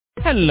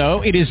Hello,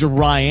 it is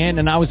Ryan,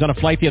 and I was on a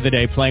flight the other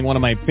day playing one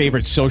of my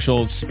favorite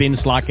social spin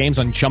slot games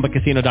on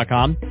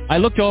ChumbaCasino.com. I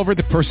looked over at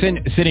the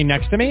person sitting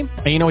next to me,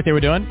 and you know what they were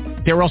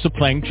doing? They were also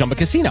playing Chumba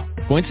Casino.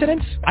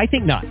 Coincidence? I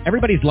think not.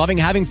 Everybody's loving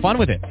having fun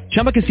with it.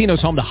 Chumba Casino is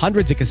home to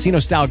hundreds of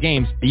casino-style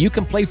games that you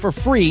can play for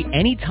free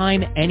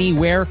anytime,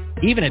 anywhere,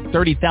 even at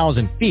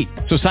 30,000 feet.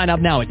 So sign up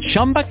now at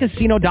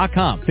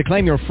ChumbaCasino.com to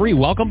claim your free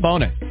welcome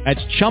bonus. That's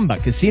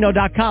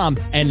ChumbaCasino.com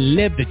and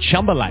live the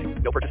Chumba life.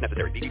 No purchase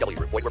necessary. VGW.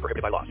 Void where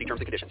prohibited by law. See terms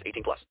and conditions.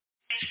 18 plus.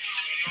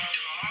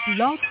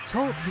 Blog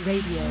Talk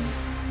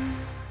Radio.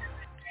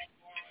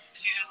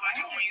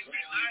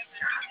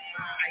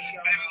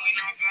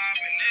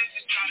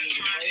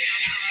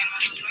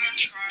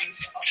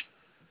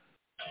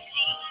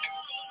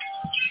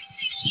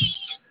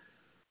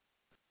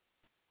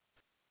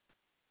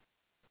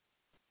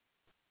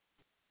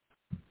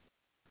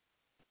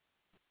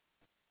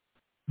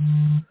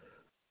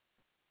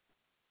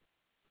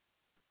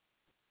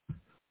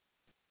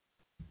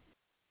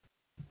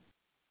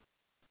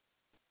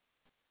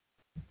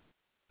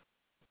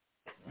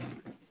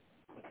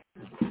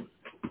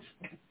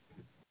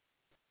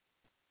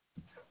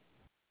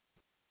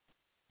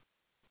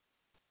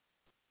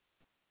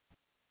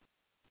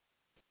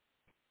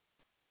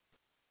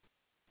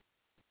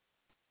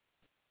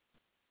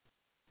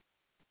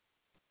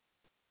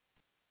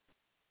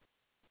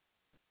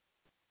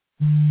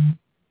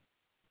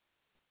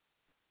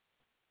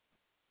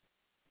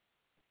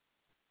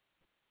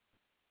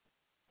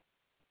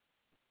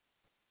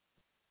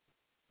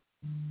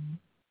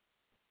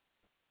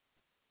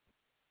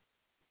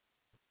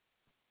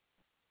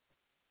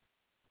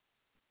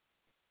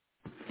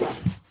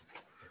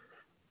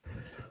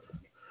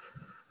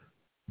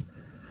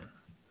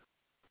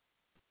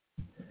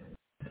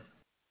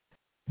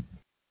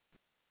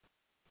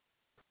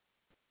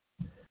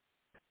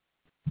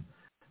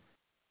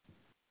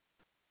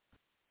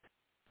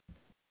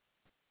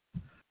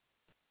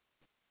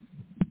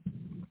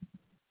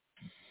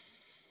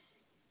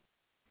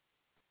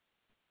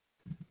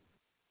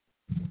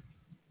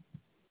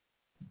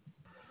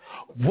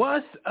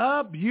 What's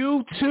up,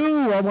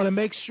 YouTube? I want to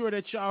make sure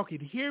that y'all can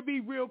hear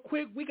me real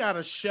quick. We got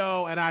a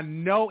show, and I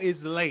know it's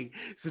late.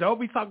 So don't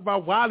be talking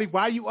about, Wiley,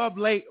 why you up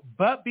late?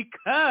 But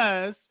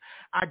because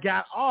I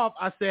got off,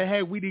 I said,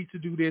 hey, we need to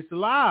do this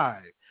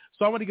live.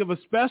 So I want to give a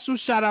special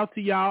shout-out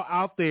to y'all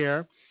out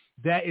there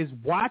that is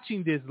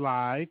watching this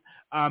live.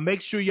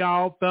 Make sure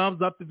y'all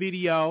thumbs up the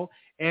video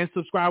and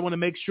subscribe. I want to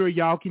make sure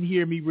y'all can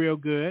hear me real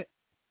good.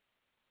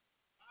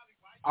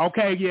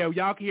 Okay, yeah,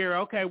 y'all can hear.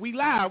 Okay, we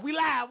live. We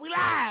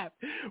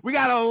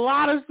got a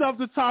lot of stuff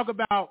to talk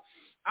about.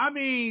 I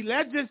mean,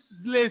 let's just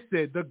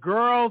listen. The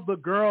girls.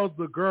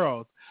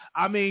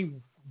 I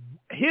mean,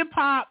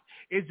 hip-hop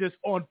is just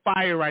on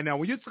fire right now.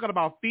 When you're talking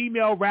about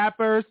female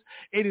rappers,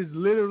 it is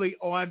literally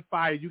on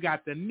fire. You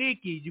got the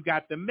Nicki, you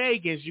got the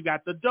Megans, you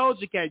got the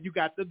Doja Cat, you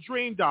got the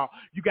Dream Doll,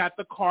 you got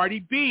the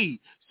Cardi B.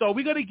 So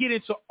we're going to get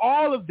into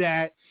all of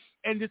that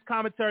in this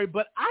commentary,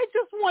 but I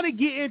just want to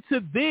get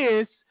into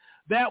this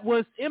that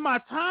was in my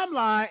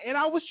timeline, and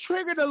I was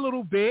triggered a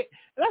little bit.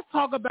 Let's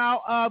talk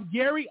about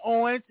Gary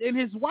Owens and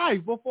his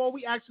wife before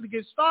we actually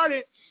get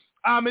started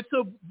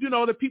into,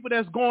 the people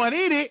that's going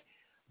in it.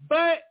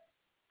 But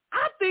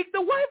I think the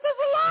wife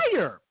is a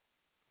liar.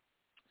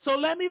 So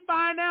let me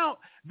find out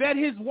that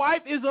his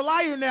wife is a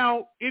liar.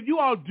 Now, if you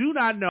all do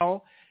not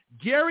know,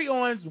 Gary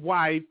Owens'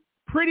 wife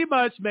pretty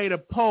much made a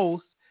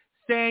post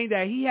saying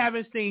that he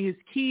haven't seen his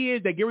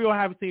kids, that Gary Owens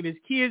haven't seen his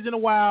kids in a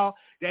while,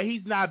 that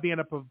he's not being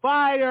a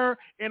provider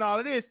and all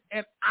of this.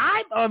 And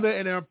I'm under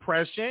an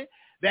impression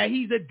that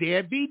he's a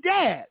deadbeat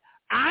dad.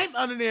 I'm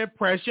under the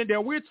impression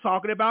that we're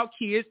talking about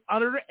kids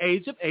under the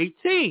age of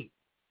 18.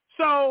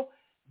 So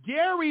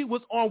Gary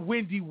was on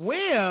Wendy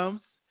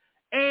Williams,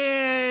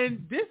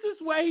 and this is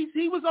where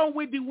he was on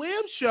Wendy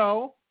Williams'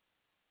 show.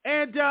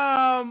 And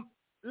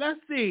let's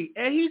see.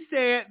 And he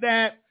said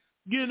that,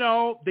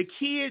 the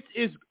kids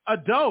is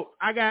adults.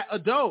 I got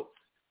adults.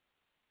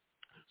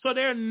 So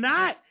they're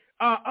not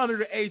under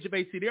the age of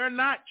 18. They're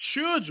not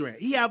children.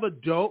 He have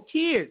adult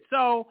kids.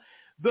 So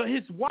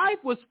his wife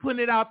was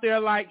putting it out there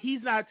like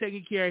he's not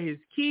taking care of his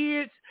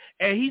kids.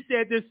 And he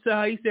said this to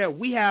her. He said,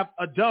 we have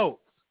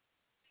adults.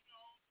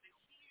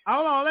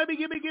 Hold on.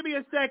 Give me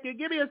a second.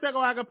 Give me a second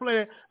while I can play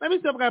it. Let me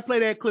see if I can play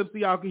that clip so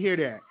y'all can hear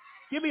that.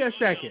 Give me a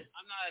second.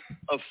 I'm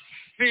not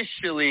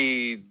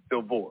officially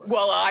divorced.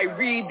 Well, I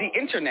read the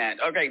internet.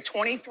 Okay,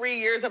 23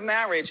 years of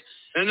marriage.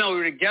 No, we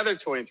were together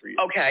 23 years.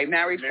 Okay,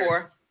 married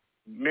for?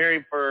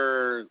 Married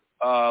for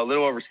a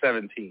little over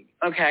 17.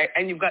 Okay,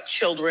 and you've got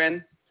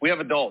children. We have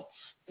adults.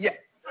 Yeah.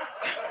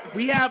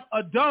 We have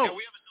adults. Yeah,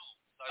 we have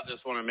adults. I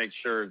just want to make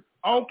sure.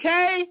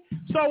 Okay,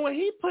 so when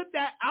he put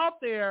that out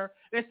there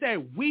that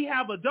said we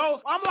have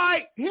adults, I'm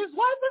like, his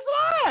wife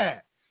is lying.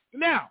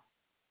 Now,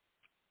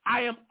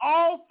 I am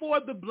all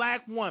for the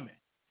black woman,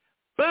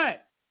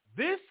 but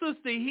this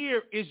sister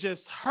here is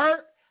just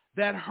hurt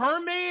that her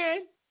man,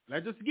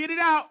 let's just get it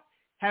out,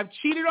 have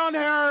cheated on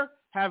her,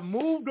 have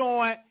moved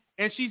on,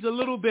 and she's a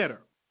little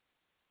bitter.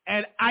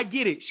 And I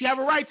get it. She have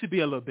a right to be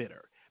a little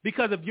bitter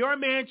Because if your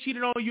man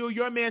cheated on you,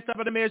 your man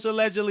suffered a marriage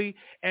allegedly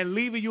and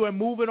leaving you and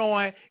moving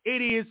on,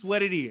 it is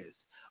what it is.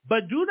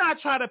 But do not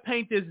try to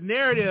paint this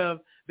narrative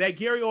that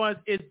Gary Owens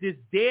is this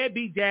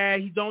deadbeat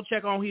dad. He don't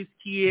check on his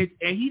kids.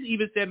 And he's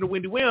even said to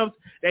Wendy Williams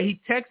that he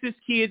texts his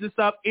kids and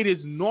stuff. It is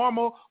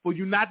normal for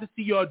you not to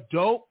see your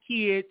adult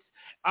kids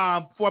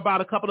for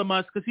about a couple of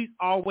months because he's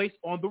always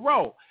on the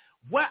road.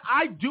 What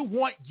I do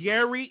want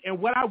Gary and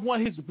what I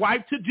want his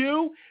wife to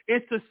do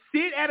is to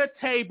sit at a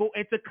table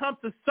and to come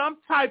to some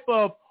type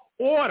of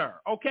order,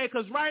 okay?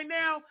 Because right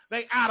now,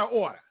 they out of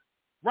order.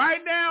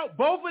 Right now,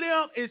 both of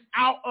them is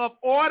out of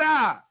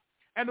order.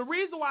 And the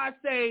reason why I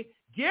say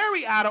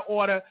Gary out of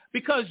order,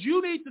 because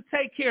you need to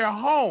take care of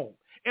home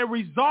and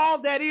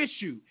resolve that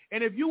issue.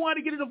 And if you want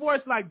to get a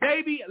divorce, like,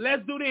 baby,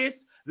 let's do this.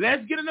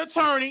 Let's get an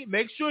attorney.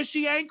 Make sure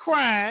she ain't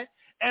crying.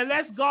 And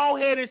let's go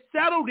ahead and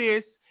settle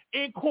this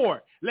in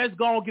court. Let's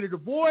go and get a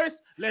divorce.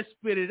 Let's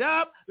split it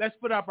up. Let's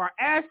split up our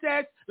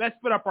assets. Let's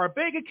split up our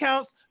bank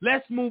accounts.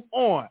 Let's move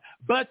on.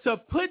 But to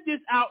put this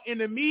out in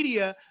the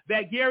media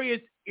that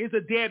Gary is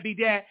a deadbeat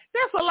dad,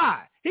 that's a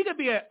lie. He could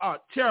be a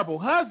terrible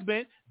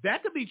husband.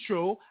 That could be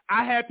true.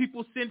 I had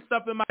people send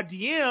stuff in my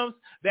DMs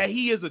that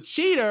he is a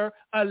cheater,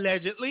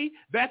 allegedly.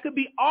 That could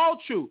be all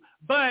true.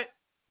 But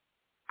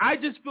I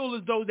just feel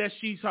as though that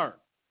she's hurt.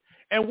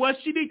 And what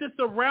she needs to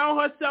surround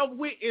herself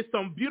with is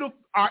some beautiful,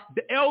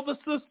 the elder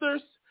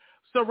sisters,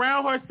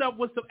 surround herself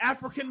with some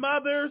African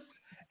mothers,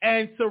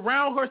 and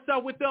surround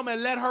herself with them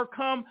and let her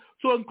come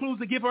to a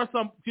conclusion, give her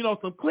some,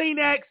 some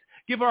Kleenex,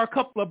 give her a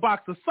couple of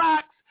boxes of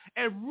socks,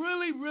 and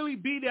really, really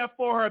be there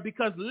for her,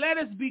 because let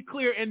us be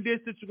clear in this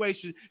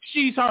situation,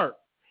 she's hurt.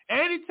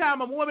 Anytime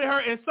a woman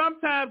hurt, and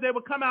sometimes they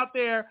would come out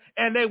there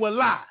and they would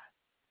lie,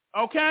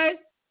 okay?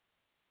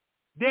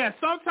 Yeah,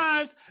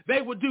 sometimes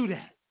they would do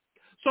that.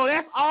 So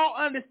that's all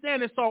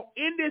understanding. So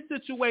in this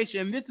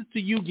situation, this is to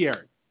you,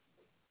 Gary,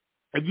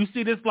 if you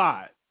see this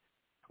live,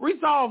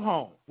 resolve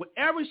home.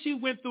 Whatever she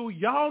went through,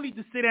 y'all need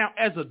to sit down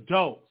as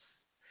adults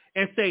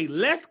and say,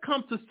 let's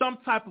come to some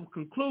type of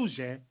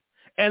conclusion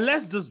and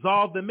let's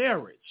dissolve the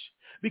marriage.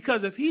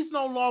 Because if he's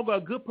no longer a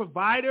good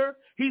provider,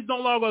 he's no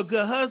longer a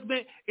good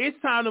husband,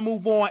 it's time to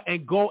move on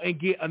and go and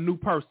get a new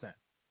person.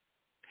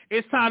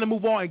 It's time to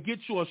move on and get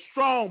you a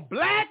strong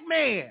black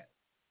man.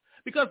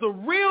 Because a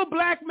real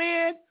black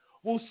man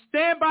will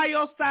stand by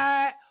your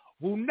side,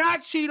 will not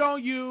cheat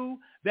on you,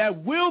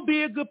 that will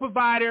be a good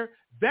provider.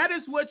 That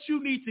is what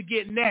you need to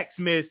get next,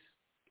 miss,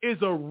 is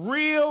a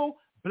real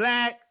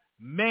black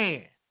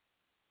man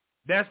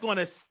that's going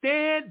to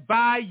stand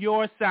by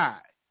your side.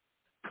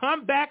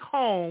 Come back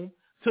home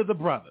to the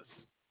brothers.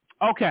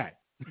 Okay.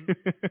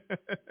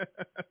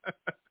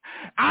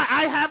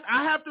 I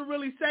have to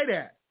really say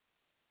that.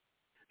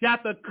 You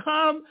have to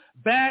come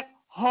back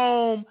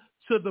home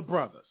to the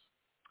brothers.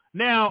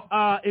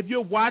 Now, if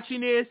you're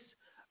watching this,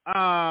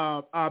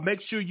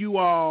 make sure you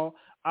all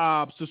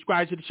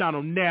subscribe to the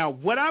channel. Now,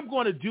 what I'm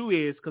going to do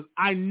is, because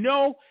I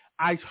know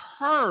I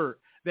heard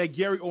that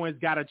Gary Owens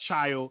got a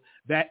child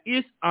that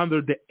is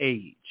under the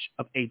age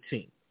of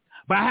 18.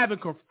 But I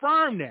haven't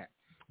confirmed that.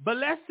 But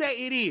let's say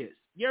it is.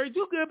 Gary,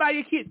 do good by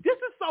your kid. This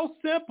is so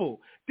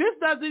simple. This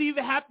doesn't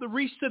even have to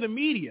reach to the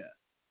media.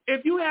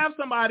 If you have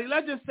somebody,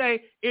 let's just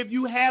say if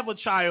you have a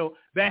child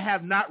that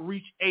have not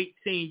reached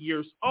 18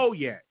 years old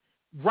yet,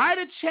 write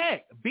a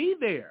check. Be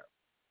there.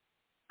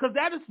 Because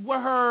that is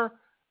where her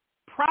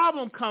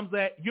problem comes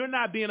at. You're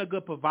not being a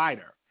good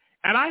provider.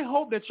 And I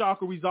hope that y'all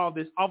can resolve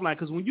this offline,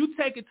 because when you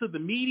take it to the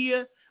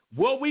media,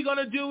 what we're going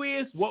to do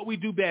is what we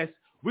do best.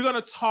 We're going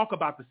to talk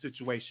about the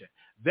situation.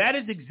 That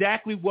is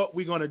exactly what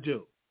we're going to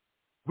do.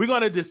 We're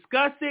going to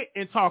discuss it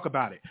and talk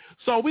about it.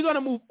 So we're going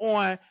to move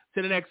on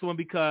to the next one,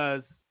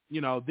 because,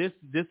 this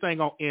ain't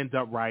going to end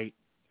up right.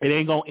 It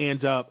ain't going to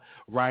end up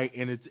right.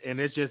 And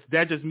that's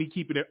just me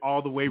keeping it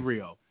all the way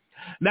real.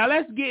 Now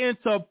let's get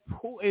into,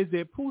 is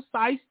it Pooh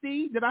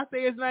Shiesty? Did I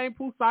say his name?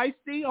 Pooh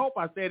Shiesty? I hope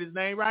I said his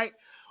name right.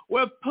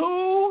 Well,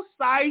 Pooh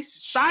Shiesty,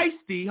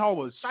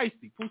 Pooh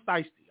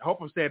Shiesty. I hope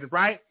I'm saying it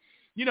right.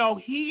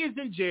 He is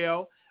in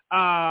jail,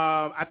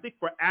 I think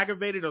for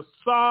aggravated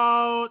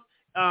assault,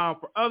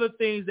 for other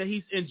things that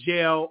he's in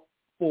jail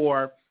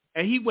for.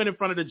 And he went in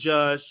front of the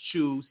judge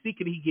to see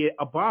could he get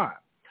a bond.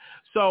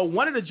 So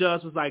one of the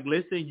judges was like,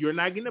 listen, you're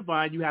not getting a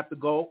bond. You have to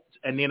go.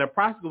 And then the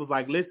prosecutor was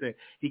like, listen,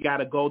 he got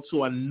to go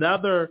to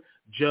another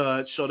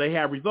judge. So they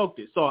have revoked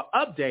it. So an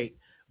update,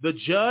 the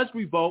judge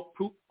revoked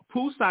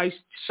Pooh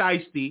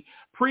Shiesty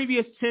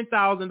previous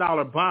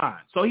 $10,000 bond.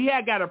 So he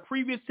had got a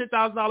previous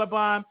 $10,000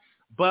 bond,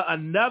 but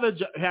another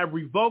judge had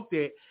revoked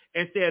it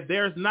and said,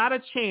 there's not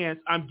a chance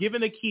I'm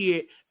giving this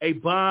kid a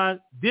bond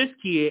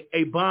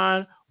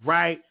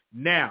right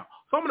now.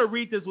 So I'm going to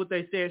read this, what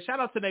they said. Shout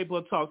out to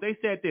Neighborhood Talk. They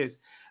said this.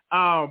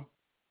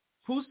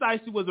 Pooh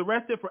Shiesty was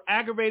arrested for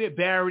aggravated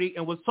battery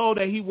and was told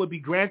that he would be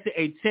granted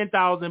a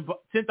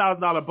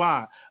 $10,000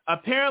 bond.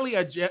 Apparently,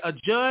 a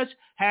judge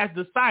has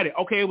decided,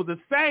 it was the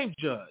same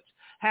judge,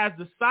 has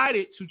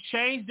decided to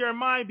change their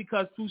mind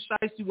because Pooh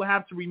Shiesty will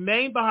have to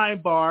remain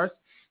behind bars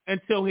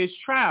until his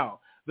trial.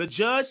 The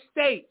judge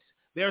states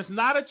There's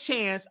not a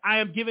chance I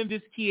am giving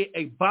this kid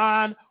a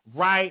bond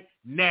right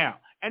now.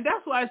 And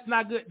that's why it's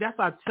not good. That's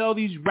why I tell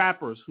these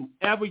rappers,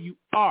 whoever you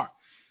are,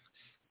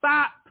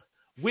 stop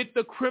with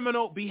the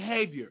criminal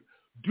behavior.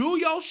 Do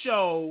your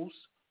shows,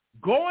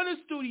 go in the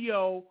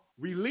studio,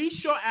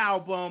 release your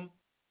album,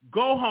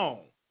 go home.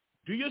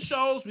 Do your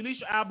shows, release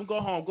your album,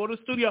 go home. Go to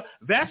the studio.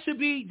 That should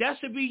be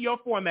your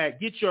format.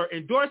 Get your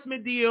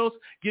endorsement deals,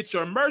 get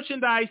your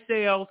merchandise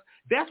sales.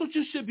 That's what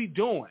you should be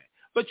doing.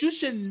 But you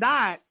should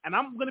not, and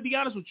I'm going to be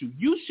honest with you,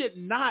 you should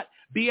not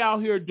be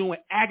out here doing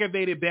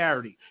aggravated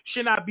battery.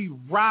 Should not be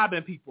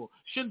robbing people.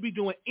 Shouldn't be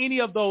doing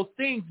any of those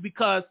things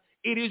because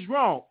it is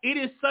wrong. It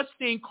is such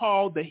thing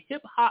called the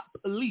hip-hop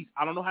police.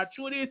 I don't know how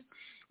true it is,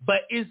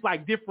 but it's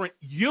like different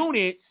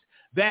units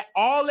that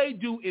all they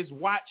do is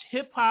watch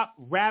hip-hop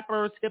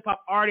rappers,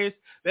 hip-hop artists.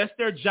 That's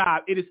their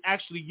job. It is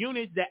actually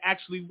units that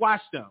actually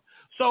watch them.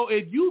 So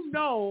if you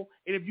know,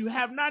 and if you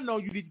have not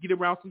known, you need to get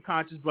around some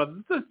conscious brothers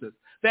and sisters.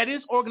 That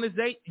is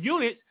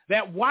units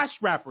that watch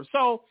rappers.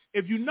 So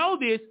if you know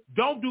this,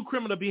 don't do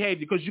criminal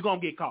behavior because you're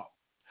going to get caught.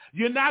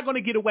 You're not going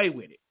to get away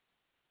with it.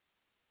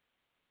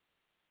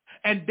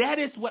 And that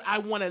is what I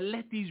want to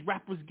let these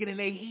rappers get in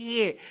their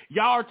head.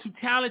 Y'all are too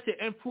talented,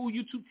 and fool,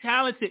 you too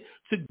talented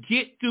to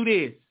get through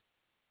this.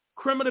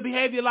 Criminal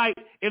behavior, like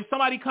if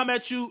somebody come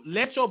at you,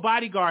 let your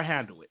bodyguard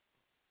handle it.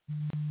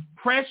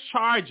 Press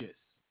charges.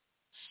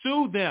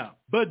 Sue them.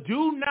 But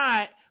do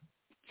not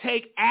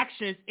take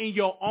actions in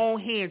your own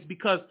hands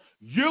because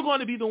you're going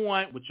to be the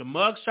one with your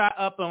mugshot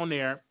up on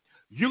there.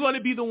 You're going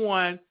to be the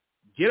one,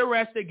 get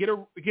arrested, get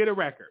a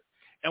record.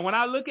 And when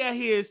I look at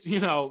his,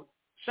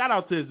 shout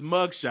out to his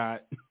mugshot.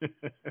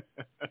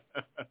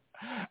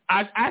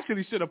 I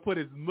actually should have put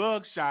his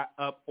mugshot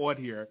up on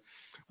here.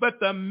 But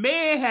the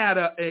man had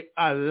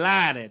a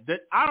lining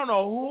that I don't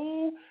know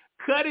who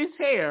cut his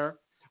hair,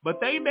 but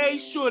they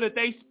made sure that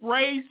they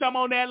sprayed some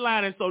on that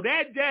lining. So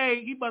that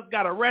day he must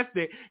got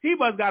arrested. He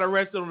must got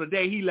arrested on the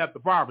day he left the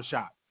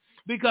barbershop.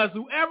 Because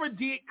whoever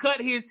did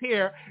cut his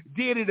hair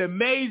did an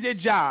amazing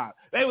job.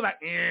 They were like,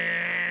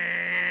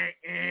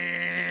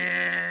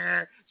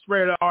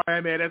 spray it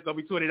on, man, that's going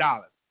to be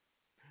 $20.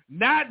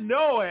 Not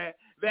knowing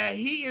that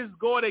he is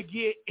going to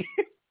get...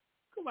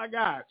 Oh, my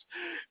gosh.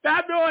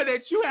 Not knowing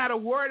that you had a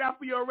warrant out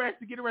for your arrest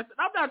to get arrested.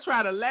 I'm not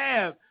trying to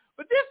laugh,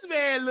 but this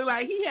man looked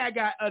like he had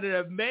got an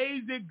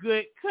amazing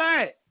good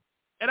cut.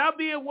 And I'm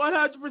being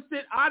 100%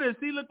 honest.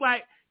 He looked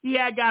like he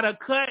had got a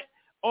cut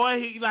or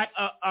he like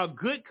a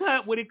good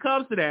cut when it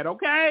comes to that,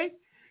 okay?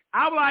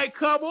 I'm like,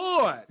 come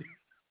on.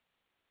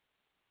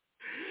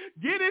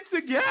 Get it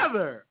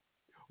together.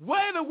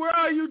 What in the world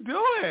are you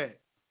doing?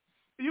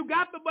 You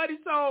got the money,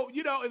 so,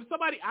 if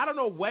somebody, I don't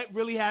know what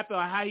really happened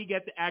or how he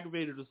got the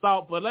aggravated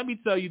assault, but let me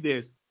tell you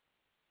this.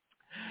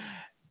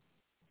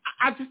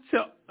 I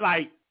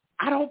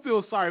don't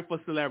feel sorry for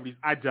celebrities.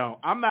 I don't.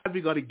 I'm not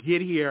even going to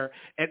get here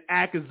and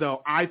act as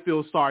though I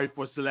feel sorry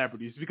for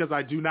celebrities because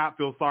I do not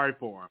feel sorry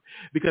for them.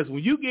 Because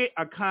when you get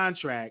a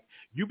contract,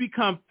 you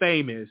become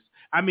famous.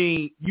 I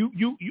mean,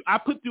 I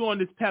put you on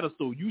this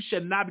pedestal. You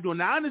should not be doing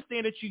that. I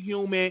understand that you're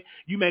human.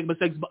 You make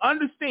mistakes, but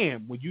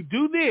understand when you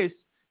do this,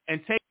 and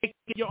take it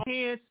in your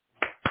hands,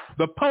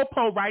 the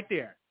po-po right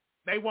there.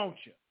 They want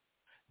you.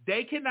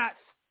 They cannot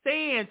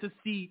stand to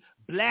see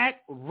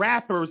black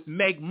rappers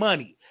make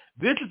money.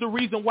 This is the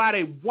reason why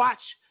they watch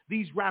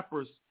these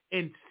rappers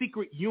in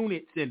secret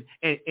units and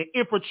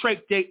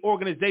infiltrate their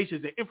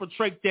organizations and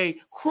infiltrate their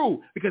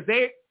crew because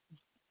they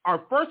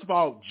are, first of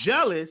all,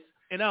 jealous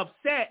and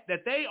upset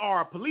that they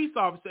are a police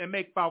officer and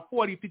make about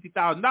 $40,000,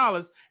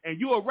 $50,000, and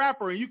you're a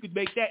rapper and you could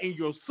make that in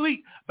your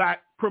sleep by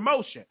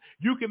promotion.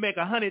 You can make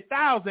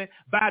 $100,000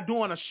 by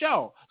doing a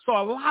show. So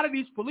a lot of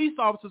these police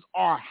officers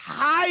are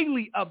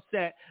highly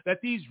upset that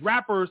these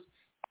rappers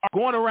are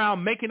going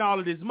around making all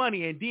of this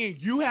money, and then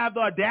you have the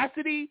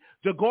audacity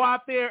to go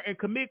out there and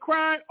commit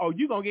crime, or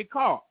you're going to get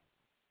caught.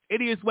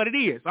 It is what it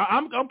is.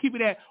 I'm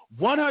keeping that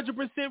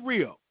 100%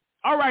 real.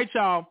 All right,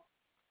 y'all.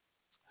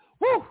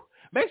 Woo.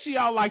 Make sure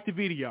y'all like the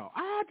video.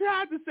 I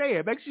tried to say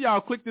it. Make sure y'all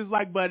click this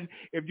like button.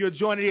 If you're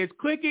joining this,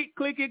 click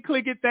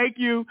it. Thank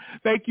you.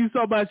 Thank you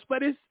so much.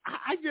 But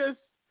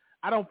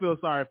I don't feel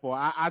sorry for it.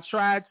 I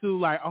tried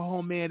to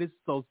oh man, this is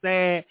so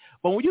sad.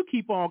 But when you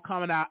keep on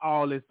coming out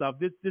all this stuff,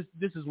 this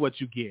is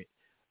what you get.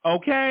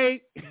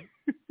 Okay?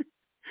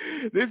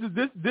 This is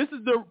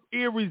the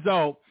end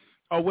result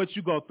of what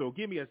you go through.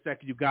 Give me a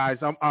second, you guys.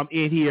 I'm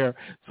in here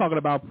talking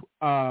about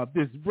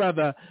this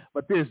brother,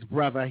 but this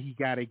brother, he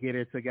got to get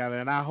it together,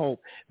 and I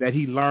hope that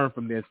he learned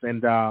from this.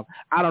 And I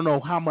don't know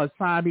how much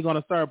time he's going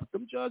to serve, but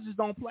them judges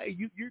don't play.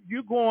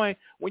 You're going,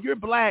 when you're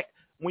black,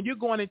 when you're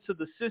going into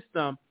the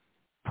system,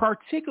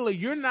 particularly,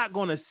 you're not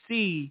going to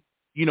see,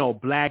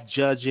 black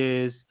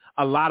judges,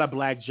 a lot of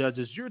black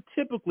judges. You're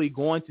typically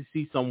going to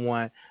see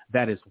someone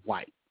that is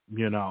white.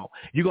 You're not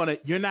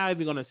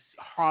even gonna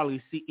hardly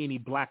see any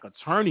black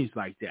attorneys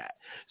like that.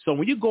 So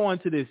when you go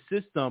into this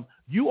system,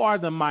 you are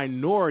the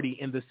minority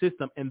in the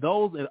system, and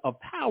those of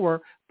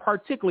power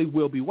particularly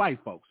will be white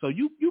folks. So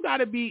you got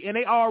to be, and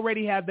they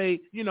already have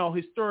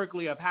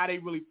historically of how they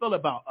really feel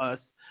about us.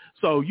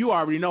 So you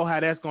already know how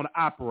that's going to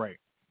operate.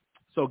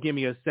 So give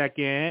me a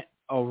second.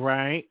 All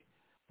right.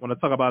 I want to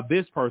talk about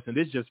this person.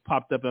 This just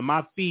popped up in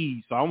my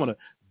feed. So I want to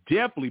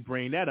definitely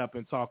bring that up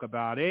and talk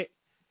about it.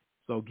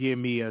 So give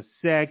me a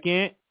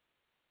second.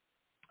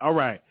 All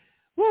right.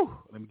 Woo.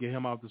 Let me get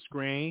him off the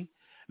screen.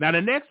 Now,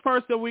 the next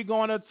person we're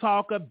going to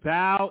talk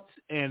about,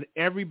 and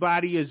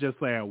everybody is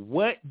just like,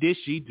 what did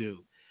she do?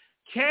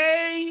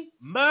 K.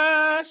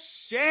 Michelle.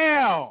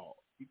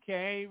 You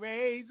can't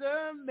raise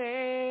a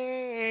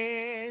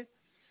man.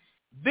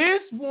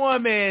 This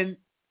woman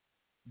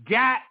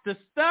got the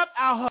stuff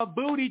out her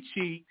booty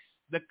cheeks,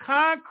 the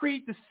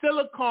concrete, the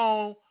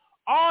silicone,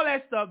 all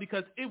that stuff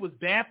because it was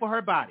bad for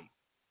her body.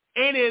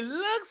 And it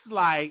looks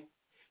like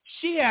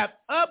she have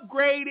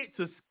upgraded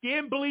to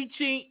skin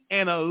bleaching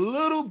and a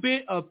little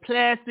bit of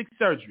plastic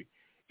surgery.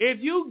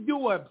 If you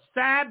do a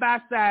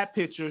side-by-side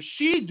picture,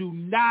 she do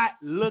not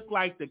look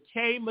like the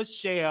K.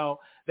 Michelle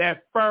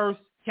that first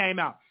came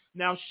out.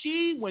 Now,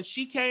 when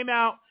she came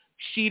out,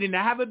 she did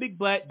not have a big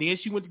butt. Then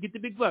she went to get the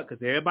big butt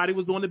because everybody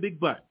was doing the big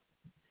butt.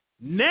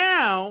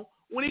 Now,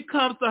 when it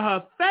comes to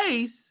her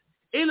face,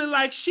 it looks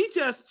like she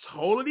just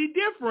totally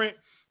different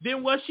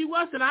than what she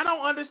was. And I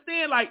don't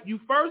understand. Like, you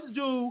first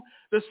do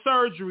the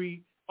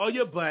surgery on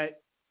your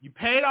butt. You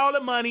paid all the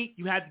money.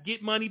 You had to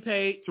get money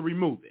paid to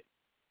remove it.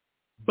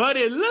 But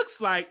it looks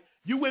like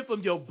you went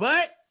from your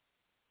butt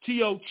to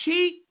your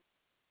cheek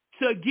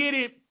to get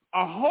it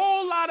a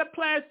whole lot of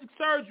plastic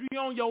surgery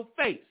on your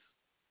face.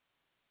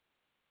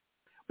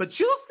 But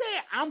you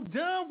said, I'm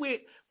done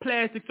with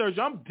plastic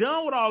surgery. I'm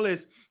done with all this.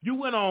 You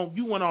went on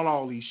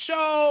all these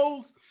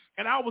shows,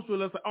 and I was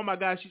really like, oh my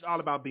God, she's all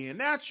about being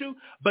natural.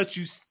 But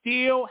you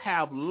still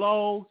have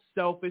low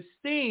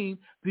self-esteem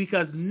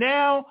because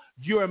now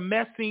you're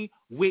messing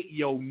with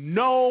your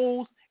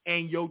nose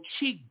and your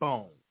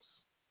cheekbones.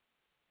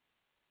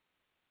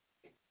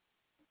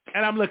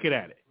 And I'm looking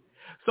at it.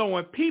 So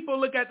when people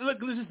let's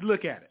just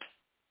look at it.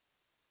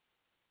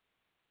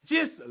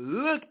 Just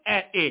look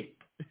at it.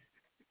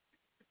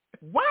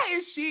 Why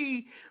is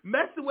she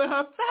messing with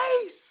her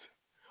face?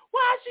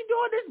 Why is she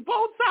doing this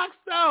Botox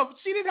stuff?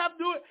 She didn't have to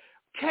do it.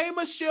 K.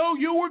 Michelle,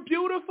 you were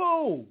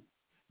beautiful.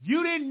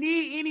 You didn't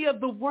need any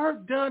of the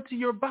work done to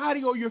your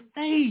body or your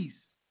face.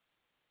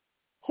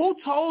 Who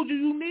told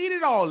you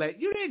needed all that?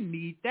 You didn't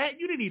need that.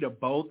 You didn't need a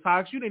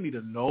Botox. You didn't need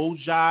a nose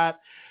job.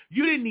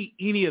 You didn't need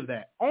any of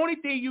that. Only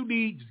thing you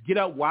need is get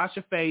up, wash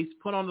your face,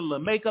 put on a little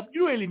makeup.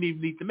 You really didn't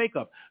even need the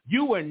makeup.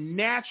 You were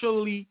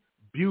naturally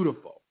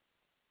beautiful.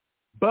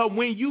 But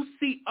when you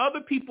see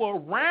other people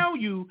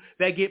around you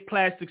that get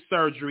plastic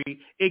surgery,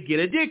 it get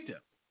addictive.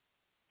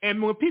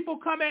 And when people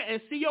come in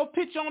and see your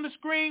picture on the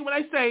screen,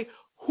 when they say,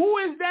 who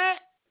is that?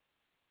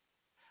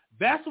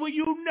 That's when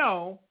you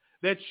know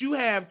that you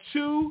have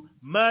too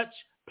much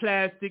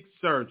plastic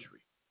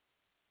surgery.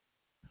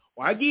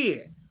 Well,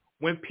 again,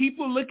 when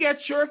people look at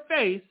your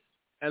face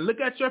and look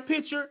at your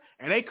picture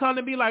and they come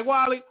to me like,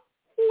 Wally,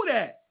 who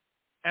that?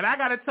 And I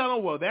got to tell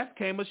them, well, that's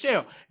K.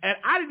 Michelle. And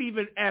I didn't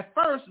even at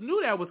first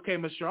knew that was K.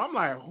 Michelle. I'm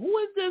like, who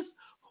is this?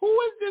 Who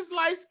is this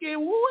light skin?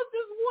 Who is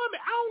this woman?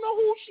 I don't know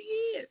who she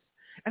is.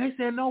 And they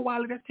said, no,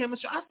 Wally, that's K.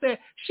 Michelle. I said,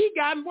 she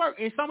got work.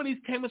 And some of these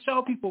K.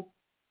 Michelle people,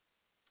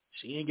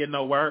 she ain't getting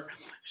no work.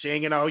 She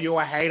ain't getting, oh, you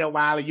a hater,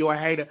 Wally, you a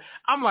hater.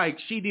 I'm like,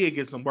 she did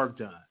get some work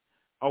done.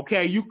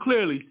 Okay, you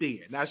clearly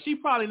see it. Now, she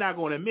probably not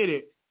going to admit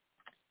it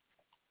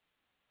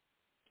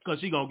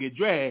because she going to get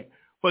dragged,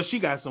 but she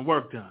got some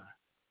work done.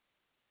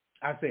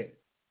 I said,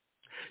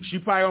 she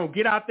probably going to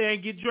get out there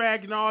and get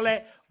dragged and all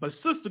that, but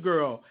sister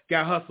girl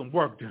got her some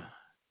work done.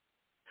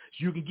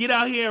 You can get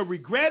out here and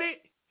regret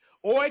it,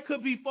 or it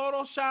could be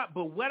Photoshop,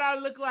 but what I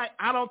look like,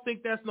 I don't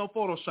think that's no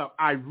Photoshop.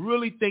 I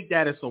really think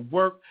that is some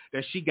work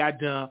that she got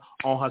done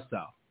on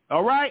herself.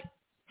 All right?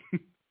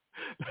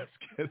 Let's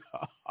get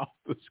off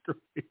the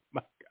screen.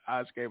 My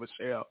gosh, K.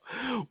 Michelle.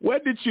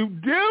 What did you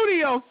do to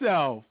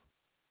yourself?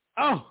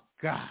 Oh,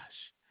 gosh.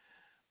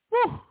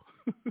 Woo.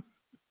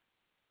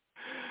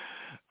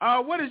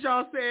 What did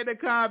y'all say in the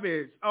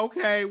comments?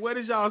 Okay, what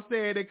did y'all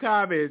say in the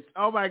comments?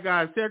 Oh, my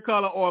gosh, hair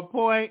color on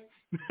point.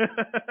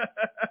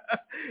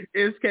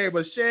 It's K.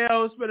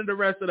 Michelle spending the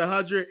rest of the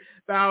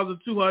 100,000,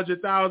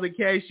 200,000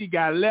 K she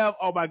got left.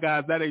 Oh, my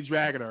gosh, that ain't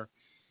dragging her.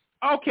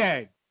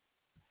 Okay,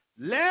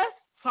 let's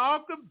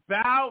talk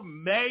about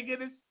Megan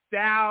Thee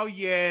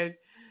Stallion.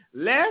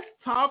 Let's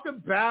talk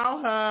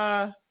about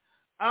her.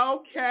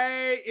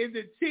 Okay, is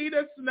it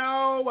Tina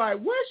Snow? Like,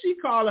 what's she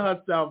calling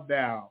herself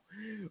now?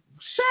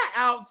 Shout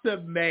out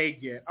to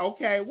Megan.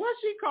 Okay, what's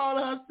she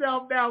calling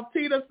herself now?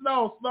 Tina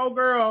Snow, Snow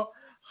Girl.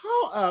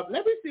 Hold up.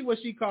 Let me see what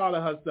she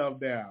calling herself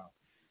now.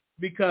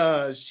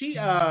 Because she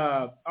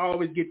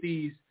always get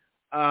these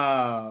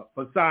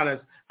personas.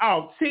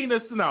 Oh,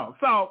 Tina Snow.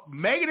 So,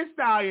 Megan Thee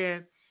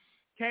Stallion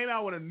came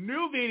out with a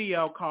new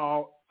video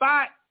called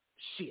Fat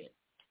Shit.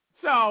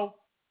 So,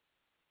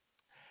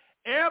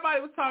 everybody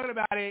was talking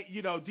about it.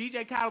 You know,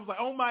 DJ Khaled was like,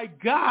 oh, my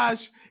gosh,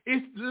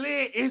 it's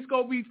lit. It's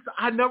going to be,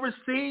 I never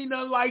seen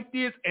nothing like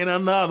this. And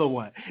another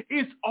one.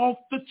 It's off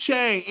the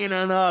chain in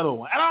another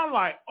one. And I'm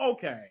like,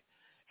 okay.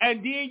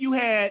 And then you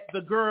had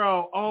the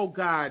girl, oh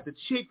God, the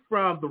chick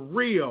from The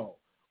Real.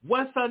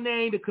 What's her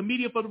name? The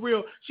comedian for The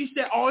Real. She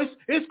said, oh,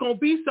 it's going to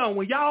be something.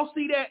 When y'all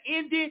see that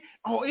ending,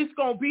 oh, it's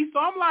going to be so.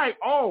 I'm like,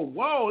 oh,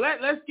 whoa,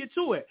 let's get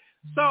to it.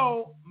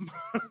 So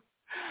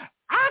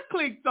I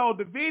clicked on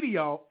the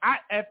video.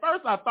 At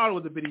first I thought it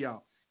was a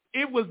video.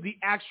 It was the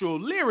actual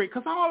lyric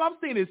because all I'm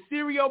seeing is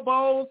cereal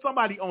bowls,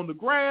 somebody on the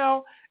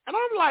ground. And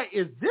I'm like,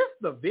 is this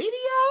the video?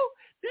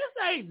 This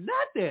ain't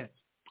nothing.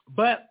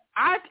 But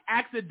I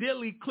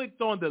accidentally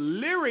clicked on the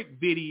lyric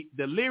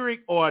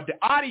or the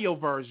audio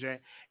version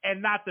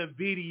and not the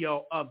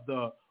video of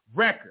the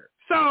record.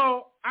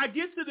 So I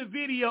get to the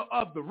video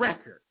of the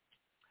record.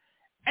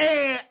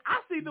 And I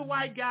see the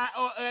white guy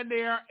in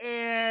there,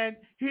 and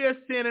here's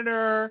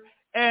Senator,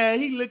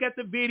 and he looked at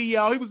the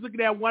video. He was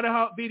looking at one of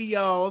her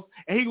videos,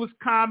 and he was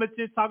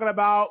commenting, talking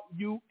about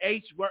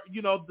UH word,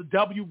 the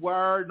W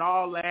word and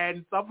all that,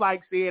 and stuff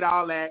like said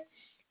all that.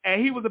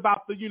 And he was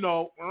about to,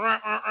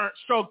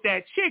 stroke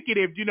that chicken,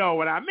 if you know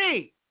what I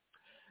mean.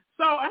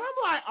 So, and I'm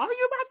like, are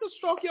you about to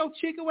stroke your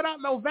chicken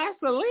without no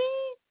Vaseline?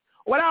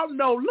 Without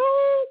no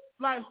lube?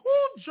 Like,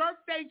 who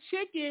jerked that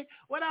chicken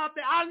without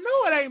that? I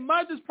know it ain't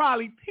much. It's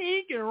probably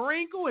pink and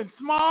wrinkled and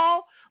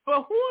small.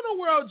 But who in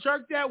the world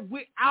jerked that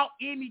without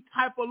any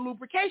type of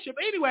lubrication?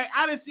 But anyway,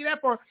 I didn't see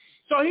that part.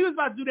 So he was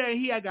about to do that, and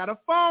he had got a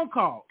phone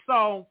call.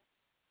 So,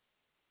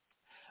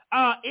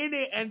 and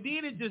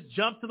then it just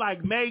jumped to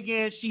like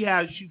Megan. She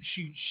got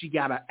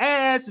her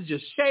ass and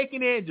just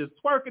shaking it and just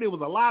twerking. It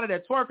was a lot of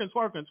that twerking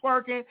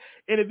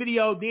in the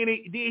video. Then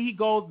he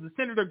goes, the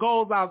senator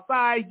goes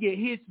outside, get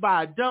hit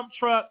by a dump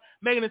truck.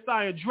 Megan Thee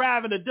Stallion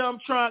driving the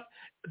dump truck,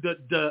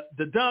 the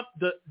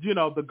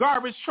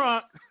garbage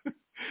truck,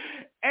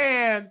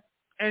 and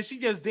she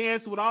just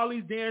danced with all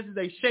these dancers.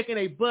 They shaking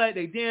their butt,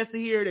 they dancing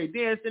here, they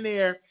dancing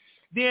there.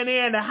 Then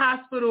they're in the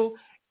hospital.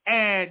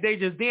 And they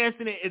just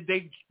dancing it.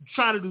 They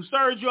trying to do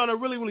surgery on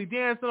them, really, really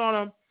dancing on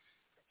them.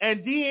 And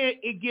then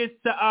it gets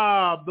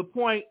to the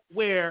point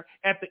where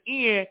at the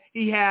end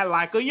he had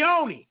like a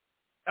yoni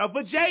of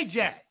a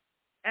JJ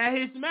at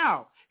his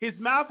mouth. His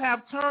mouth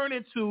have turned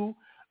into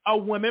a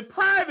woman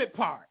private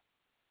part.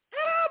 And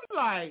I'm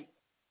like,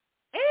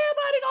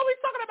 everybody gonna be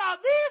talking about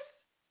this?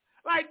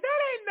 Like, that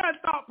ain't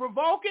nothing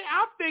thought-provoking.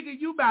 I'm thinking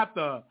you about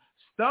to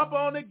stump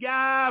on the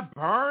guy,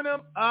 burn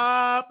him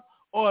up,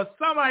 or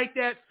something like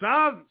that,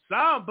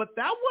 but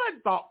that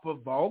wasn't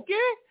thought-provoking.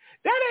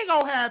 That ain't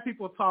going to have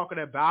people talking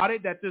about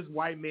it, that this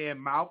white man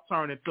mouth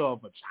turned into a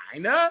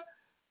vagina.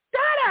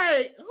 That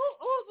ain't,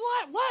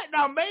 what?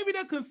 Now, maybe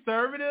the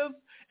conservatives,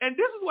 and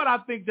this is what I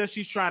think that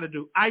she's trying to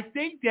do. I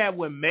think that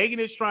what Megan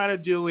is trying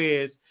to do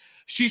is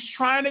she's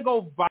trying to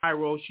go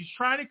viral. She's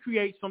trying to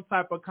create some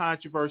type of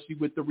controversy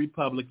with the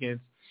Republicans,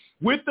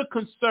 with the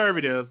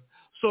conservatives,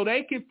 so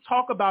they can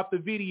talk about the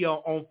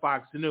video on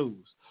Fox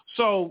News.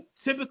 So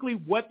typically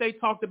what they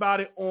talked about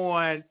it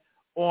on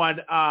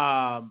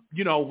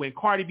when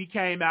Cardi B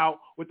came out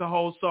with the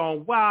whole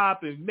song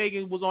WAP and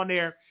Megan was on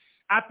there,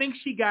 I think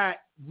she got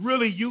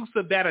really used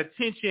to that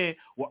attention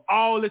with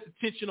all this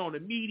attention on the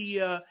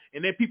media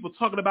and then people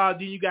talking about it.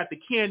 Then you got the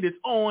Candace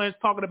Owens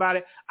talking about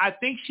it. I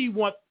think she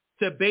wants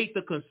to bait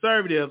the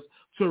conservatives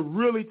to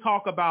really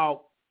talk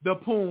about the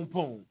poom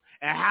poom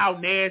and how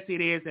nasty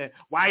it is and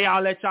why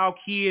y'all let y'all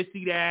kids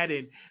see that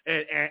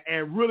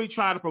and really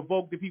trying to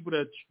provoke the people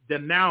to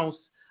denounce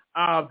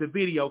the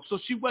video. So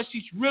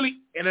she's really,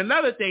 and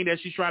another thing that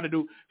she's trying to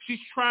do, she's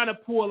trying to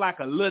pull like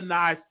a Lil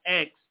Nas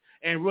X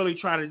and really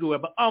trying to do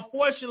it. But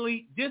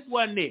unfortunately, this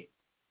wasn't it.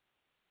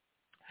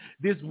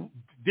 This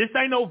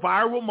ain't no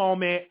viral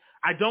moment.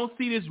 I don't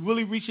see this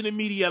really reaching the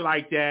media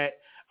like that.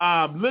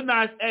 Lil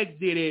Nas X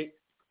did it.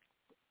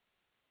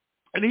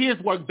 And his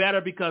worked better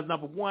because,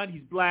 number one,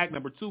 he's black.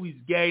 Number two, he's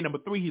gay. Number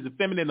three, he's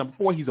effeminate. Number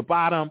four, he's a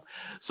bottom.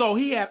 So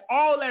he had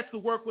all that to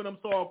work with him.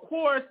 So, of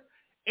course,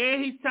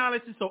 and he's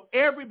talented, so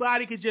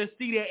everybody could just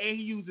see that. And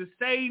he uses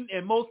Satan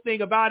and most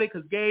thing about it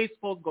because gay's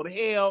supposed to go to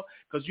hell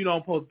because you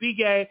don't supposed to be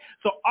gay.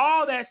 So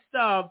all that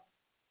stuff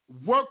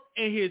worked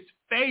in his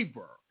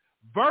favor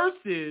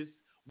versus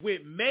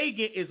with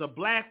Megan is a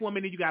black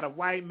woman and you got a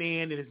white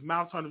man and his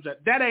mouth turned to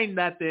that ain't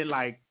nothing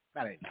like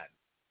that ain't nothing.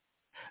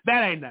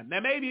 That ain't nothing.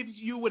 Now, maybe if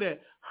you would have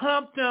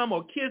humped him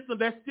or kissed him,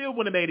 that still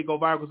wouldn't have made it go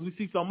viral because we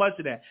see so much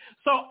of that.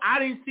 So I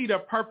didn't see the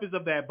purpose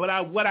of that.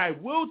 But what I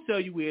will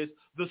tell you is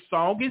the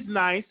song is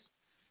nice.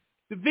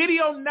 The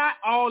video, not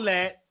all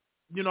that.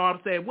 You know what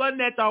I'm saying? Wasn't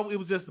that though? It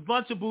was just a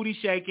bunch of booty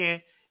shaking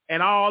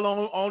and all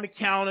on the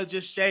counter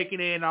just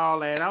shaking it and all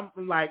that. I'm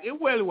like, it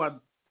really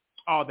wasn't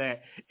all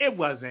that. It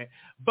wasn't.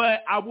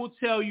 But I will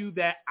tell you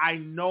that I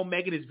know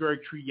Megan is very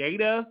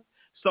creative.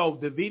 So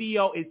the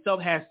video itself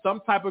has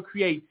some type of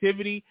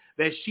creativity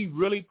that she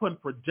really put in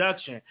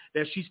production,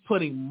 that she's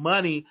putting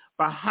money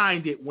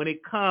behind it when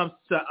it comes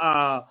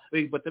to,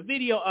 but the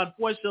video,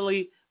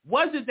 unfortunately,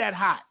 wasn't that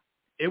hot.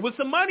 It was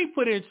some money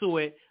put into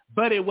it,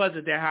 but it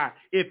wasn't that hot,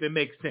 if it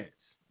makes sense.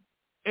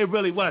 It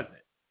really wasn't.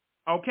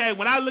 Okay,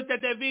 when I looked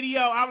at that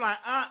video, I'm like,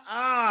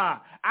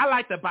 I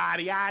like the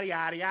body, yaddy,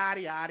 yaddy,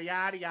 yaddy, yaddy,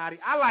 yaddy, yaddy.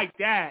 I like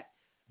that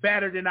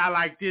better than I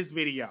like this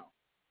video.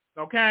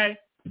 Okay?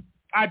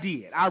 I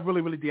did. I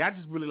really, really did. I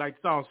just really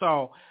like the song.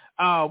 So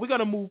we're going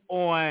to move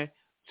on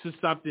to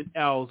something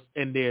else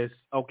in this.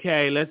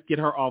 Okay? Let's get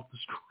her off the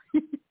screen.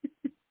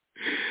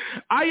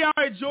 Are y'all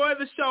enjoying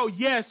the show?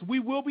 Yes, we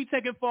will be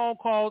taking phone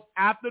calls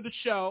after the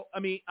show.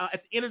 At the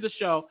end of the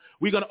show,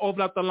 we're going to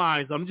open up the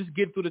lines. I'm just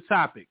getting through the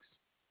topics.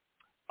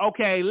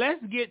 Okay,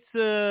 let's get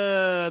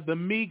to the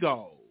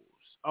Migos.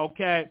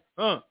 Okay.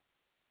 Okay,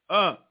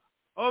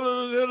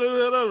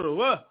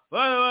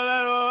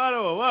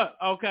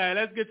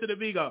 let's get to the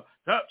Migos.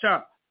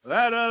 Chop.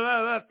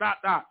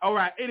 All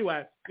right,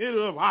 anyway.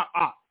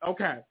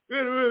 Okay.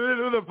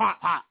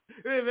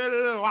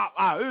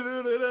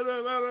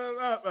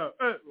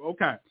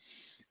 Okay.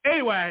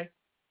 Anyway,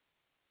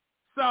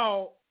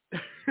 so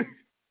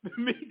the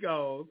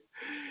Migos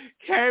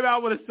came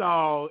out with a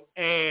song,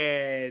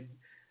 and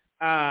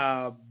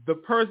the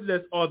person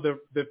that's on the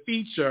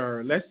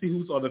feature, let's see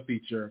who's on the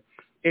feature,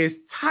 is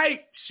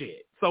Type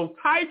Shit. So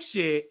Type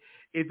Shit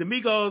is the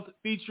Migos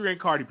featuring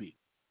Cardi B.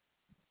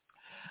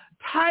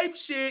 Type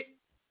Shit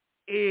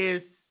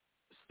is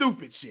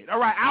stupid shit. All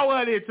right, I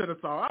went into the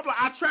song.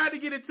 I tried to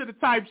get into the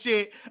Type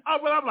Shit,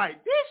 but I'm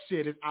like, this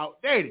shit is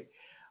outdated.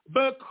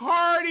 But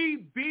Cardi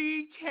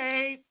B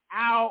came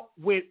out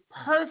with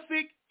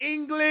perfect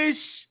English.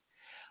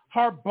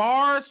 Her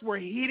bars were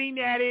hitting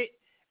at it.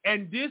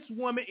 And this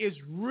woman is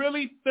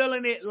really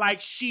feeling it,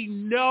 like she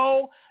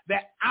know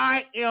that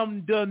I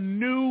am the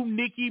new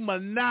Nicki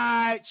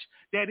Minaj,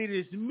 that it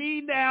is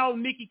me now.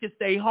 Nicki can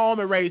stay home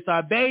and raise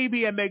her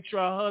baby and make sure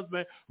her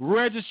husband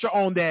register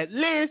on that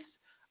list.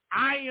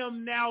 I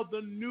am now the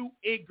new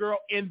it girl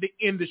in the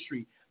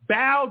industry.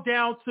 Bow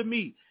down to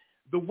me.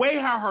 The way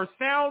how her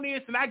sound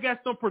is, and I guess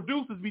some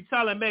producers be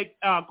telling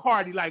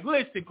Cardi, like,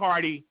 listen,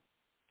 Cardi,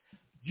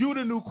 you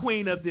the new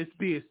queen of this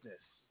business.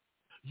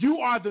 You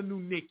are the new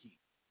Nicki.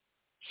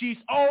 She's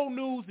old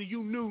news and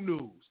you new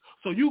news.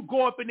 So you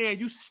go up in there and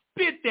you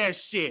spit that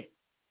shit.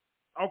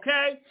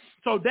 Okay?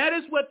 So that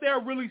is what they're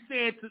really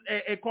saying to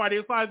Cardi.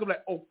 It's like,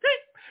 okay.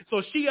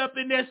 So she up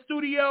in that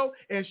studio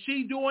and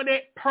she doing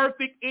that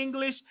perfect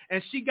English,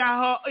 and she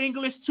got her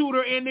English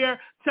tutor in there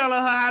telling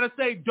her how to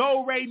say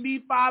do, re,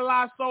 mi, fa,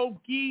 la,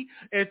 sol, gi,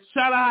 and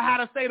telling her how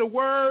to say the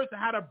words and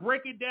how to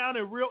break it down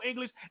in real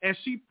English. And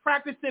she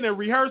practicing and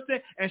rehearsing,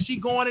 and she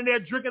going in there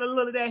drinking a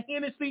little of that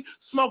Hennessy,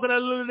 smoking a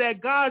little of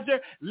that ganja,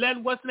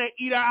 letting what's name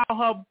eat out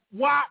her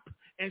wop,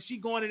 and she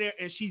going in there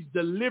and she's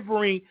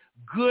delivering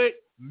good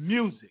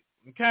music.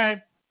 Okay?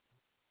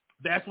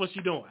 That's what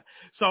she's doing.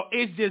 So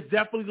it's just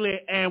definitely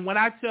lit. And when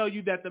I tell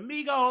you that the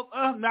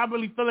Migos, not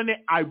really feeling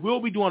it, I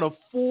will be doing a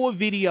full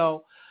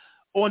video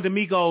on the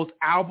Migos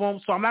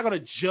album. So I'm not going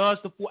to judge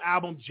the full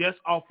album just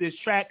off this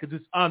track because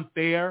it's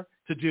unfair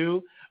to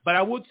do. But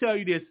I will tell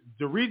you this.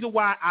 The reason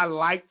why I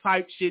like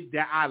Type Shit,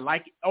 that I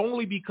like it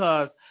only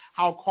because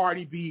how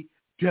Cardi B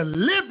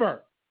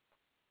delivered.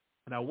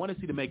 And I want to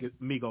see the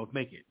Migos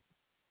make it.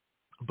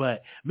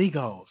 But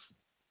Migos,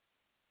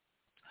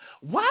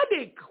 why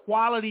did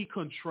Quality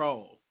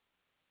Control,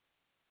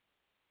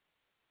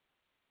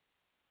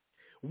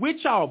 with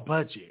y'all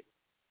budget,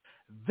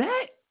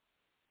 that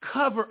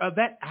cover of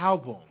that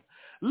album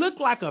looked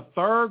like a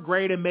third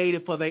grader made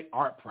it for their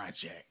art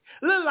project?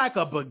 Looked like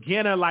a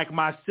beginner like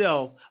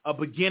myself, a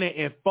beginner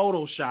in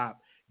Photoshop,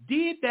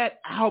 did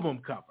that album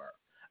cover.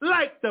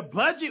 Like the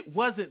budget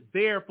wasn't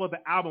there for the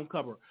album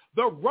cover.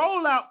 The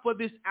rollout for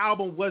this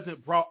album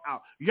wasn't brought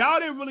out. Y'all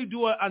didn't really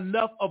do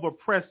enough of a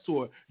press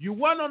tour. You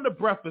weren't on the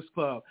Breakfast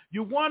Club.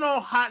 You weren't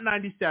on Hot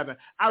 97.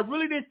 I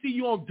really didn't see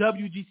you on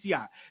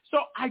WGCI.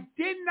 So I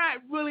did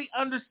not really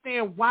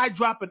understand why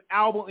drop an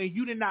album and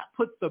you did not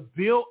put the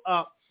bill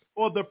up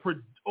or the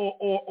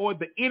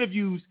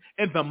interviews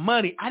and the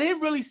money. I didn't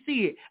really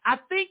see it. I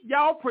think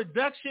y'all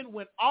production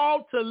went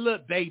all to Lil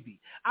Baby.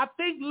 I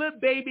think Lil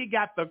Baby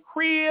got the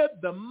crib,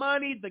 the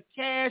money, the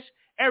cash,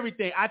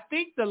 everything. I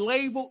think the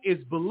label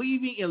is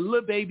believing in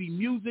Lil Baby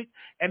music,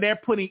 and they're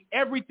putting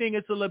everything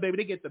into Lil Baby.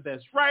 They get the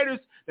best writers,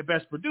 the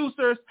best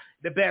producers,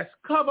 the best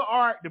cover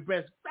art, the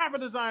best graphic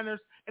designers,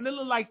 and it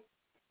look like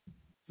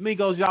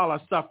Migos, y'all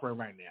are suffering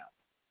right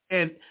now.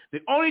 And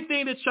the only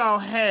thing that y'all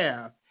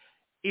have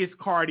is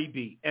Cardi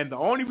B. And the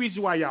only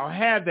reason why y'all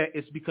have that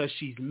is because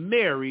she's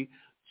married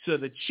to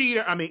the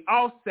cheater,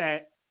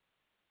 Offset,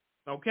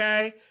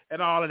 okay,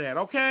 and all of that,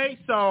 okay?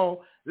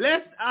 So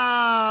let's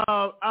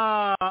talk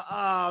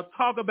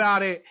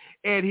about it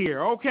in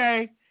here,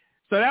 okay?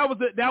 So that was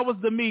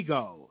the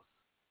Migos.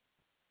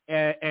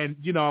 And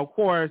you know, of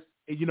course,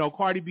 you know,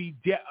 Cardi B,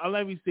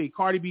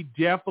 Cardi B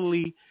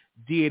definitely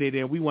did it,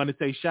 and we want to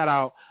say shout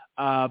out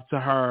to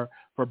her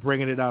for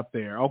bringing it up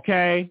there,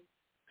 okay?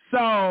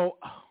 So,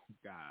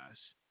 gosh,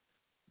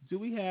 do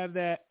we have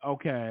that?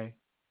 Okay,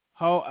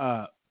 hold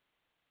up.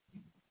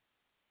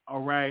 All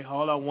right,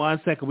 hold on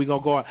 1 second. We're going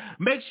to go on.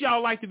 Make sure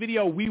y'all like the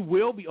video. We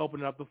will be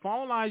opening up the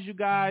phone lines, you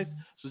guys.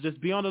 So just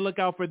be on the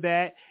lookout for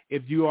that.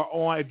 If you're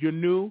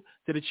new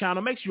to the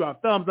channel, make sure you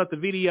thumbs up the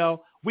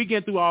video. We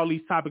get through all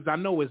these topics. I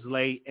know it's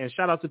late. And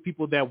shout out to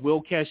people that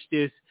will catch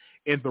this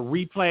in the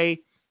replay.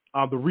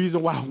 The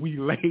reason why we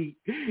late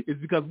is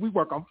because we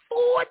work a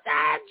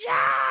full-time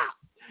job,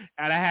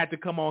 and I had to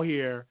come on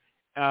here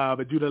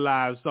to do the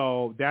live.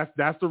 So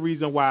that's the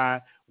reason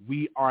why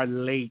we are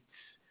late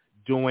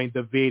doing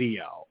the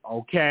video.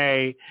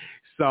 Okay,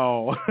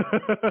 so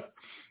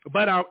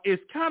but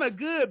it's kind of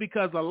good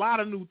because a lot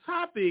of new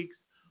topics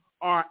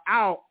are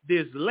out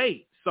this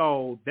late.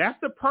 So that's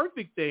the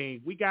perfect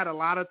thing. We got a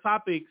lot of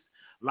topics.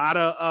 A lot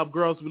of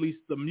girls release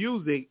the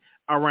music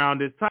around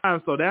this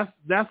time, so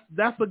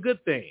that's a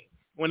good thing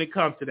when it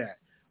comes to that.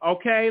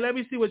 Okay, let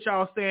me see what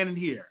y'all saying in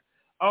here.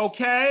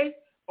 Okay,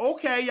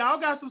 y'all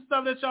got some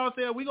stuff that y'all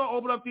saying. We're going to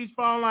open up these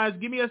phone lines.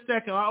 Give me a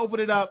second. I'll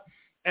open it up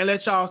and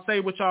let y'all say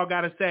what y'all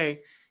got to say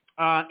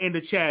in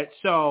the chat.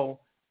 So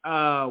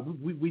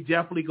we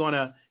definitely going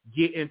to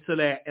get into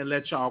that and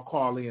let y'all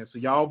call in. So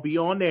y'all be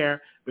on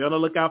there. Be on the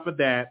lookout for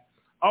that.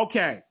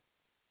 Okay,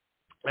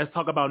 let's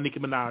talk about Nicki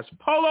Minaj.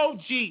 Polo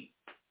G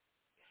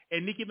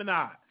and Nicki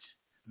Minaj.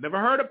 Never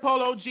heard of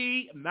Polo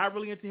G. I'm not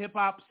really into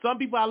hip-hop. Some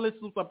people I listen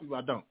to, some people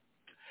I don't.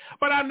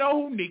 But I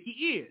know who Nicki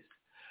is.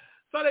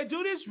 So they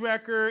do this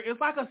record.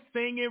 It's like a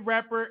singing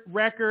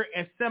record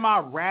and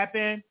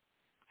semi-rapping.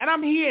 And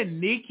I'm hearing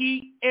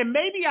Nicki. And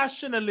maybe I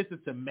shouldn't have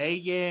listened to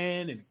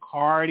Megan and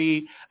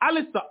Cardi. I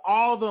listened to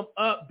all them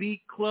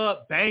upbeat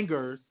club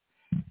bangers.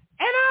 And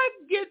I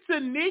get to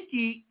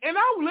Nicki, and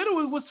I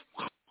literally was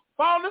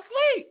falling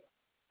asleep.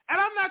 And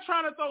I'm not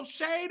trying to throw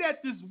shade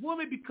at this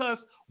woman because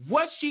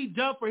what she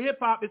done for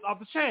hip-hop is off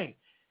the chain.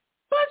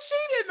 But she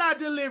did not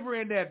deliver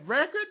in that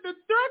record. The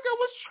record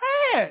was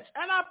trash.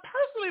 And I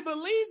personally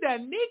believe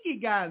that Nicki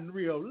gotten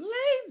real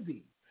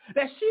lazy,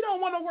 that she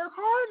don't want to work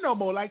hard no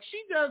more. Like,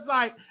 she just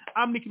like,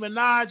 I'm Nicki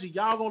Minaj, and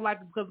y'all gonna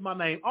like it because of my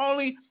name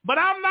only. But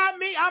I'm not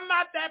me. I'm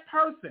not that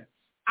person.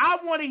 I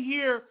want to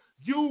hear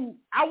you.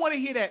 I want to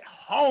hear that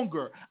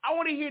hunger. I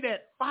want to hear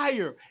that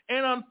fire.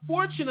 And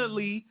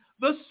unfortunately,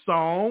 the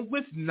song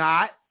was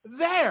not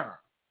there.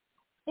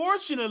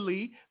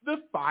 Fortunately,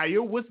 the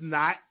fire was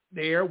not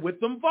there with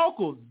them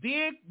vocals.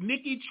 Then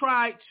Nicki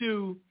tried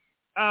to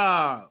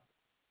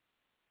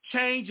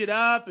change it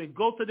up and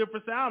go to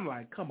different sound. I'm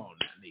like, come on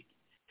now, Nicki.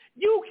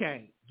 You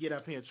can't get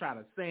up here and try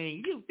to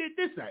sing.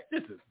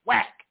 This is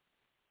whack.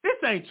 This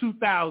ain't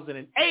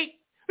 2008.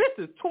 This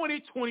is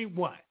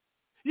 2021.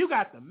 You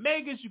got the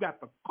Megans, you got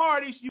the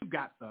Cardis, you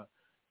got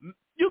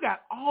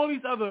all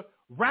these other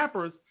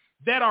rappers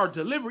that are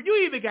delivering. You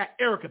even got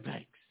Erykah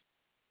Banks.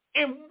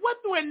 And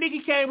when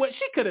Nicki came with,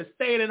 she could have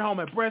stayed at home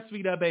and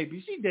breastfeed her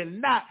baby. She did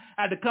not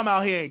have to come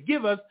out here and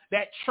give us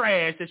that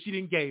trash that she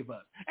didn't give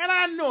us. And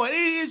I know it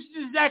is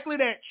exactly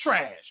that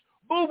trash.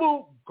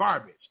 Boo-boo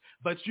garbage.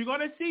 But you're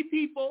going to see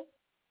people,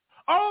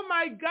 oh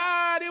my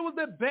God, it was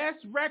the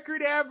best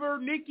record ever.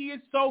 Nicki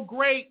is so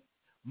great.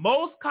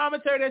 Most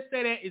commentary that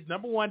say that is,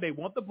 number one, they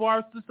want the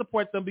Barbs to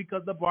support them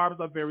because the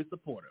Barbs are very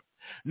supportive.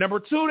 Number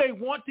two, they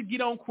want to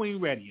get on Queen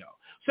Radio.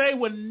 So they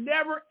will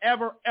never,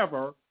 ever,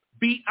 ever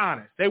be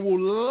honest. They will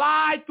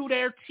lie through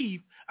their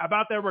teeth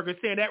about that record,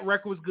 saying that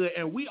record was good.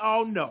 And we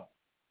all know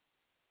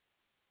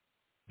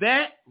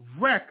that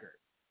record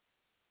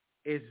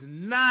is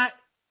not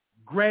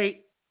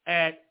great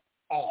at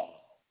all.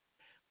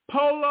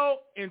 Polo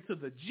into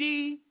the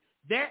G,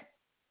 that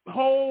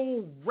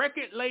whole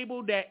record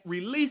label that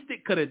released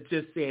it could have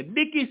just said,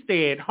 Nicki,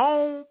 stay at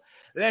home.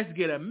 Let's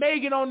get a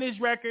Megan on this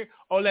record,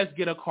 or let's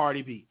get a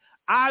Cardi B.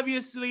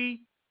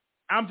 Obviously,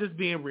 I'm just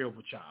being real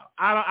with y'all.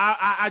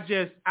 I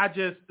just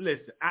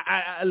listen.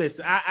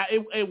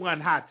 It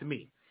wasn't hot to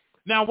me.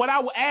 Now, what I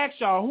will ask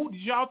y'all, who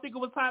did y'all think it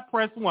was hot?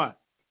 Press 1.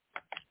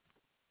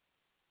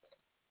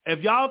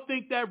 If y'all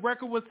think that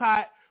record was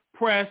hot,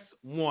 press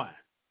 1.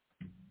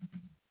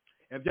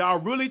 If y'all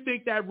really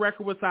think that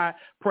record was hot,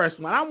 press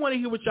 1. I want to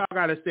hear what y'all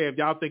got to say if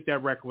y'all think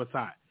that record was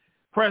hot.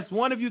 Press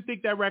 1 if you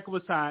think that record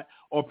was hot,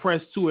 or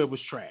press 2, it was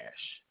trash.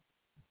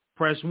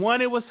 Press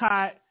 1, it was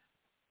hot.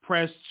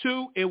 Press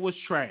 2, it was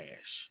trash.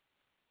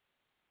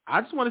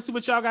 I just want to see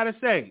what y'all got to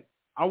say.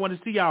 I want to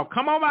see y'all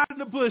come on out of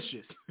the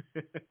bushes.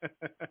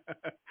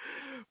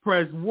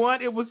 Press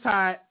 1, it was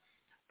hot.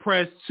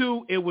 Press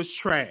 2, it was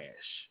trash.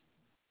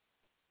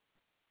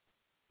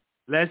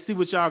 Let's see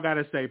what y'all got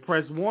to say.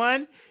 Press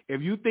 1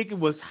 if you think it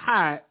was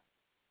hot.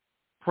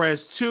 Press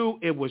 2,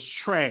 it was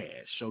trash.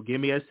 So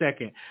give me a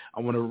second.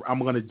 I'm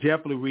gonna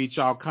definitely read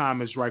y'all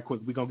comments right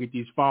quick. We're gonna get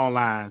these phone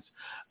lines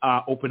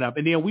open up,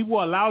 and then we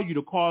will allow you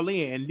to call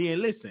in. And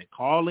then listen,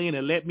 call in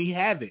and let me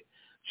have it.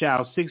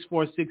 Child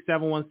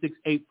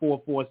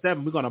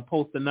 646-716-8447. We're gonna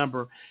post the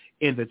number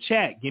in the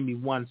chat. Give me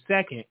 1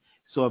 second.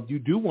 So if you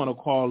do want to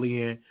call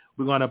in,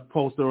 we're gonna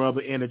post the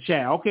number in the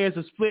chat. Okay, it's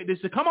a split. This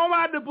is come on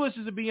out of the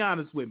bushes and be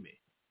honest with me.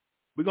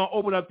 We're gonna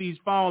open up these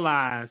phone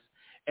lines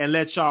and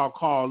let y'all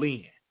call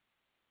in.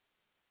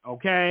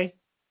 Okay?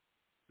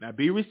 Now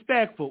be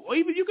respectful. Or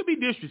even you can be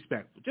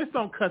disrespectful. Just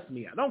don't cuss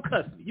me out. Don't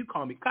cuss me. You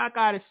call me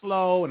cockeyed,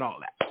 slow, and all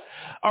that.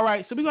 All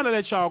right, so we're going to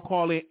let y'all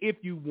call in if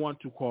you want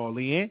to call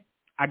in.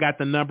 I got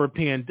the number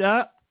pinned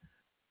up,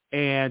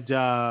 and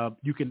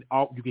you can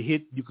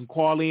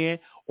call in,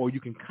 or you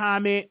can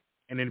comment,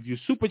 and then if you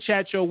super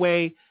chat your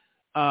way,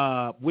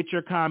 with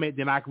your comment,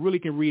 then I really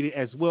can read it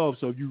as well.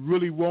 So if you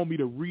really want me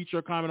to read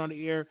your comment on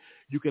the air,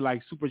 you can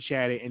like super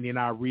chat it, and then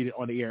I'll read it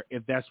on the air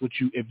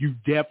if you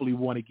definitely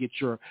want to get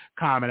your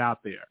comment out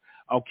there.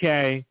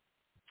 Okay.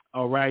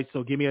 All right.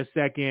 So give me a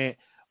second.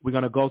 We're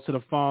going to go to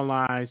the phone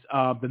lines.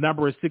 The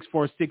number is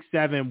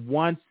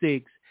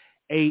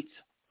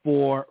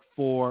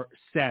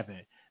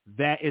 646-716-8447.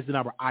 That is the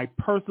number. I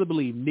personally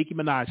believe Nicki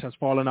Minaj has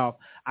fallen off.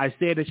 I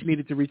said that she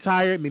needed to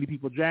retire. Many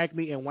people dragged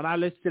me. And when I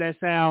listen to that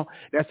sound,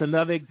 that's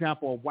another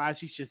example of why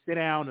she should sit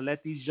down and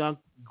let these young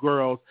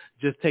girls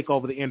just take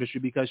over the industry,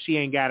 because she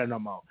ain't got it no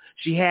more.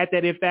 She had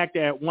that it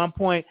factor at one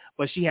point,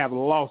 but she have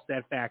lost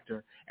that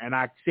factor. And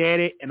I said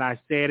it, and I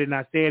said it, and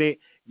I said it.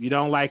 If you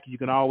don't like it, you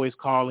can always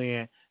call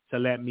in to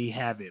let me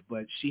have it.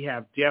 But she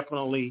have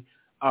definitely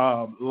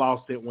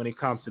lost it when it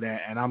comes to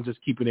that. And I'm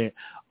just keeping it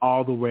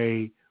all the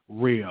way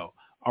real.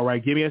 All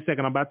right, give me a second.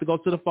 I'm about to go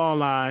to the phone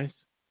lines.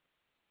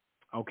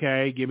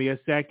 Okay, give me a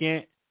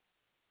second.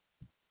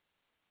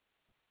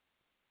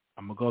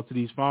 I'm going to go to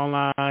these phone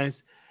lines,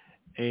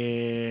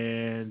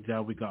 and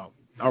there we go.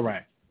 All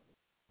right.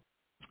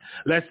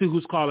 Let's see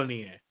who's calling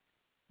in.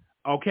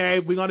 Okay,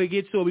 we're going to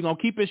get to it. We're going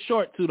to keep it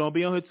short, too. Don't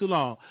be on here too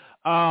long.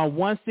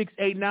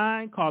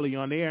 1689, caller, you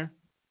on the air.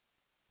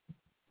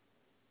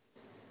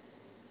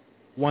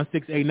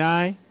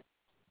 1689.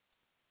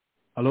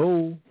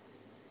 Hello.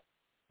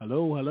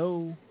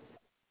 Hello.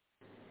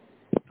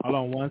 Hold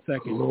on 1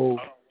 second. Hello.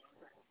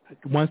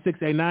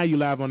 1689, you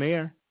live on the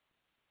air.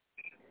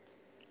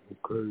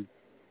 Okay.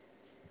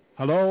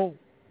 Hello.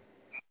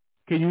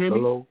 Can you hear me?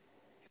 Hello.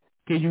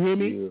 Can you hear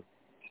me? Yeah.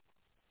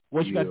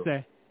 What you got to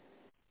say?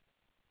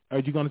 Are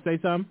you going to say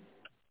something?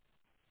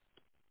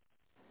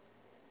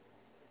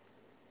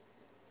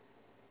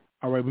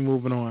 All right, we're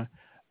moving on.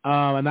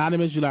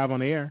 Anonymous, you live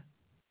on the air.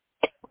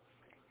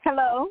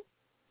 Hello.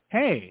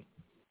 Hey.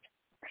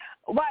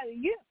 Well,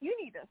 you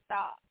need to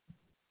stop.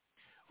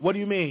 What do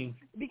you mean?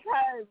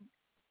 Because,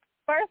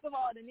 first of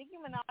all, the Nicki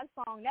Minaj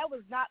song, that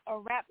was not a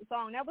rap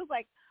song. That was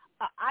like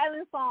an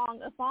island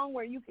song, a song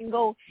where you can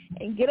go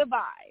and get a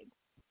vibe.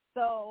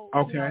 So,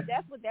 okay. You know,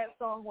 that's what that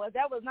song was.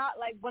 That was not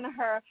like one of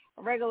her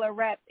regular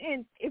raps.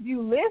 And if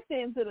you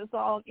listen to the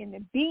song and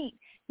the beat,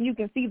 you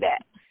can see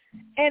that.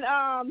 And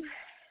I'm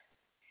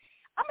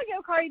going to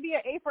give Cardi B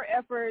an A for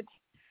effort.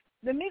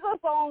 The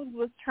Migos songs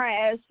was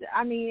trash.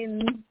 I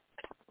mean,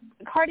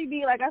 Cardi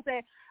B, like I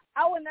said,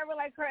 I would never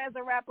like her as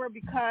a rapper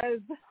because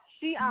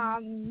she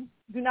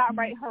do not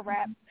write her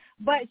rap,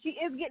 but she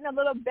is getting a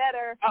little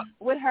better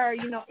with her,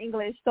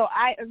 English. So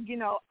I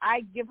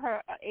give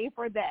her an A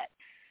for that.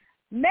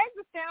 Meg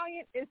Thee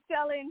Stallion is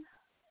selling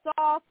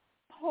soft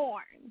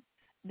porn.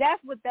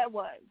 That's what that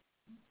was.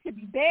 To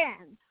be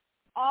banned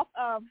off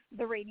of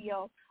the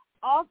radio,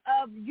 off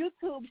of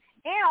YouTube,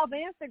 and off of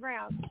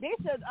Instagram. They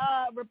should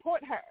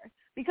report her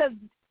because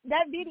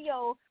that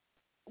video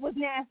was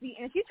nasty,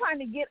 and she's trying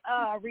to get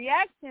a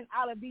reaction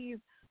out of these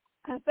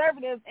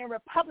conservatives and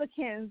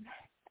Republicans.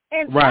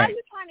 And why are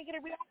you trying to get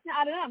a reaction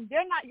out of them?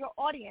 They're not your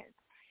audience.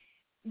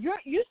 You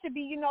should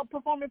be,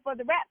 performing for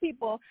the rap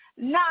people,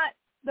 not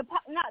the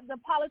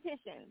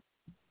politicians.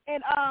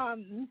 And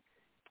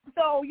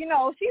so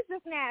she's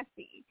just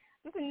nasty.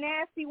 She's a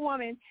nasty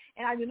woman,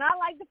 and I do not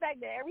like the fact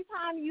that every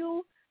time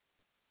you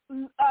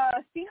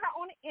see her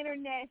on the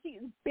internet, she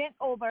is bent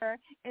over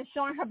and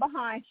showing her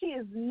behind. She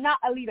is not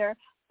a leader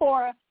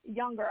for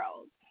young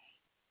girls.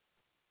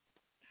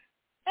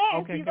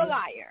 And she's a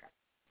liar.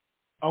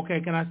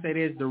 Okay, can I say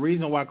this? The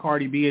reason why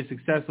Cardi B is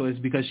successful is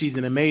because she's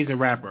an amazing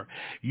rapper.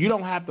 You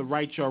don't have to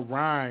write your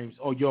rhymes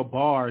or your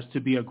bars to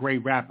be a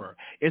great rapper.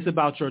 It's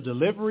about your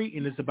delivery,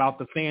 and it's about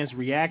the fans'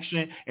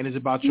 reaction, and it's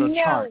about your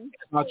chart.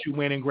 It's about you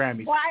winning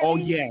Grammys.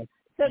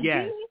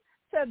 Yes.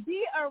 To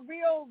be a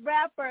real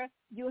rapper,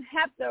 you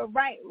have to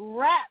write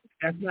rap.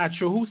 That's not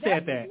true. Who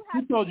said that?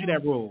 Who told you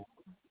that rule?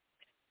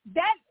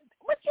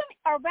 What you mean,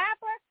 a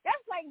rapper?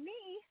 That's like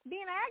me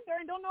being an actor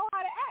and don't know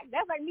how to act.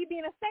 That's like me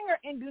being a singer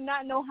and do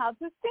not know how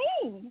to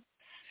sing.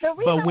 The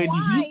reason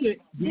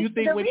do you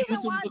think Whitney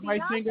Houston was a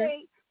great singer?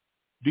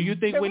 Do you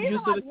think Whitney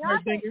Houston is a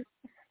great singer?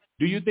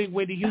 Do you think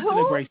Whitney Houston is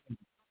a great singer?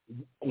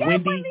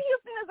 Yes, Whitney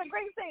Houston is a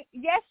great singer.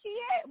 Yes, she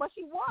is. But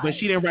she was. But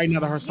she didn't write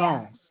none of her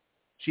songs.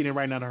 She didn't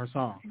write none of her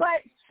songs.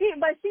 But she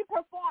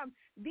performed.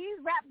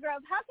 These rap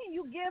girls, how can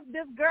you give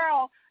this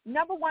girl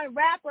 #1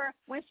 rapper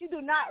when she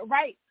do not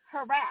write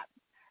her rap?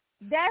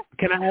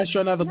 Can I ask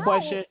you another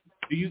question?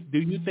 Do you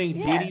think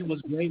Diddy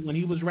was great when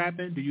he was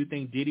rapping? Do you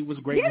think Diddy was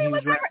great when he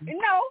was rapping?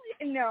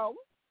 No.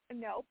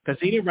 Because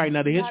he didn't write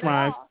none of his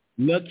rhymes.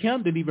 Lil'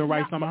 Kim didn't even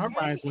write some of her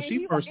rhymes when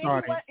she first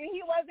started.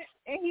 He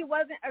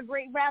wasn't a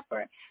great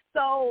rapper.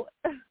 So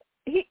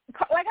he,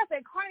 like I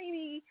said, Cardi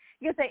B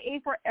gets an A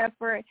for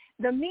effort.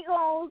 The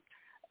Migos,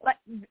 like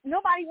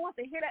nobody wants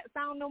to hear that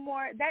sound no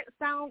more. That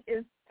sound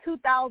is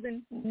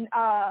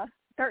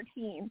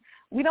 2013.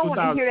 We don't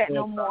want to hear that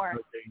no more.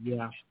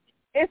 Yeah.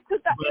 It's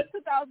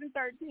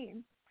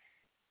 2013,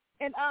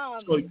 and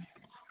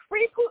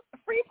free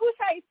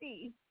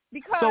Pusha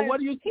because so what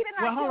do you?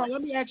 Well, hold on.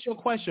 Let me ask you a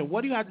question.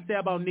 What do you have to say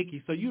about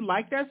Nicki? So you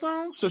like that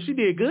song? So she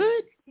did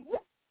good?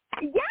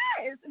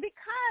 Yes,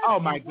 because oh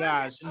my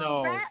gosh,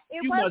 no,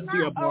 you must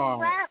be a broad.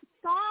 A rap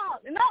song.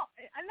 No,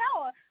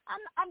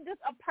 I'm just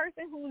a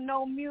person who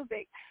knows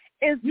music.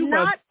 It's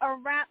not a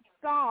rap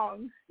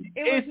song.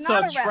 It's was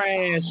not a a rap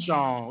trash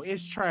song.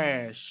 It's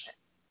trash.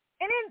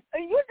 And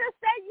then you just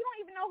said you don't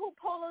even know who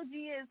Polo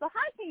G is. So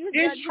how can you?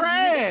 It's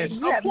trash.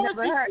 You have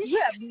never heard.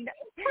 You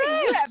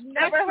have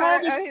never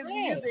heard of his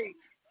music.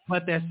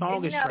 But that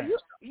song is trash.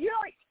 You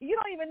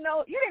don't even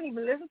know. You didn't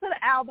even listen to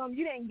the album.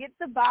 You didn't get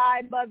the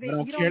vibe of it. I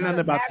don't you care don't know nothing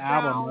the about the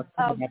album. background Let's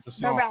of about the the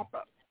song.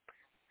 rapper.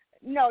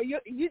 No, you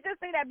just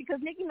say that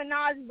because Nicki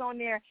Minaj is on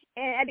there,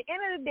 and at the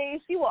end of the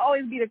day, she will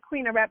always be the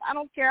queen of rap. I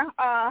don't care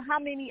how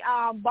many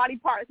body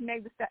parts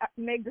Meg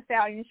the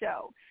Stallion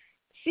show.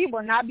 She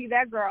will not be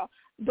that girl.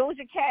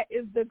 Doja Cat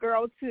is the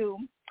girl too.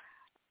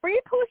 Free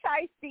Pooh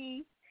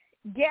Shiesty.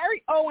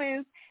 Gary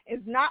Owens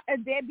is not a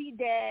deadbeat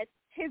dad.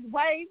 His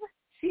wife,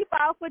 she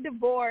filed for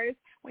divorce.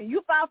 When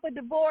you file for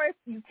divorce,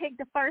 you take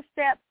the first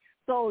step.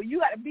 So you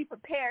got to be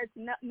prepared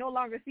to no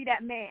longer see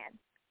that man.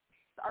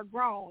 Are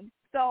grown.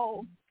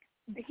 So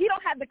he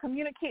don't have to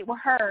communicate with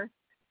her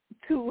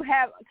to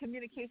have a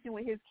communication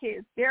with his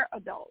kids. They're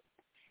adults.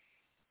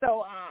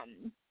 So,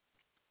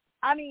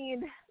 I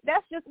mean,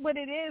 that's just what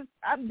it is.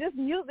 This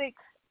music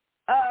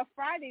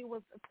Friday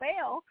was a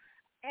fail.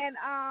 And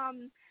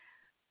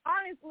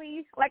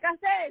honestly, like I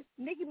said,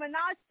 Nicki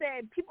Minaj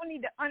said people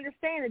need to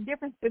understand the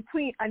difference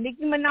between a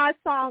Nicki Minaj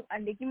song, a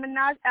Nicki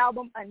Minaj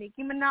album, a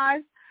Nicki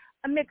Minaj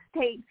a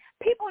mixtape.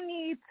 People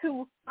need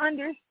to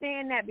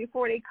understand that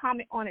before they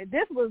comment on it.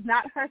 This was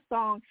not her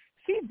song.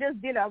 She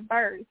just did a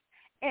verse.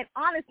 And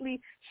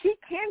honestly, she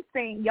can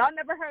sing. Y'all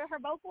never heard of her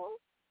vocals?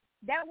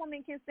 That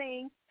woman can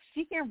sing.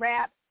 She can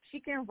rap. She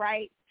can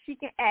write. She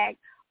can act.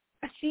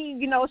 She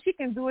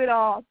can do it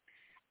all.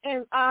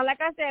 And like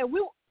I said,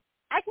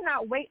 I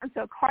cannot wait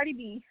until Cardi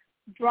B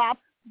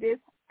drops this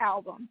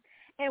album.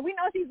 And we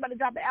know she's about to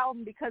drop the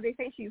album because they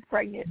say she's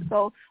pregnant.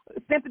 So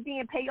Sympathy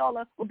and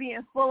Payola will be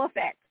in full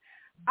effect.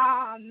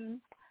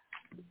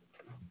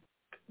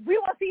 We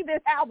will see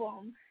this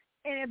album.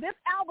 And if this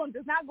album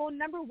does not go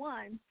number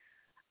one,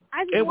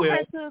 I just want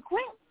her to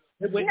quit.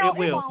 It will go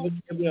number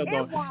one. It will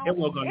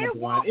go number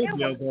one.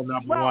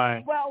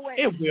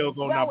 It will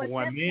go number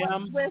one,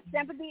 ma'am. With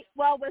Sympathy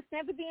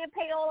and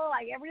Payola,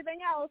 like everything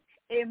else,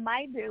 it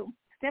might do.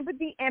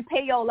 Sympathy and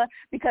Payola,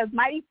 because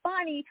Mighty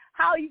Funny,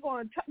 how are you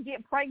going to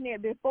get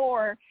pregnant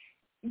before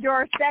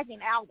your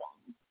second album?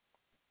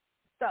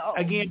 So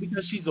again,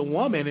 because she's a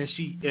woman and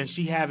she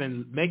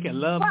making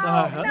love to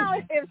her husband. No,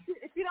 if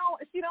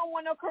she don't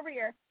want no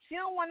career. She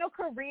don't want no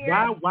career.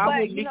 Why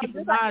would Nicki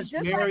Minaj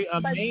marry a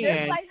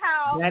man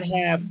that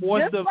had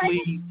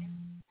forcibly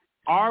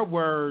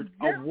R-word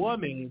a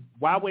woman?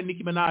 Why would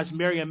Nicki Minaj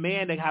marry a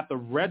man that have to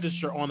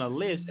register on a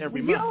list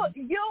every month?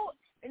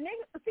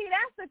 See,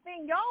 that's the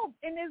thing, y'all.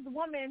 And this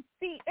woman,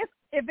 see,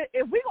 if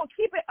we're gonna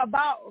keep it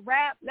about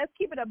rap, let's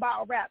keep it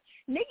about rap.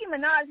 Nicki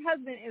Minaj's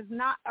husband is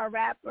not a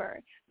rapper.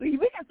 We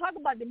can talk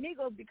about the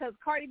Migos because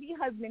Cardi B's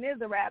husband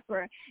is a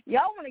rapper.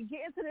 Y'all want to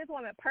get into this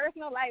woman's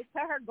personal life,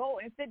 tell her go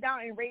and sit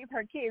down and raise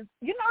her kids.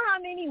 You know how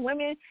many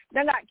women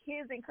that got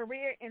kids and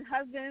career and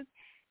husbands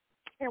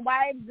and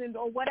wives and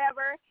or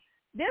whatever?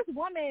 This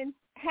woman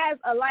has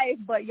a life,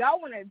 but y'all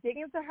want to dig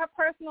into her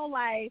personal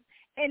life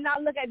and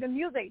not look at the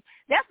music.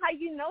 That's how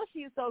you know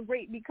she's so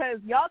great, because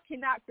y'all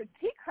cannot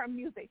critique her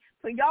music.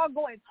 So y'all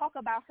go and talk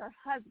about her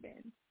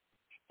husband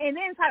and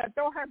then try to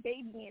throw her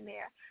baby in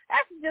there.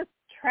 That's just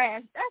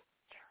trash. That's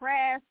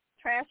trash.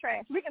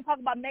 We can talk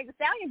about Meg Thee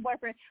Stallion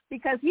boyfriend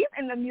because he's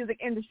in the music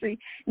industry.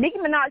 Nicki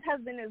Minaj's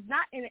husband is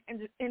not in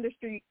the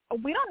industry.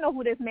 We don't know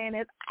who this man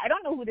is. I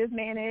don't know who this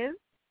man is.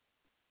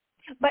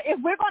 But if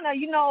we're going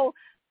to,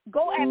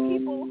 go at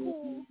people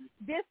who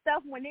did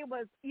stuff when they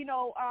was,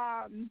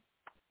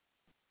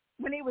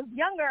 when they was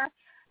younger,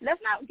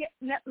 let's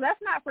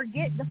not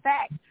forget the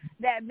fact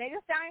that Meg Thee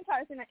Stallion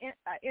tried to send an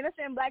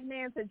innocent black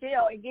man to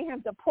jail and get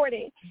him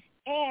deported,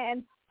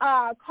 and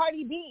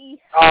Cardi B.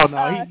 Oh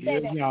no,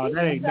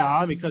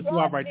 let me cut you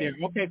off right there.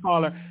 Okay,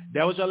 caller,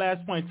 that was your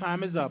last point.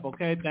 Time is up.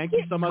 Okay, thank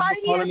you so much for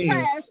calling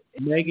in.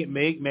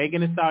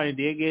 Megan Thee Stallion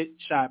did get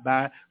shot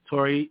by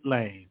Tory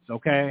Lanez.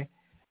 Okay.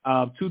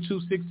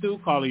 2262,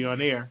 caller, you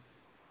on air.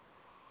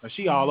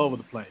 She all over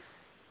the place.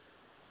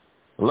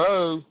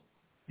 Hello.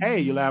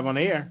 Hey, you live on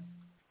the air.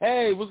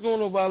 Hey, what's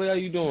going on, Valley? How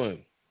you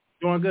doing?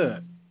 Doing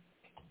good.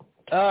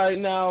 All right,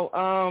 now,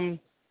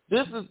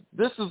 this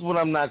is what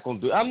I'm not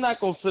going to do. I'm not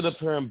going to sit up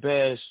here and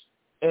bash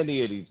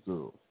any of these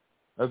girls,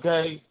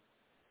 okay?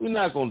 We're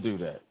not going to do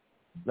that.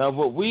 Now,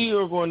 what we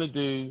are going to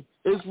do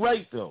is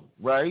rate them,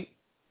 right?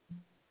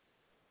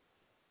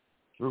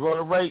 We're going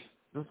to rate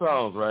the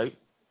songs, right?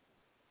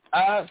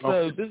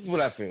 So this is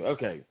what I feel.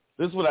 Okay,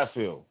 this is what I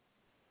feel.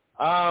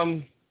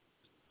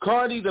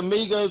 Cardi, the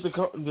Migos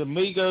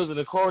and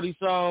the Cardi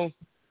song.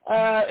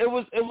 It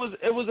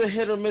was a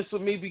hit or miss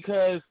with me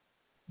because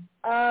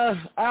I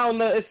don't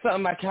know. It's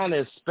something I kind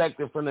of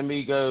expected from the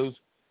Migos,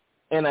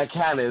 and I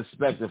kind of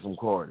expected from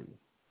Cardi.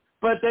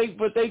 But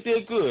they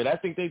did good. I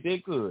think they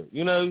did good.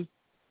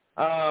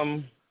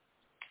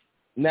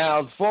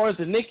 Now, as far as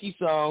the Nicki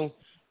song,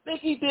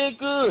 Nicki did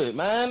good,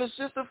 man. It's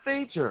just a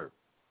feature.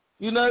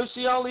 You know,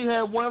 she only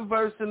had one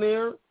verse in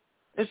there,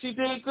 and she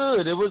did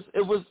good. It was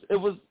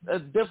a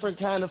different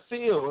kind of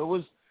feel. It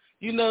was,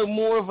 you know,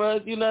 more of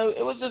a, you know,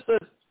 it was just a,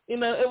 you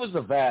know, it was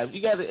a vibe.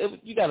 You got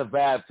a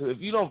vibe to it.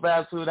 If you don't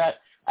vibe to it,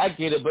 I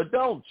get it, but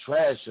don't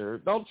trash her.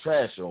 Don't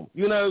trash them.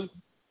 You know.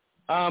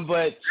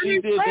 But they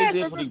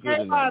did pretty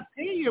good in that.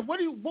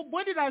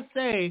 What did I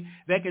say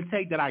that can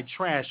take that I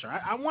trash her?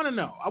 I want to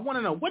know.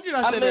 What did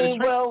I say?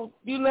 Well,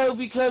 you know,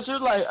 because you're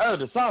like, oh,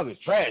 the song is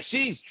trash.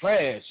 She's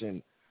trash,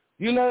 and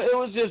you know, it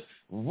was just,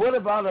 what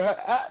about her?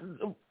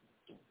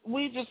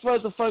 We just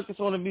supposed to focus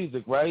on the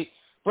music, right?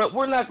 But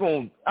I'm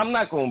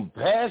not gonna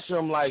bash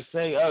them like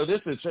say, oh,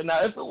 this is trash.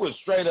 Now, if it was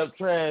straight up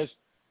trash,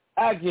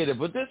 I get it.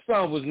 But this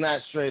song was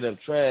not straight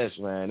up trash,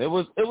 man. It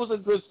was a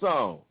good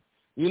song.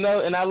 You know,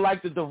 and I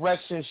like the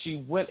direction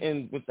she went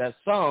in with that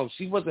song.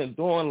 She wasn't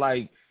doing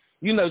like,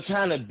 you know,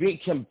 trying to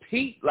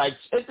compete. Like,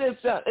 it didn't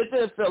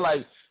feel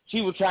like she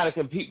was trying to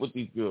compete with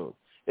these girls.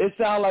 It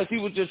sounded like she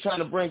was just trying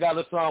to bring out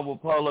a song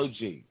with Polo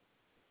G.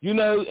 You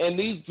know, and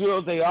these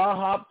girls, they all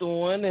hopped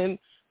on and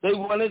they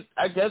wanted,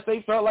 I guess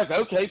they felt like,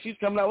 okay, she's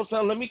coming out with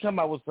something. Let me come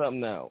out with something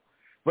now.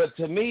 But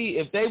to me,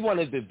 if they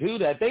wanted to do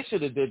that, they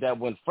should have did that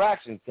when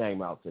Fractions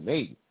came out to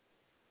me.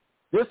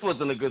 This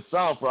wasn't a good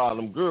song for all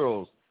them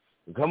girls.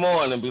 Come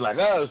on and be like,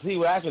 oh, see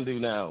what I can do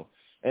now.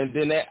 And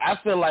then I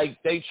feel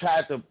like they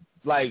tried to,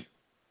 like,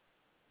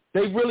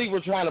 they really were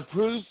trying to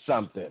prove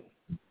something.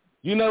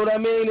 You know what I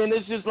mean? And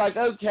it's just like,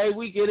 okay,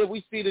 we get it.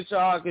 We see that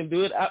y'all can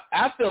do it.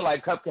 I feel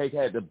like Cupcake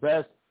had the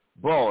best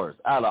bars.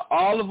 Out of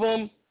all of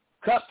them,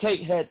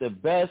 Cupcake had the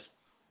best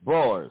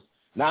bars.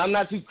 Now, I'm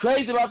not too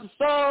crazy about the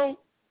song,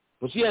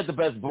 but she had the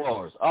best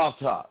bars off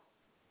top.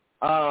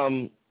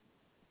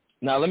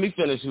 Now, let me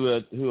finish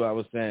who I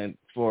was saying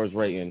as far as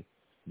rating.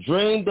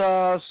 Dream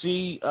Doll,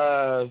 she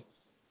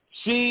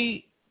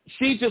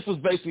just was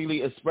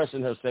basically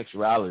expressing her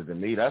sexuality to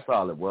me. That's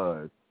all it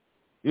was,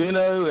 you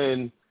know,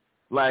 and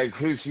like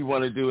who she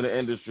wanted to do in the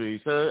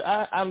industry. So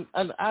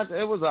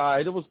it was all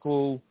right. It was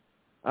cool.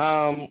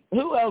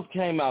 Who else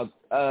came out?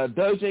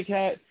 Doja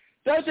Cat.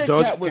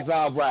 Doja Cat was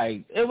all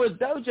right.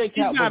 Doja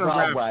Cat was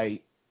all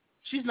right.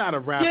 She's not a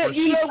rapper. Yeah,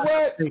 you know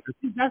what?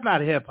 That's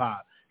not hip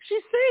hop.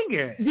 She's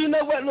singing. You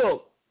know what?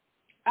 Look,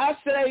 I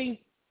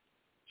say.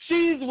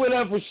 She's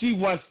whatever she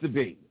wants to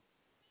be.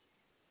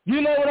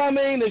 You know what I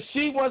mean? If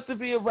she wants to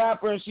be a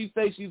rapper and she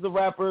says she's a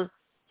rapper,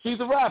 she's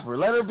a rapper.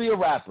 Let her be a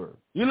rapper.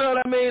 You know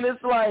what I mean?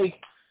 It's like,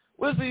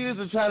 what's the use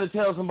of trying to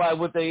tell somebody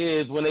what they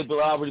is when they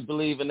already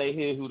believe and they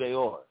hear who they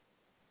are?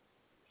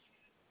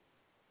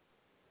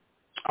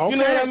 Okay. You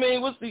know what I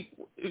mean? What's the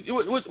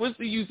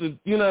use of,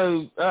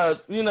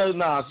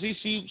 nah,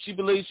 she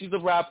believes she's a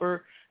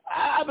rapper.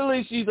 I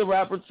believe she's a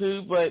rapper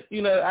too, but,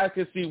 you know, I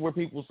can see where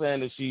people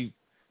saying that she's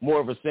more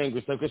of a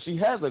singer, so because she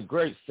has a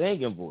great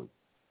singing voice.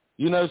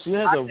 You know, she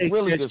has a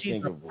really good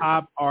singing voice. She's a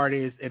pop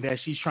artist, and that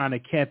she's trying to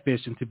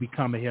catfish him to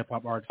become a hip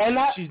hop artist. And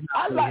she's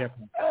not really hip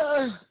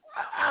hop.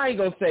 I ain't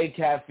gonna say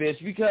catfish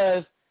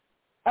because,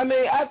 I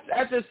mean, I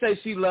just say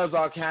she loves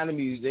all kind of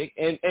music,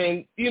 and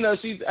you know,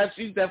 she's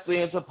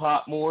definitely into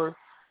pop more,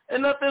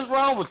 and nothing's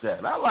wrong with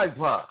that. I like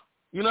pop.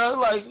 You know,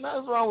 like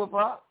nothing's wrong with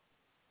pop.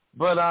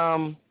 But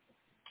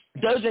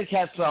Doja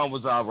Cat's song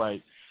was all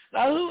right.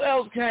 Now, who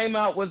else came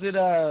out? Was it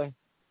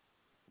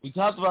we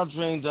talked about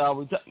Dream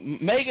Doll.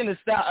 Megan Thee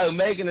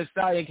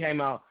Stallion came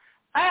out.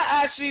 I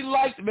actually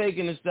liked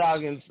Megan Thee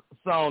Stallion's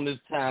song this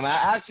time. I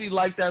actually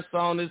liked that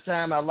song this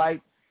time. I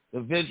liked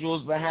the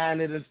visuals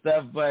behind it and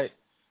stuff. But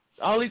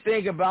the only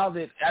thing about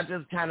it, I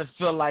just kind of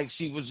feel like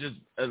she was just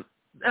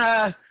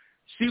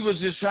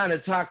trying to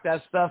talk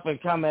that stuff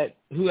and come at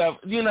whoever,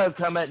 you know,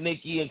 come at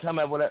Nicki and come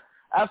at whatever.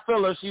 I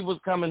feel like she was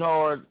coming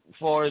hard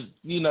for,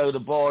 you know, the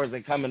bars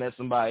and coming at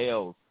somebody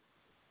else.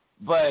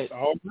 But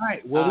all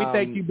right. Well, we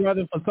thank you,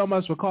 brother, so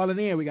much for calling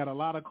in. We got a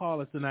lot of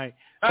callers tonight.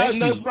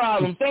 No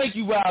problem. Thank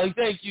you, Wally.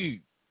 Thank you.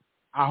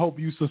 I hope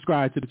you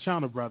subscribe to the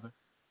channel, brother.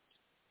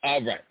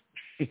 All right.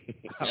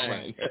 All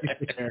right.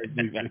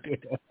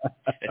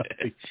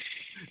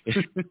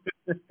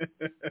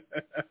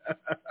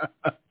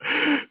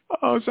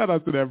 Oh, shout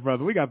out to that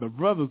brother. We got the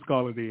brothers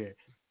calling in.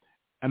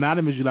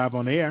 Anonymous, you live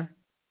on the air.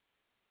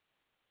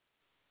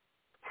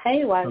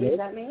 Hey, Wally, is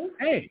that me?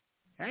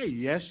 Hey,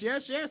 yes,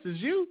 it's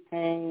you.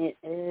 Hey,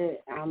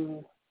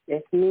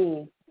 it's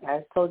me.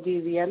 I told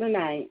you the other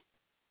night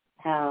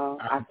how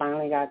I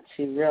finally got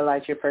to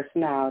realize your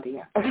personality.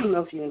 I don't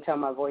know if you can tell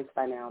my voice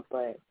by now,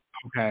 but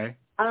okay.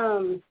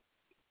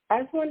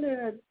 I just wanted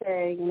to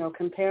say, you know,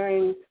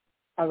 comparing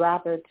a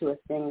rapper to a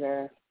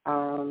singer,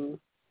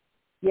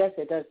 yes,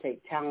 it does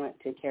take talent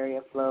to carry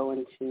a flow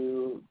and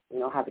to, you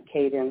know, have a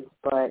cadence,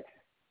 but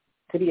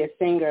to be a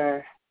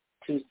singer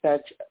to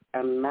such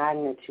a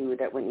magnitude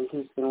that Whitney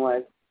Houston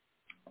was,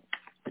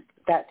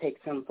 that takes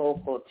some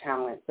vocal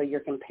talent. So you're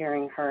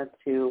comparing her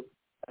to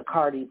a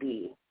Cardi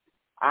B.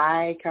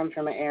 I come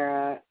from an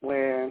era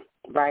where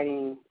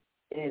writing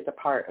is a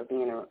part of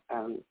being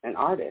an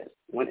artist,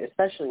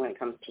 especially when it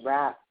comes to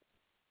rap.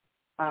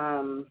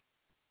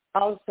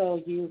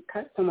 Also, you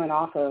cut someone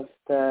off of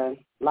the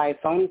live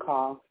phone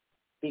call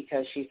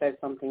because she said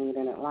something you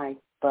didn't like.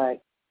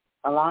 But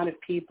a lot of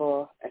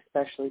people,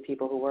 especially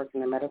people who work in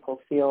the medical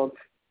field,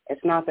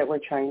 it's not that we're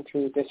trying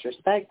to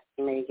disrespect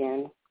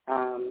Megan,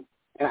 and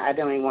I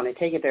don't even want to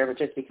take it there, but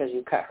just because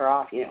you cut her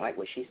off, you didn't like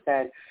what she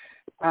said.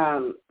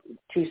 To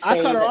say I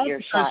cut her that off you're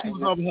because shot. she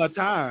was over her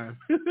time.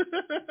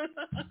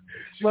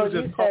 She Well, was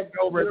just you said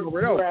over and you over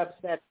and over. were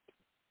upset.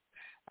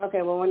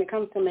 Okay, well, when it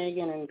comes to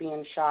Megan and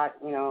being shot,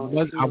 you know,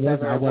 I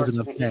wasn't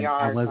upset.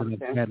 I wasn't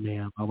upset,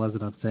 ma'am. I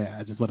wasn't upset.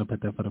 I just want to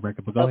put that for the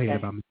record. But go ahead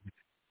about me.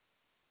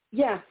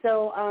 Yeah.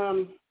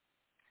 So,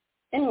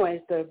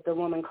 anyways, the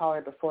woman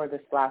caller before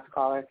this last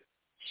caller,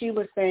 she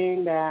was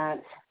saying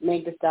that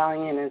Meg Thee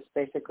Stallion is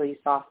basically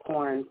soft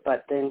porn,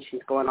 but then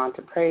she's going on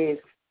to praise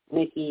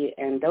Nicki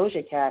and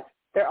Doja Cat.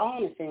 They're all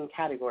in the same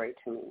category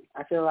to me.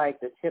 I feel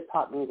like this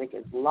hip-hop music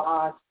is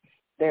lost.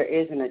 There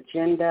is an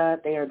agenda.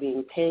 They are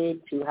being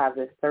paid to have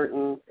this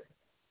certain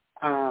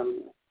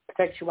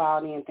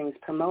sexuality and things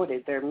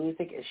promoted. Their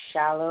music is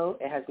shallow.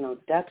 It has no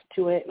depth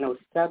to it, no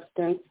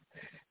substance,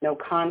 no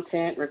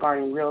content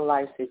regarding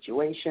real-life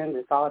situations.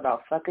 It's all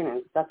about fucking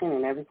and sucking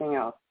and everything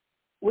else.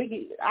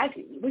 We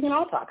can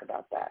all talk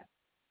about that.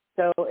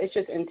 So it's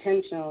just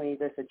intentionally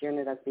this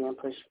agenda that's being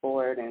pushed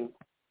forward, and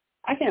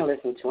I can't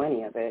listen to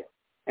any of it.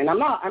 And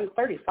I'm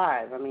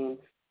 35. I mean,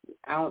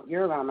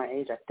 you're around my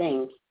age, I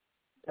think.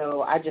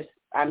 So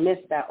I miss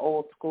that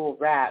old school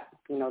rap,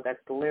 you know, that's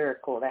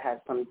lyrical, that has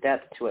some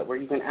depth to it, where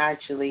you can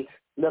actually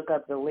look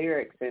up the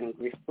lyrics and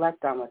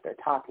reflect on what they're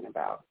talking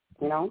about,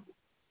 you know?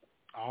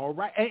 All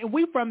right. And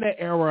we from that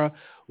era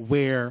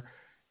where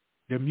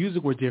the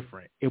music were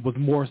different. It was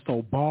more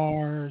so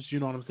bars, you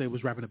know what I'm saying? It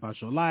was rapping about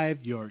your life,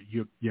 your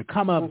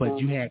come up, but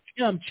you had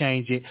Kim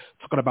change it,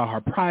 talking about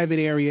her private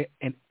area,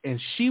 and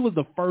she was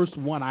the first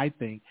one, I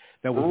think,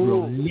 that was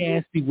real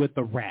nasty with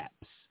the raps.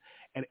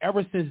 And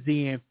ever since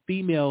then,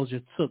 females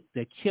just took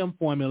the Kim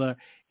formula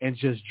and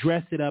just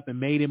dressed it up and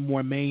made it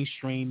more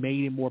mainstream,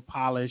 made it more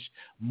polished,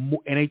 and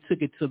they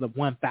took it to the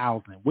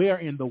 1000. We're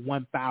in the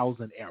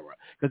 1000 era.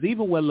 Because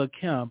even with Lil'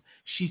 Kim,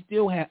 she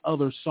still had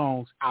other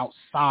songs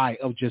outside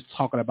of just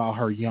talking about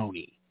her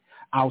yoni,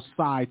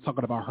 outside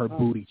talking about her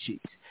booty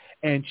cheeks.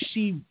 And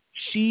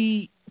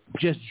she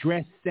just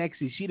dressed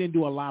sexy. She didn't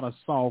do a lot of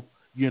soft,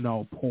 you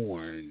know,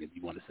 porn, if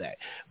you want to say.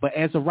 But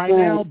as of right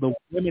now, the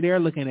women, they're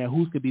looking at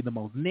who could be the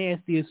most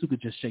nastiest, who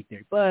could just shake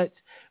their butts,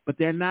 but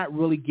they're not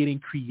really getting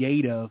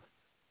creative.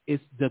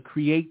 It's the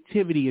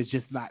creativity is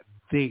just not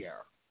there.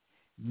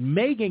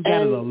 Megan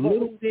got it a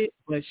little bit,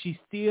 but she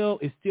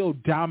is still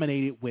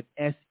dominated with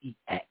sex.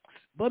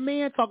 But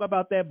man, talk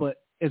about that,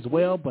 but as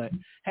well. But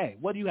hey,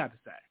 what do you have to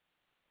say?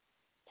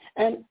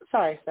 And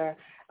sorry, sir.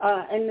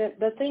 And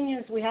the thing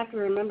is, we have to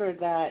remember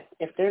that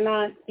if they're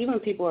not, even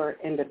people who are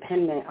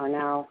independent are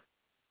now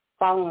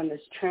following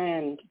this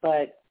trend,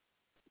 but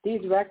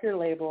these record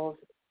labels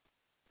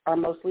are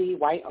mostly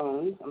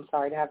white-owned. I'm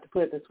sorry to have to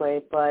put it this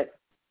way, but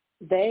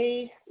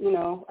they, you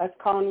know, us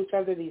calling each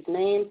other these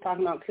names,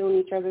 talking about killing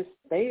each other,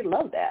 they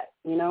love that,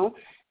 you know?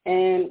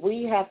 And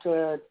we have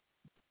to,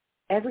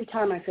 every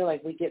time I feel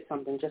like we get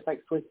something, just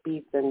like Swiss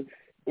Beats and,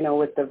 you know,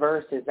 with the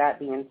verses, that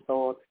being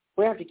sold,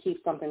 we have to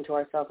keep something to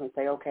ourselves and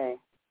say, okay,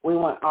 we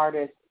want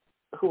artists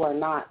who are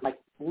not, like,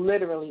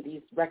 literally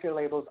these record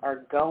labels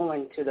are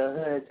going to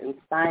the hoods and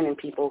signing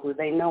people who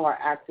they know are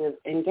active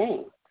in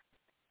game.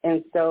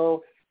 And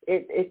so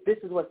this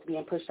is what's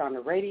being pushed on the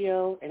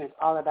radio, and it's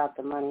all about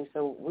the money.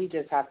 So we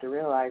just have to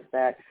realize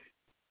that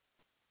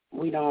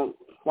we don't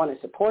want to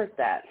support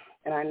that.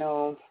 And I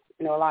know,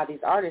 you know, a lot of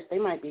these artists, they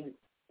might be,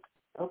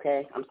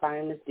 okay, I'm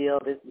signing this deal.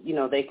 This, you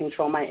know, they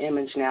control my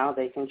image now.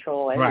 They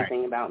control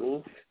everything about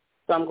me.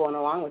 So I'm going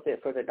along with it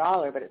for the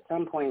dollar, but at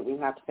some point we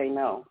have to say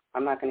no.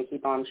 I'm not going to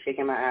keep on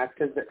shaking my ass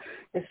because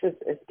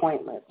it's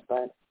pointless.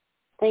 But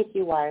thank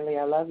you, Wiley.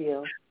 I love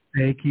you.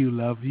 Thank you.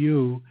 Love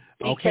you.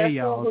 Be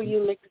careful who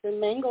you mix and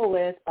mingle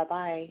with.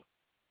 Bye-bye.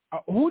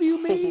 Who do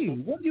you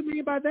mean? What do you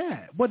mean by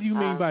that? What do you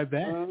mean by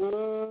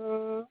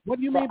that? What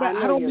do you mean by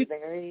I don't mix?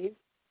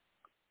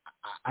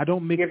 I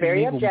don't mix. You're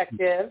very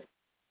objective.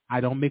 I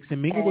don't mix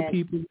and mingle with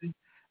people.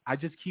 I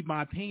just keep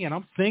my opinion.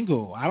 I'm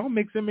single. I don't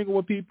mix and mingle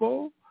with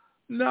people.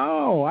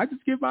 No, I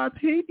just give my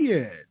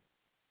opinion.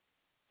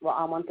 Well,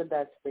 I want the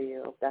best for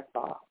you. That's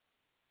all.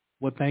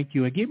 Well, thank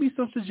you. And give me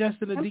some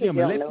suggestions. I don't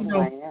know who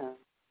I am.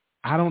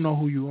 I don't know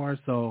who you are,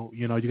 so,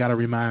 you know, you got to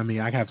remind me.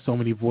 I have so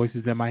many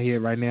voices in my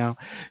head right now,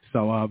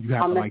 so you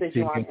have I'll to, like, message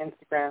you on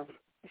Instagram.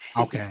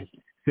 Okay.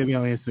 Send me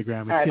on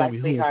Instagram and tell me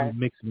who I'm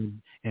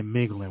mixing and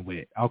mingling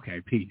with.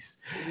 Okay, peace.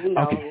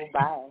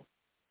 Bye.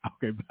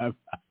 Okay, bye-bye.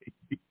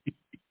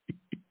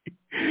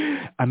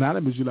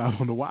 Anonymous, you're not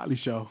on the Wiley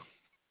Show.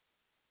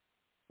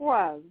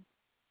 Why?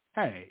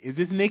 Hey, is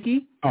this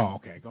Nicki? Oh,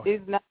 okay, go ahead.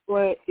 It's not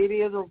what it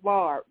is a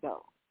Barb,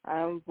 though.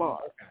 I'm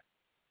Barb.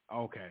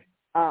 Okay.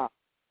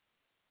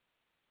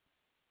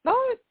 No,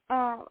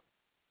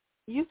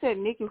 you said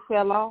Nicki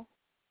fell off?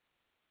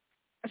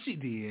 She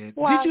did.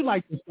 Why? Did you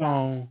like the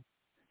song?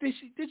 Did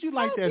you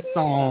like that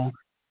song?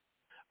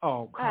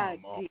 Oh,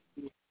 come on.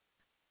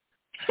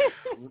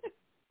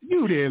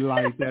 You didn't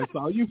like that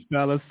song. You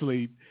fell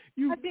asleep.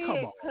 I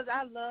did because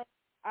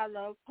I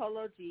love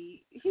Polo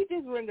G. He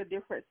just bring a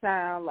different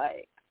sound.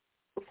 Like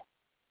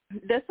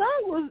the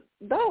song was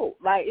dope.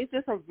 Like it's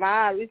just a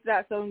vibe. It's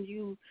not something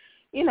you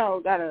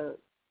gotta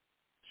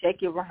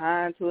shake your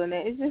behind to, and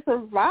it's just a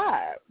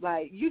vibe.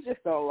 Like you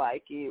just don't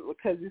like it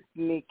because it's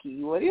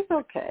Nicki. Well, it's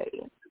okay,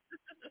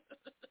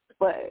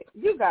 but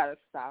you gotta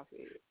stop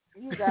it.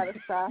 You gotta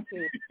stop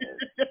it.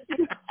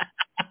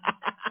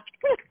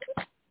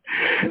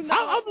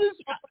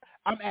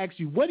 I'm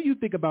asking you, what do you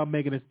think about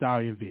Megan Thee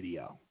Stallion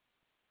video?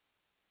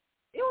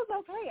 It was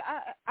okay.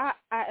 I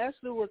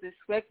actually was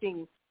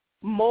expecting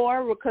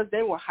more because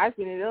they were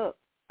hyping it up.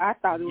 I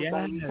thought it was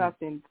going to be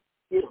something.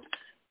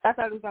 I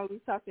thought it was going to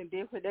be something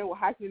different. They were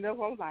hyping it up.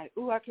 I was like,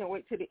 ooh, I can't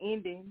wait to the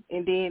ending.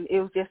 And then it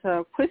was just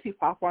a pussy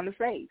pop on the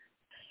face.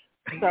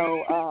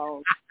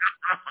 So,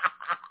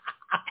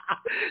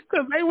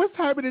 because they was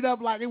hyping it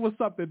up like it was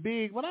something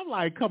big, but I'm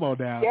like, come on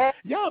now,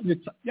 y'all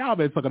been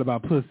talking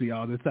about pussy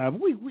all this time.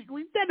 We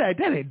that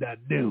ain't nothing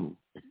new.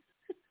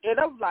 And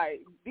I'm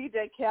like,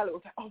 DJ Khaled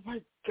was like, oh my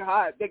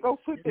God, they go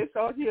put this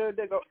on here.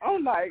 They go,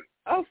 I'm like,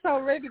 I'm so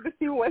ready to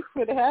see what's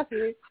going to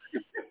happen.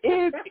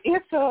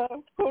 It's a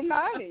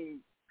punani.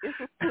 It's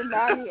a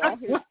punani on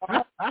his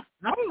phone. I'm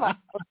like,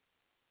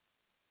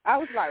 I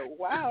was like,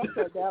 wow,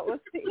 so that was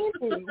the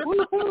ending.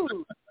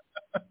 Woo-hoo.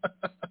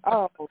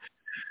 Oh.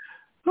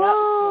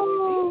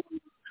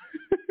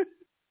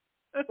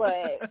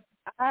 But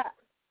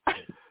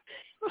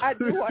I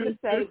do want to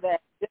say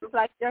that just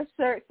like your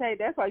shirt say,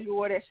 that's why you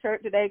wore that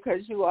shirt today,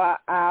 because you are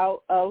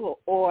out of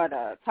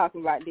order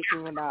talking about Nicki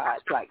Minaj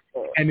like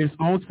that. And it's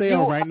on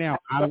sale right now,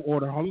 out of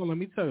order. Hold on, let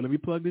me tell you. Let me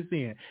plug this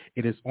in.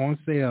 It is on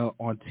sale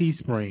on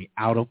Teespring,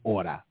 out of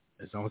order.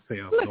 It's on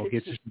sale. Go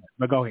get your shirt.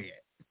 But go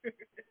ahead.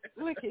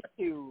 Look at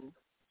you.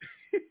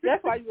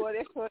 That's why you wore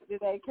that shirt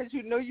today, because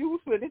you know you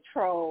was with the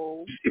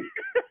troll.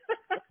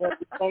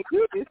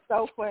 You is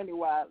so funny,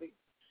 Wiley.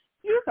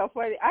 You're so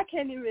funny. I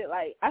can't even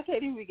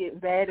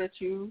get mad at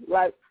you.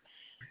 Like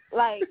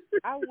I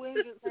wouldn't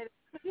get mad at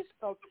you. You're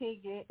so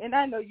piggy, and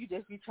I know you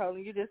just be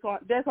trolling. You just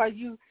want. That's why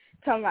you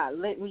talking about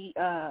let me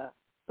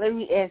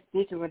ask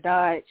Nicki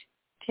Minaj,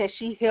 can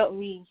she help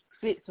me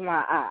fix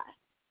my eye?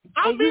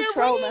 I'm being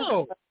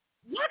real.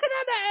 Why could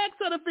I not ask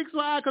her to fix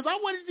my eye? Because I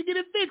wanted to get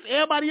it fixed.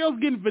 Everybody else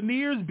getting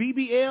veneers,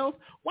 BBLs.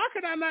 Why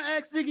could I not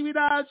ask Nicki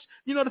Minaj,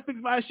 to fix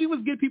my eye? She was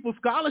getting people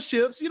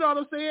scholarships, you know what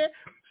I'm saying?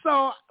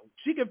 So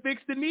she can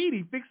fix the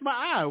needy, fix my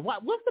eye.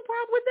 What's the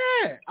problem with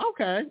that?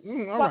 Okay,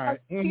 all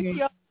right.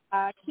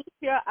 Keep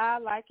your eye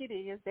like it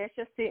is. That's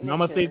your signature. No, I'm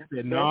gonna fix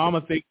it. No, I'm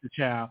gonna fix it,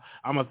 child.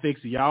 I'm gonna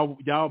fix it.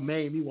 Y'all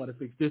made me want to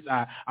fix this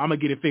eye. I'm gonna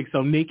get it fixed.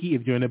 So Nicki,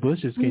 if you're in the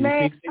bushes, can you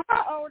fix it?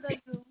 How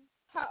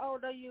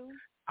old are you?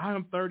 I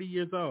am 30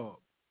 years old.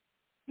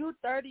 You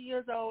 30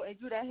 years old and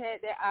you done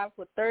had that eye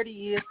for 30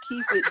 years.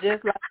 Keep it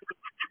just like it.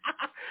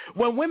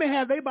 When women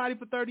have their body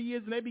for 30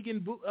 years and they be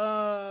getting, they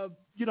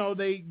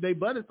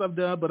butt and stuff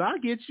done. But I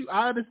get you.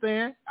 I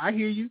understand. I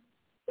hear you.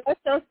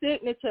 That's your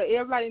signature.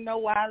 Everybody know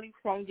Wiley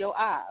from your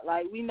eye.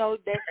 Like, we know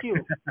that's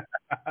you.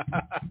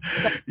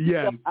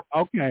 Yes.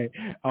 Okay.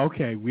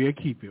 We'll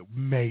keep it.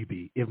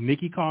 Maybe. If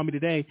Nicki called me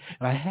today,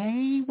 like,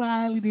 hey,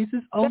 Wiley, this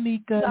is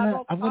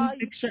Onika. I want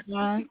to fix your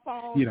eye.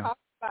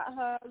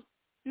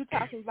 You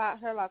talking about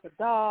her like a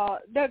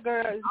dog. That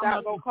girl is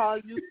not going to call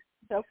you.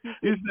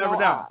 You just never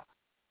know.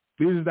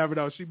 You just never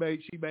know. She may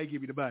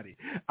give you the money.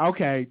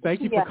 Okay.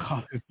 Thank you for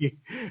calling me.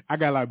 I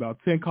got like about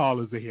 10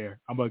 callers in here.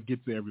 I'm going to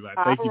get to everybody.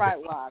 Thank you. All right,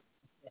 Wiley.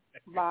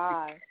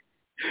 Bye.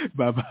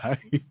 Bye-bye.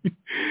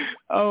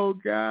 Oh,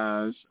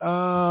 gosh.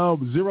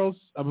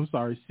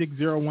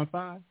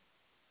 6015.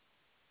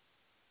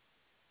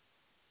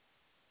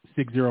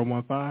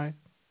 6015.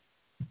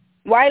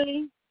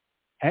 Wiley.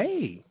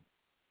 Hey.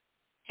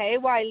 Hey,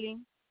 Wiley.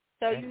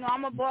 So,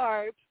 I'm a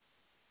barb.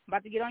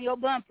 About to get on your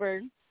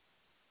bumper.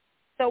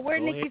 So where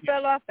Nicki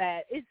fell off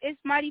at? It's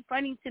mighty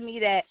funny to me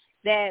that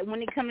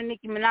when it comes to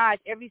Nicki Minaj,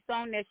 every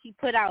song that she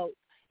put out,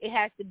 it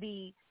has to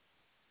be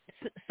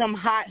some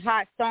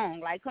hot song.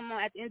 Like, come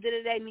on, at the end of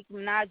the day, Nicki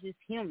Minaj is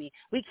human.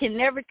 We can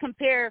never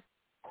compare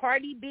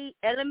Cardi B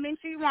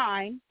elementary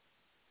rhyme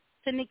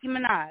to Nicki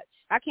Minaj.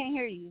 I can't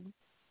hear you.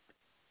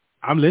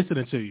 I'm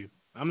listening to you.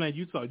 I'm letting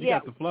you talk. You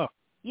got the flow.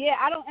 Yeah,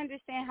 I don't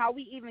understand how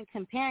we even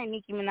comparing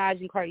Nicki Minaj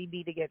and Cardi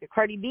B together.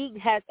 Cardi B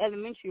has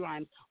elementary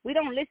rhymes. We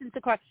don't listen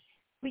to Cardi.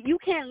 You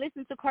can't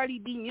listen to Cardi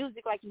B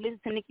music like you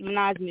listen to Nicki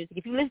Minaj music.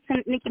 If you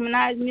listen to Nicki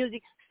Minaj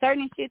music,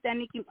 certain stuff that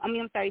Nicki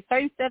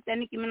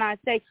Minaj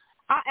say,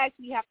 I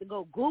actually have to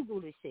go Google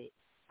this shit.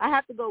 I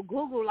have to go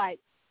Google, like,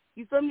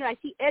 you feel me? Like,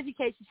 she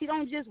educates you. She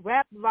don't just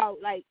rap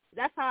about, like,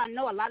 that's how I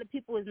know a lot of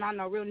people is not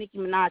no real Nicki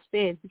Minaj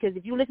fans, because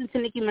if you listen to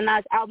Nicki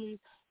Minaj albums,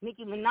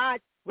 Nicki Minaj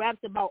raps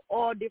about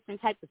all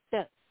different types of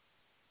stuff.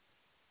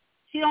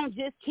 She don't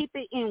just keep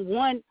it in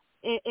one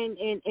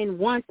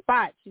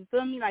spot. You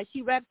feel me? Like,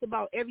 she raps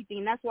about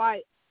everything. That's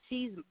why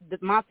she's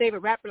my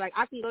favorite rapper. Like,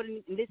 I can go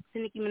to listen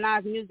to Nicki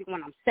Minaj music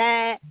when I'm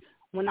sad,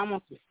 when I'm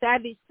on some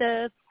savage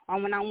stuff,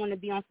 or when I want to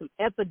be on some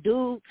Epa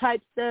Dude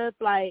type stuff.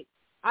 Like,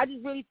 I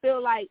just really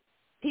feel like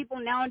people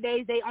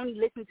nowadays, they only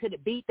listen to the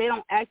beat. They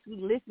don't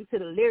actually listen to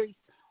the lyrics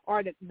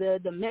or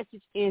the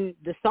message in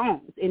the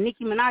songs. And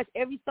Nicki Minaj,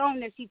 every song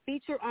that she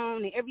features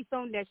on and every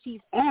song that she's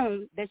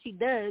on, that she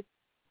does,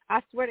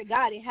 I swear to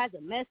God, it has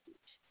a message.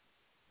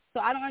 So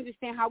I don't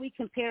understand how we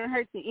compare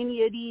her to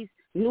any of these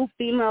new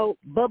female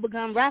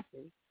bubblegum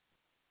rappers.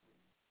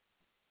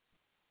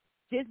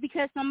 Just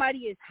because somebody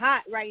is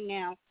hot right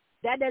now,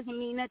 that doesn't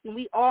mean nothing.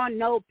 We all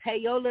know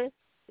payola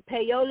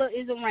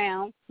is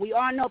around. We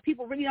all know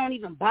people really don't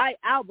even buy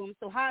albums.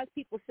 So how is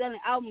people selling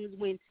albums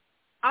when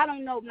I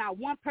don't know not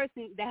one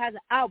person that has an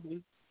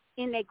album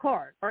in their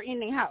car or in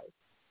their house?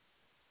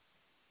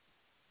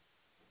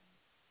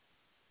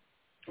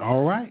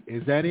 All right.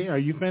 Is that it? Are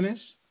you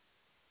finished?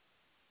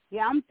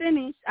 Yeah, I'm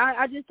finished.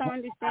 I just don't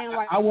understand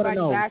why I want to everybody's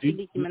know. bashing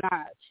Nicki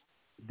Minaj.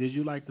 Did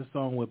you like the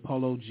song with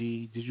Polo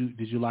G?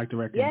 Did you like the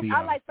record? Yes,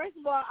 I like. First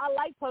of all, I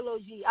like Polo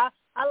G.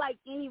 I like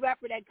any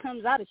rapper that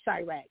comes out of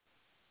Chirac.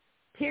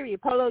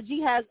 Period. Polo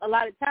G has a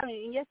lot of talent,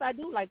 and yes, I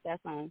do like that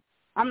song.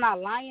 I'm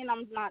not lying.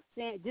 I'm not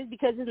saying just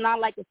because it's not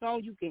like a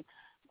song you can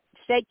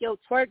shake your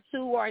twerk to,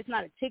 or it's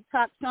not a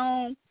TikTok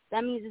song,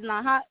 that means it's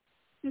not hot.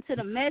 Listen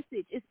to the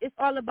message. It's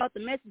all about the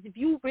message. If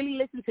you really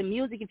listen to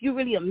music, if you're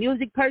really a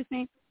music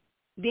person,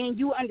 then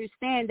you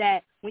understand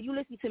that when you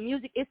listen to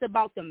music, it's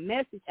about the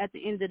message at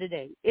the end of the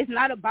day. It's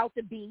not about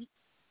the beat.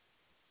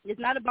 It's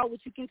not about what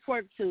you can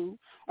twerk to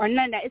or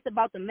none of that. It's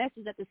about the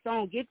message that the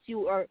song gets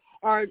you or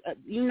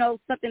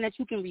something that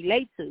you can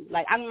relate to.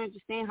 Like, I don't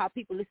understand how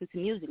people listen to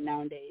music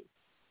nowadays.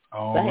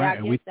 All but right.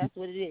 Hey, I guess that's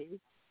what it is.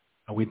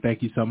 And we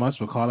thank you so much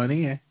for calling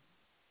in.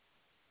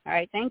 All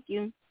right. Thank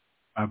you.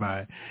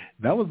 Bye-bye.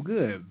 That was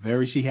good.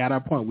 She had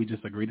our point. We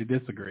just agree to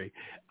disagree.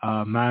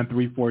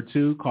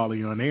 9342, calling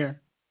you on air.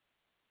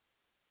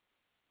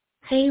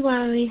 Hey,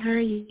 Wally, how are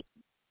you?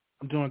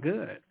 I'm doing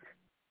good.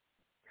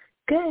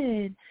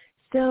 Good.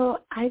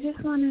 So I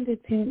just wanted to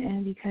tune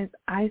in because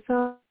I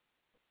saw.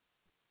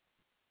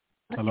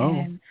 Hello.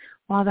 And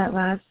while that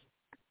last,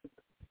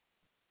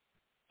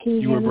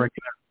 you were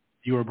breaking up.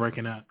 You were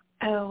breaking up.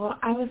 Oh, well,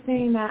 I was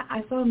saying that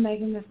I saw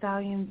Megan Thee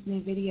Stallion's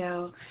new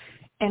video,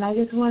 and I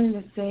just wanted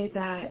to say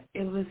that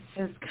it was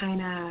just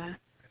kind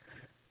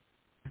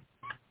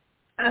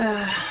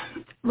of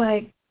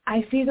like.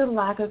 I see the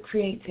lack of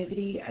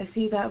creativity. I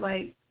see that,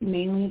 like,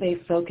 mainly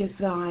they focus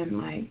on,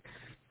 like,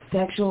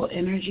 sexual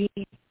energy.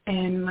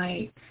 And,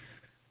 like,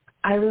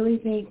 I really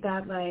think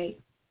that, like,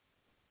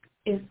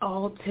 it's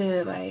all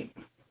to, like,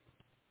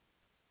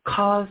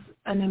 cause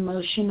an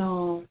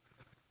emotional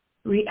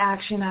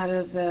reaction out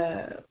of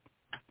the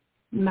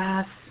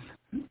mass,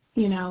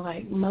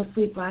 like,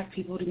 mostly black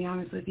people, to be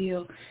honest with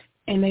you.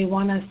 And they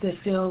want us to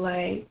feel,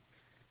 like,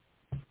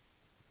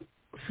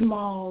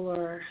 small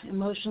or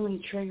emotionally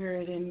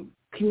triggered and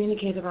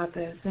communicate about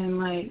this. And,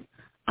 like,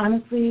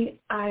 honestly,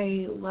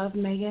 I love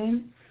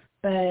Megan,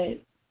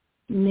 but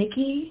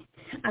Nicki,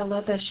 I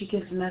love that she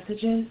gives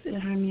messages in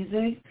her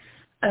music.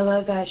 I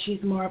love that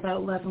she's more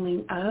about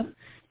leveling up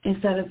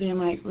instead of being,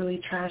 like,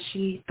 really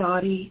trashy,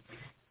 thoughty.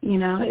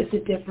 It's a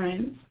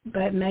difference.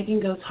 But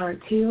Megan goes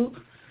hard, too,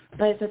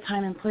 but it's a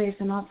time and place.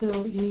 And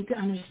also you need to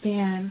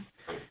understand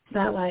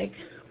that, like,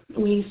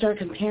 when you start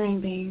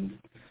comparing things,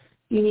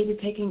 you need to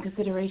take in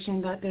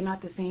consideration that they're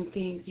not the same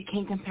things. You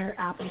can't compare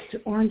apples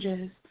to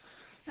oranges.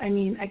 I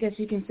mean, I guess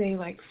you can say,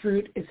 like,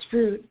 fruit is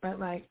fruit, but,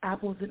 like,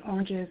 apples and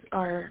oranges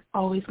are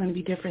always going to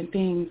be different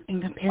things,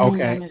 and comparing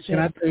them is just... Can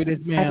I tell you this,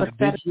 ma'am?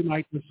 Did you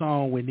like the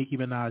song when Nicki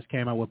Minaj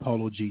came out with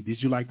Polo G?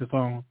 Did you like the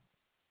song?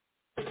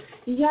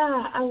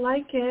 Yeah, I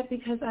like it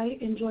because I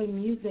enjoy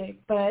music,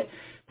 but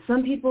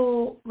some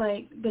people,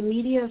 like, the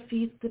media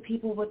feeds the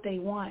people what they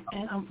want,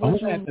 and unfortunately...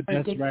 Who had the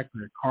best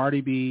record?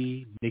 Cardi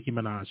B, Nicki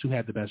Minaj. Who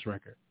had the best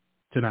record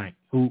tonight?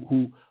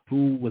 Who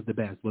was the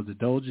best? Was it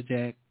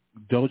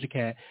Doja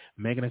Cat,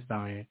 Megan Thee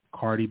Stallion,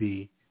 Cardi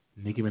B,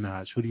 Nicki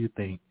Minaj? Who do you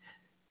think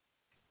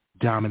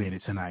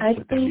dominated tonight?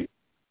 I think,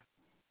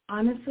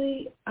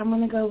 honestly, I'm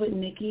going to go with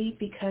Nicki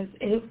because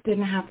it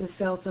didn't have to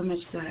sell so much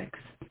sex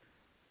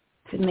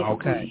to make a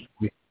point.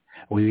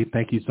 We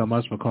thank you so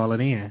much for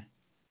calling in.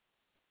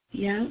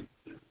 Yeah.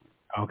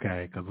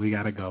 Okay, because we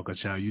got to go. Because,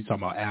 you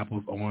talking about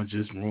apples,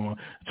 oranges,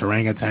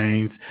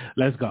 orangutans.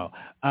 Let's go.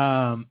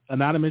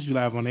 Anonymous, you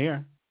live on the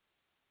air.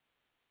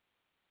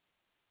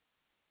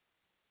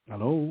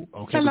 Hello.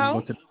 Okay.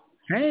 Hello.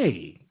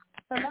 Hey.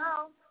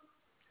 Hello.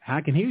 I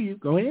can hear you.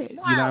 Go ahead.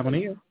 Wiley. You live on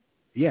the air?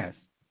 Yes.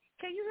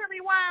 Can you hear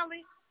me,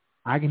 Wiley?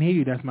 I can hear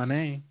you. That's my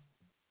name.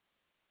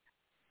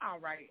 All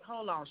right.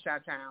 Hold on,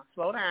 Chi-Town.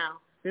 Slow down.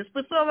 This is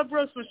Priscilla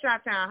Brooks from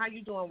Chi-Town. How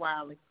you doing,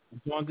 Wiley?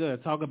 I'm doing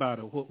good. Talk about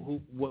it.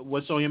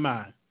 What's on your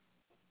mind?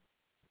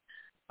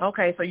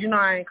 Okay, so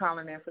I ain't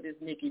calling in for this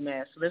Nicki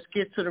mess. Let's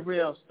get to the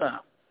real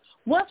stuff.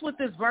 What's with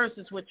this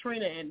versus with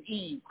Trina and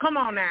Eve? Come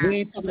on now.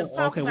 We ain't talking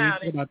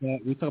about that.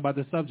 We talk about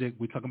the subject.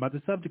 We talking about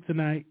the subject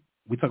tonight.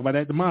 We talk about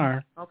that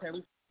tomorrow. Okay.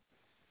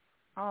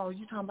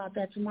 You talking about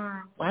that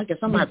tomorrow? Well, I guess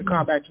I'm going to have to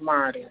call back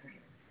tomorrow then.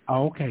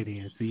 Okay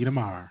then. See you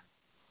tomorrow.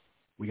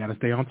 We got to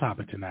stay on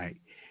topic tonight.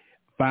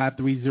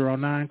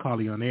 5309,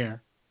 call you on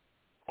air.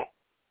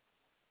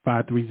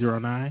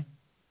 5309.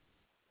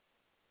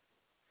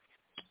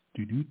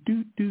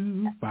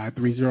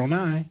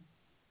 5309.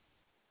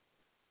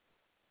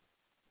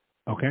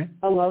 Okay.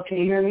 Hello, can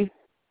you hear me?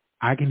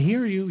 I can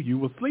hear you. You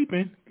were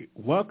sleeping.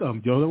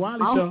 Welcome, Joe the Wiley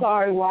Show.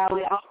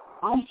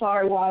 I'm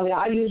sorry, Wiley.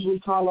 I usually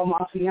call on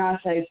my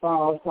fiance's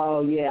phone,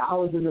 so yeah, I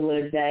was in the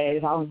little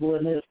days.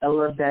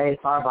 Sorry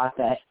about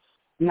that.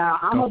 Now,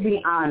 I'm going to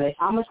be honest.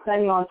 I'm going to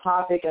stay on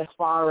topic as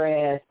far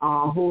as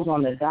who's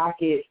on the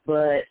docket,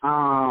 but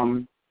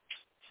I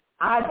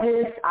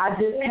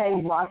just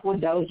can't rock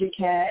with Doja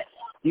Cat.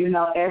 You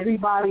know,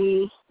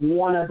 everybody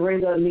want to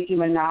bring up Nicki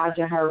Minaj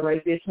and her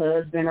rapist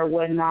husband or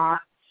whatnot,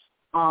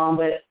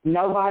 but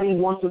nobody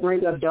wants to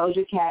bring up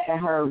Doja Cat and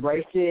her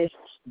racist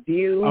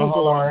views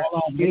or,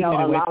 you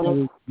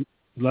know,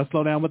 let's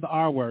slow down with the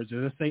R words.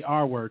 Let's say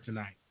R word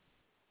tonight.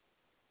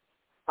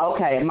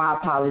 Okay, my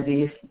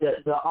apologies,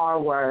 the R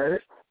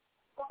word.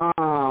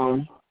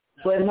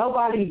 But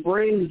nobody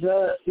brings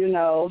up, you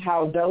know,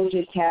 how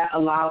Doja Cat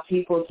allows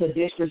people to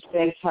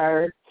disrespect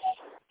her,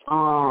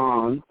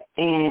 and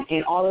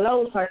all of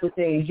those types of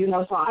things, you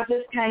know. So I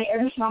just can't,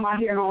 every time I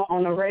hear her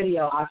on the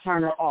radio, I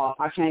turn her off.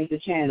 I change the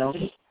channel.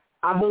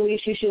 I believe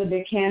she should have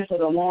been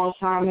canceled a long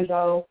time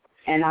ago,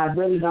 and I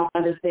really don't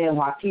understand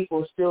why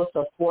people still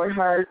support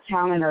her,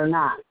 talent or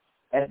not.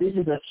 If this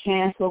is a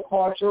cancel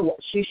culture,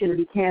 she should have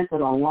been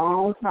canceled a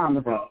long time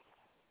ago.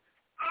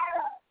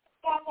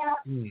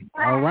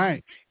 All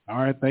right.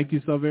 Thank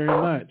you so very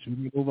much. We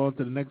can move on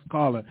to the next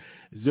caller.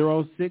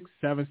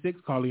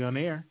 0676, call you on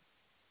air.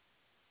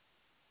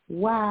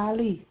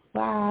 Wiley.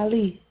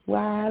 What's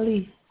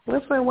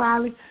up,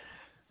 Wiley?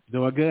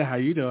 Doing good. How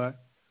you doing?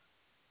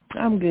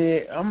 I'm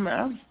good.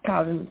 I'm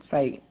calling to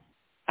say,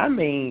 I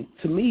mean,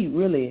 to me,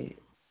 really,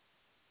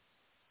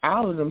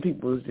 all of them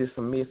people was just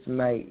a mess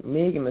tonight.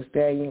 Megan Thee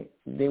Stallion,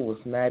 that was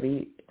not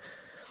it.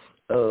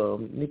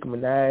 Nicki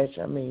Minaj,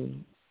 I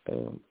mean,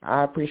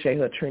 I appreciate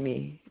her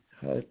Trini,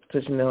 her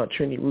touching on her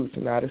Trini roots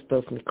and all this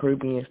stuff from the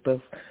Caribbean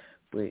stuff,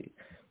 but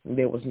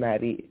that was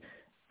not it.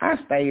 I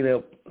stayed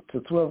up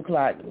to 12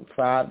 o'clock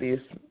for all this.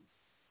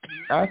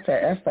 I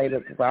stayed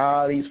up for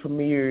all these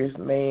premieres,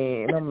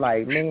 man, and I'm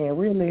like, man,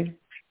 really?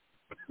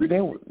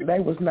 They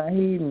was not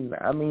hidden.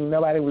 I mean,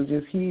 nobody was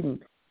just hidden.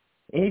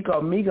 And here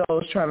go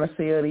Migos trying to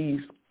sell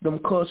them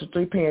culture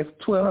 3 pants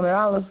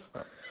 $1,200.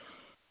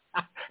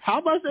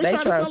 How much they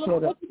trying to sell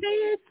them?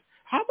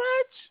 How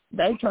much?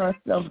 They trying to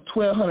sell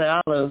for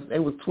 $1,200. It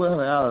was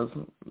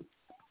 $1,200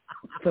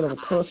 for them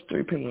culture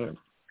 3 pants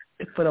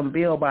for them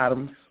bell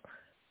bottoms.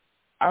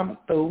 I'm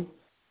through.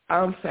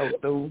 I'm so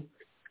through.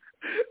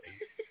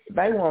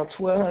 They want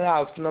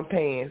 $1,200 for them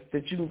pants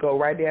that you can go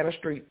right down the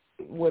street.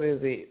 What is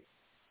it?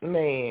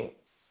 Man,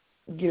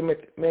 get them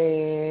at the,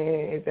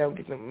 man, if they don't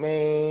get them,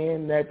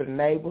 man,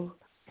 neighbor.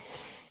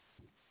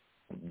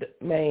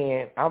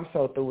 Man, I'm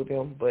so through with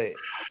them, but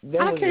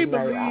I can't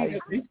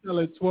believe they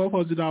selling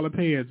 $1,200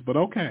 pants, but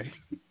okay.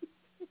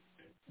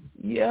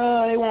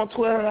 Yeah, they want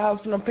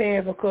 $1,200 for them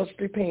pants or custom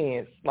 3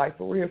 pants, like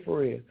for real,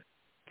 for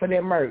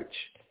their merch.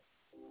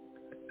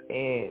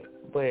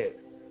 But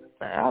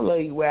I love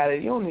you, Wiley.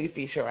 You don't need to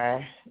fix your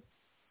eye.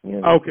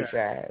 You don't need to fix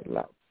your eye.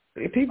 Like,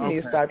 if people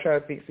need to stop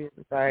trying to fix this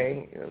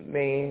thing,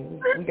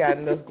 man, we got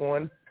enough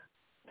going.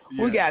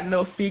 Yeah. We got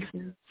enough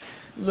fixing,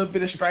 a little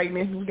bit of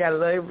straightening. We got to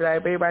love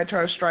everybody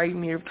trying to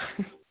straighten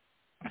everything.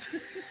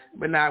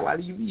 But now,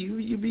 Wiley,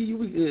 you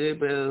be good.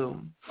 But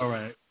all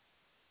right,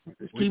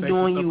 just keep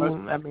doing you.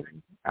 I mean,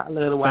 I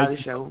love the Wiley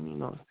Show. You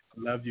know,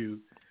 love you.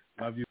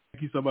 Thank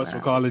you so much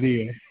for calling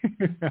in.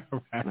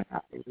 All right.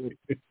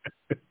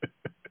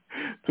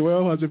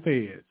 1,200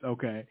 pants.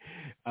 Okay.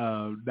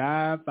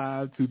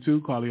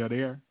 9522, call you on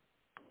air.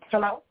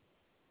 Hello.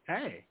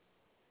 Hey.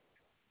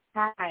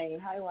 Hi,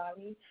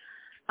 Wiley.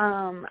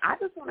 I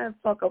just want to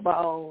talk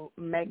about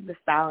Meg Thee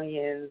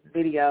Stallion's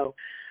video,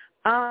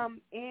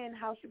 and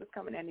how she was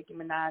coming at Nicki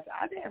Minaj.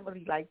 I didn't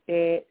really like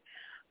that.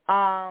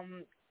 I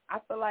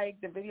feel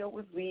like the video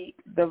was weak,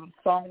 the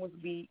song was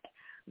weak,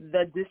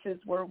 the dishes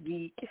were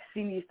weak.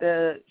 She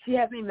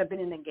hasn't even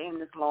been in the game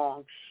this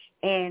long,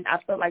 and I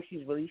feel like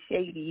she's really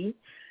shady.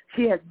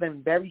 She has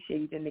been very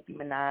shady to Nicki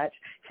Minaj.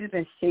 She's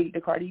been shady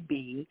to Cardi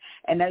B.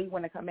 And now you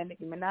want to come at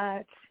Nicki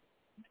Minaj?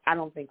 I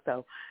don't think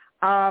so.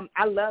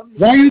 I love Nicki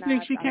Minaj. Why do you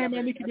think she came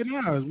at Nicki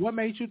Minaj? What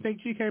made you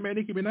think she came at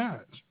Nicki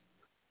Minaj?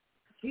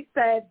 She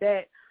said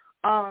that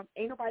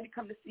ain't nobody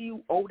come to see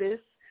you, Otis.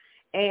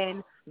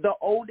 And the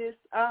oldest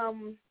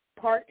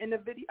part in the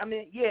video,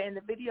 in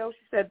the video,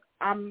 she said,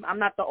 I'm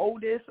not the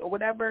oldest or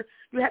whatever.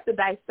 You have to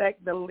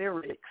dissect the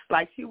lyrics.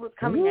 Like, she was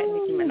coming at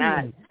Nicki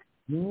Minaj.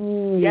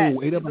 Ooh, yes,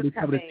 ain't nobody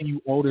coming to see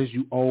you old as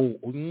you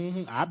old.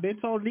 Mm-hmm. I've been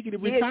told Nicki to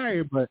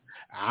retire, but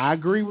I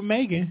agree with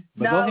Megan.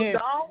 But go ahead.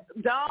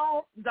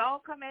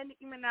 Don't come at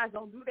Nicki Minaj.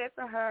 Don't do that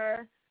to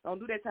her. Don't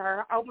do that to her.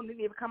 Her album didn't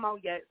even come out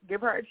yet.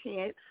 Give her a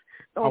chance.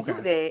 Don't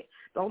do that.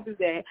 Don't do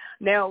that.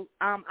 Now,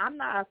 I'm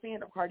not a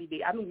fan of Cardi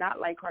B. I do not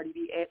like Cardi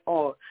B at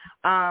all.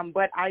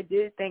 But I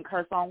did think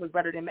her song was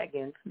better than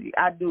Megan's.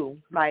 I do.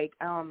 Like,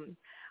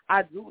 I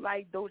I do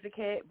like Doja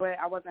Cat, but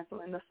I wasn't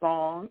feeling the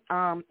song.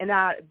 And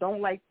I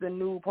don't like the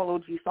new Polo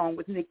G song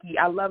with Nicki.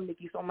 I love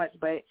Nicki so much,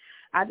 but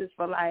I just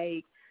feel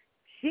like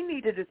she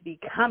need to just be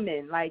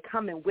coming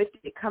with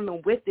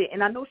it.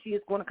 And I know she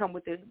is going to come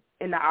with it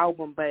in the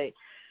album, but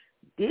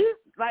this,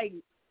 like,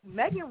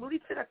 Megan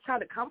really try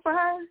to come for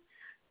her?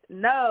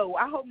 No,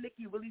 I hope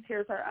Nicki really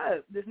tears her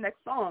up this next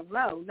song.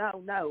 No,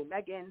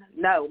 Megan,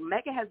 no.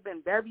 Megan has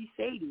been very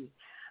shady.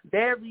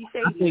 Very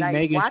shady. I think like,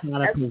 Megan's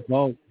trying to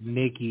provoke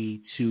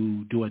Nicki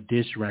to do a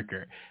diss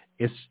record.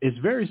 It's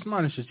very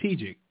smart and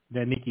strategic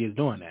that Nicki is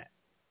doing that.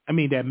 I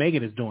mean, that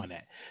Megan is doing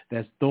that.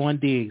 That's throwing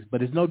digs.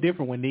 But it's no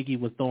different when Nicki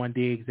was throwing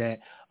digs at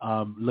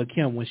Lil'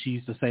 Kim when she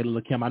used to say to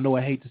Lil' Kim, I know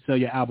I hate to sell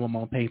your album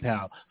on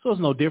PayPal. So it's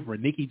no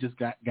different. Nicki just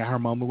got her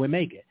moment with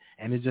Megan.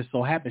 And it just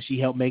so happened she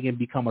helped Megan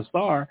become a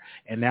star,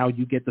 and now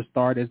you get the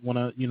star that's want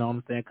to, you know what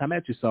I'm saying, come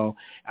at you. So,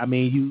 I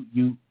mean,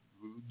 you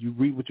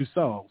reap what you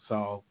sow.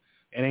 So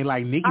it ain't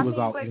like Nicki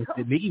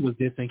Nicki was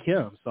dissing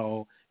Kim.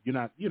 So you're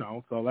not,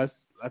 so let's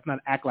not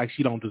act like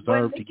she don't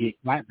deserve to get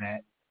like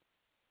that.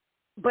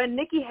 But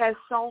Nicki has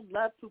shown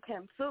love to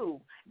Kim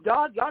too.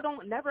 Y'all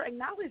don't never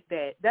acknowledge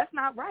that. That's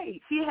not right.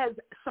 She has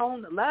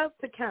shown love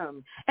to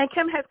Kim, and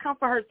Kim has come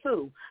for her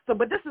too. So,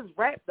 but this is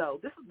rap though.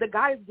 This is, the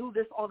guys do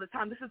this all the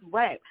time. This is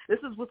rap. This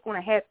is what's going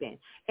to happen.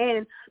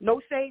 And no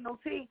shade, no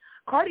tea.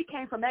 Cardi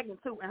came for Megan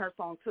too in her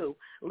song too.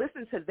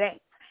 Listen to that.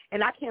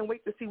 And I can't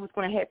wait to see what's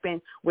going to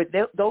happen with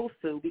those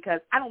two,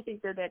 because I don't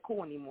think they're that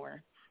cool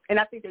anymore. And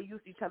I think they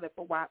used each other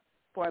for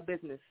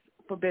business.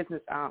 For business.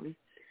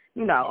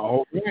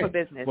 For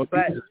business.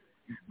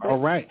 All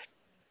right.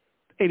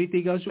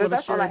 Anything else you want to share?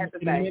 That's all I have to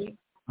say.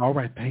 All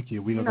right, thank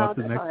you. We're going to go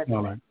to the next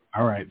caller.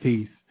 All right,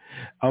 peace.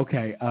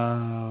 Okay,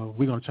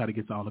 we're going to try to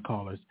get to all the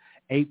callers.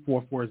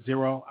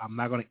 8440. I'm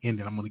not going to end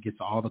it. I'm going to get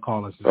to all the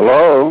callers.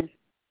 Hello?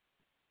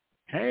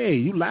 Hey,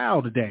 you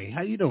loud today.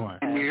 How you doing?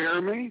 Can you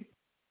hear me?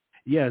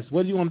 Yes.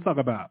 What do you want to talk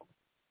about?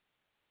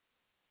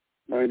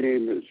 My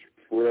name is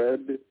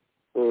Fred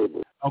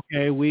Herbert.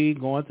 Okay, we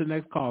going to the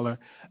next caller.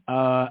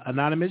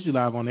 Anonymous, you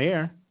live on the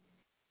air.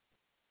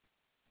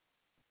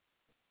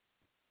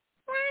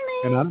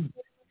 Anonymous.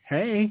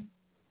 Hey.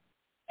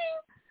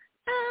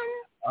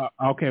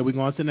 Okay, we're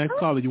going to the next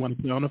caller. You want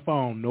to put on the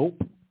phone?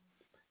 Nope.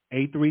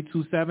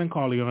 8327,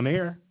 caller, you on the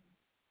air.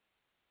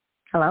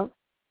 Hello.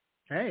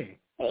 Hey.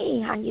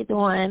 Hey, how you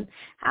doing?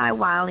 Hi,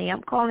 Wiley.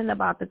 I'm calling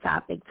about the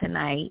topic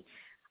tonight.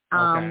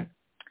 Okay.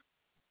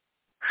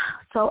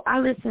 So I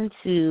listened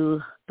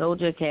to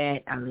Doja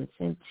Cat, I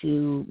listened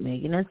to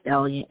Megan Thee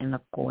Stallion, and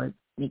of course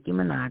Nicki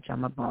Minaj.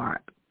 I'm a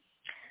barb.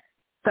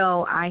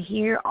 So I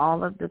hear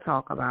all of the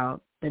talk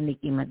about the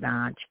Nicki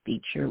Minaj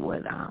feature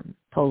with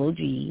Polo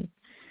G,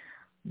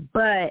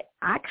 but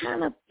I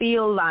kind of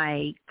feel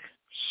like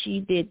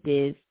she did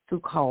this to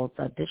cause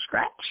a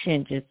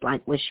distraction, just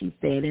like what she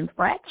said in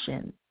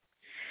Fractions.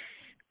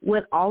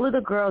 With all of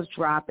the girls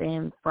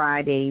dropping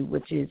Friday,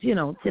 which is,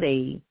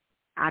 today,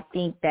 I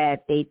think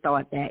that they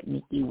thought that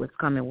Nicki was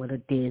coming with a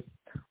diss,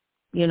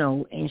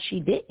 and she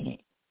didn't.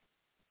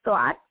 So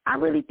I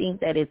really think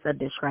that it's a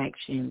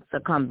distraction to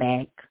come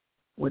back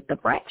with the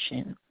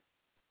Fraction.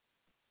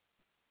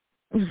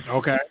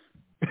 Okay.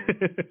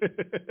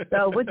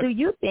 So what do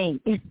you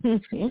think?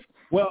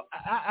 Well,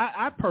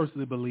 I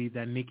personally believe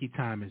that Nicki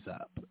time is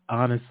up.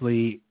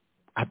 Honestly,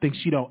 I think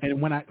she don't. And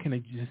can I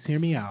just hear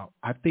me out?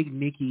 I think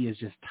Nicki is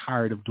just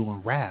tired of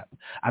doing rap.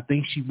 I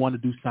think she want to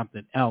do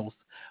something else,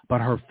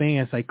 but her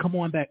fans say, "Come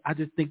on back." I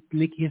just think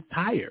Nicki is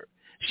tired.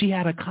 She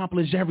had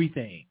accomplished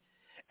everything,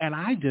 and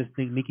I just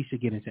think Nicki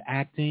should get into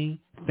acting,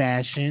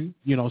 fashion.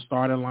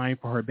 Start a line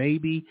for her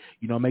baby.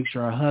 Make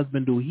sure her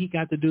husband do what he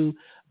got to do,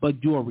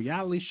 but do a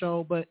reality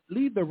show. But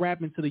leave the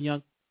rapping to the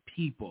young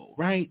people,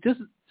 right?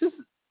 Just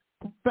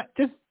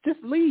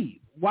leave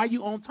while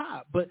you on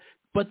top.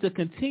 But to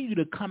continue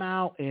to come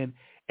out and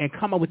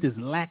come up with this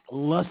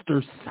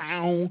lackluster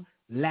sound,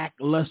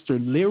 lackluster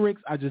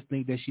lyrics, I just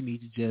think that she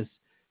needs to just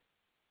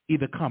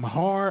either come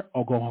hard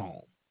or go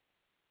home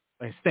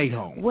and stay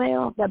home.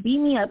 Well, the Beat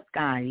Me Up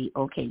Sky,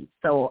 okay,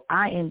 so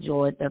I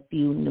enjoyed the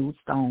few new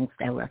songs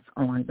that was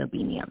on the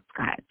Beat Me Up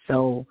Sky.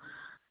 So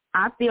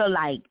I feel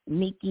like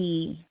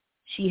Nicki,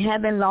 she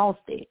haven't lost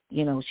it.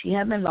 She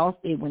haven't lost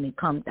it when it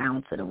comes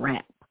down to the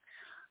rap.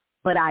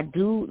 But I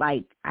do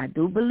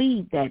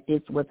believe that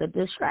this was a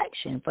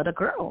distraction for the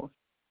girls.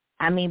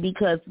 I mean,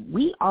 because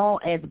we all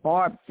as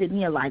Barb sitting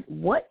here like,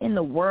 what in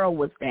the world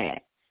was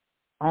that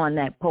on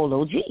that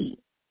Polo G?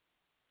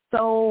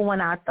 So when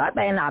I thought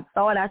that,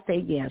 I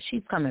said, yeah,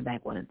 she's coming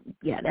back with it.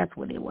 Yeah, that's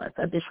what it was,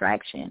 a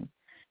distraction.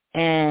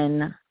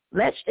 And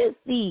let's just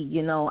see,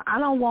 I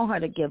don't want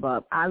her to give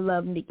up. I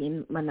love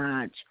Nicki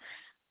Minaj.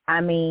 I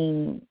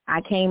mean,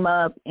 I came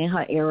up in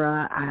her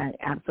era. I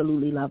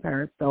absolutely love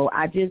her. So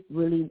I just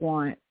really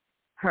want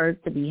her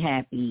to be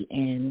happy,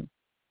 and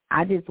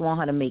I just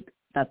want her to make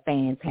the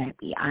fans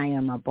happy. I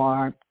am a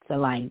Barb to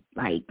life,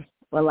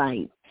 for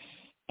life.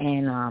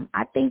 And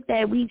I think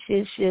that we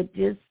should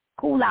just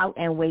cool out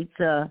and wait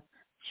till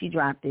she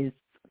dropped this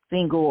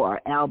single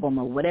or album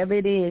or whatever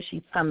it is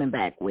she's coming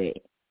back with.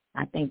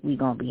 I think we're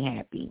going to be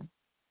happy.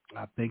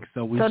 I think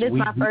so. So this is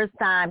my first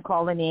time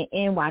calling in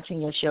and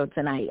watching your show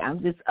tonight.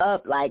 I'm just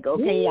up like,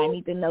 okay, I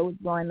need to know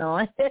what's going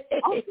on. Okay.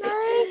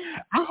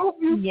 I hope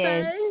you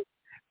Yes. stay.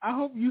 I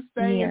hope you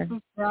stay and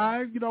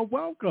subscribe. You know,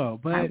 welcome.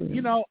 But,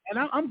 you know, and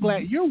I'm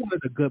glad you're one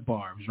of the good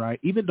barbs, right?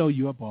 Even though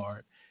you're a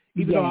barb.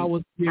 Even though I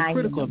was being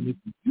critical of you,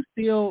 you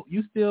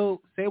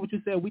still say what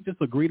you said. We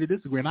just agree to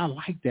disagree, and I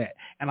like that.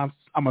 And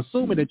I'm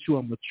assuming that you're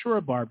a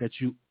mature barb, that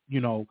you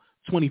know,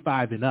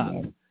 25 and up,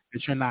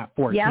 that you're not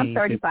 14. Yeah, I'm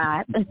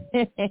 35.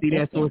 See,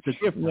 that's so it's a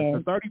difference. Yes.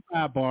 The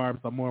 35 barbs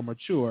are more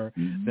mature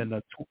than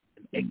the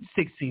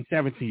 16,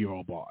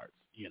 17-year-old barbs.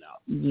 You know.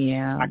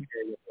 Yeah. I can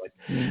hear your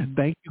voice.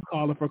 Thank you,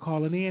 caller, for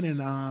calling in,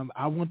 and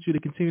I want you to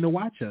continue to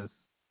watch us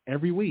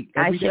every week.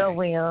 Every day. Sure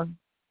will.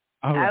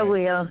 All right. I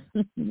will.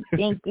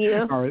 Thank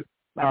you. All right.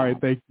 Bye-bye. All right.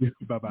 Thank you.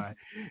 Bye-bye.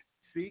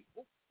 See?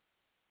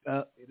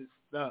 It is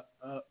stuck.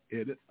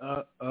 It is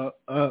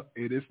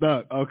it is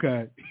stuck.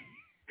 Okay.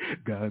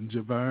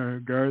 Ganja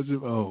burn.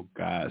 Ganja. Oh,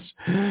 gosh.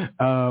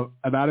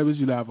 Anonymous,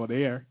 you live on the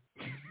air.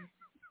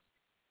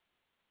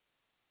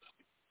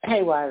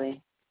 Hey,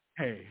 Wiley.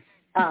 Hey.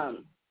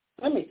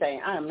 Let me say,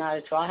 I am not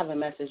a troll. I have a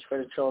message for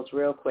the trolls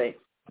real quick.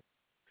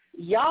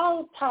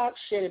 Y'all talk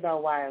shit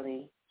about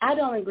Wiley. I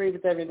don't agree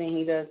with everything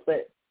he does,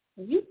 but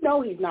you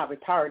know he's not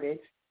retarded.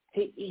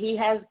 He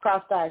has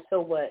crossed eyes,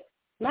 so what?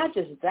 Not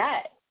just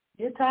that.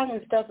 You're talking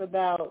stuff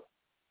about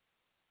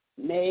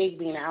Meg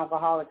being an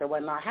alcoholic or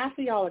whatnot. Half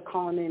of y'all are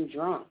calling in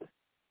drunk.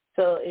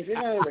 So if you're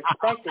going to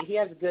respect it, he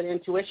has a good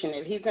intuition.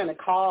 If you're going to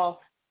call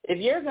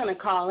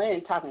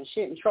in talking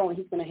shit and trolling,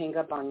 he's going to hang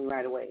up on you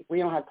right away. We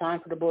don't have time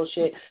for the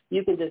bullshit.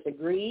 You can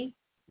disagree,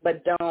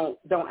 but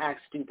don't act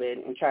stupid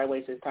and try to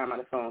waste his time on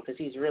the phone, because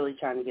he's really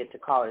trying to get to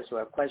callers who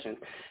have questions.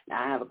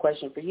 Now, I have a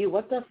question for you.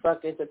 What the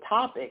fuck is the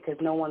topic? Because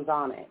no one's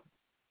on it.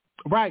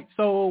 Right.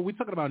 So we're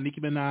talking about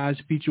Nicki Minaj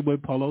featured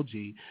with Polo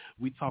G.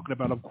 We're talking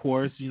about, of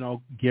course, you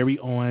know, Gary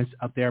Owens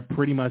up there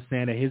pretty much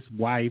saying that his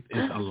wife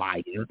is a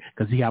liar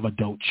because he have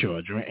adult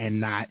children and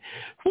not,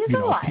 He's a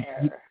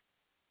liar.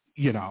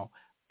 You know,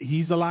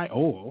 he's a liar.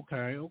 Oh,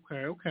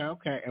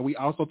 okay. And we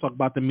also talk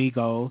about the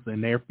Migos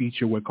and their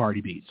feature with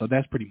Cardi B. So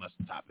that's pretty much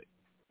the topic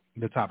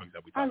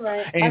that we talk about.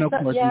 Right. And, of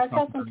course, we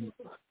talk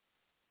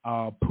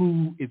about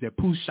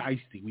Pooh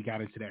Shiesty. We got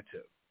into that,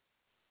 too.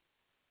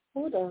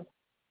 Who does?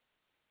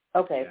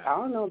 Okay, I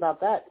don't know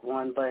about that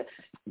one, but,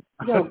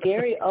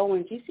 Gary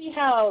Owens, you see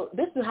how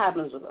this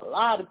happens with a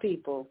lot of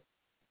people.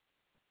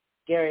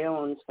 Gary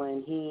Owens,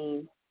 when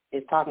he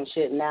is talking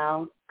shit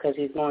now because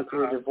he's going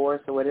through a divorce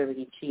or whatever,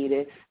 he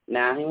cheated.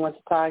 Now he wants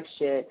to talk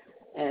shit.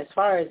 And as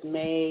far as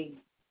Meg...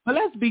 But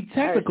let's be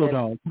technical,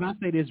 though. Can I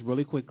say this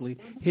really quickly?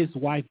 His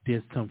wife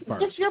dissed him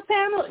first. It's your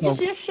panel.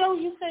 It's your show.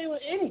 You say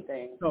with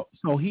anything.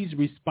 So he's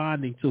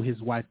responding to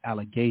his wife's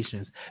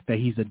allegations that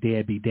he's a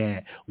deadbeat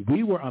dad.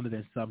 We were under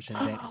the assumption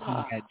that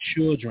he had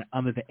children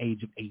under the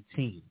age of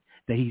 18,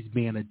 that he's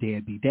being a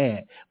deadbeat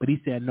dad. But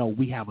he said, no,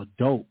 we have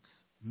adults,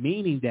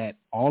 meaning that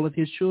all of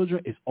his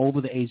children is over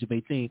the age of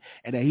 18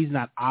 and that he's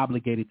not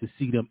obligated to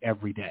see them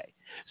every day.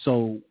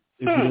 So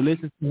if you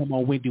listen to him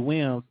on Wendy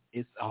Williams,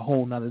 it's a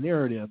whole nother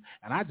narrative.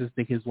 And I just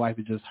think his wife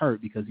is just hurt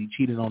because he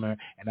cheated on her,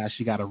 and now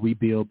she got to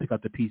rebuild, pick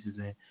up the pieces,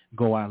 and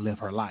go out and live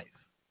her life.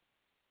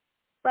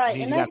 Right,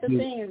 and that's the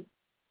thing.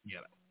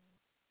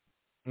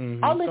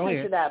 I'll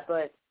listen to that,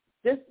 but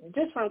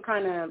just from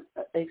kind of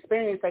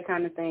experience, that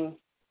kind of thing,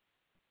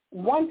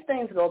 once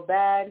things go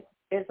bad,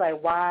 it's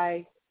like,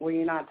 why were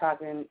you not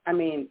talking? I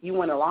mean, you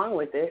went along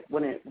with it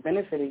when it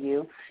benefited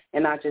you,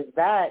 and not just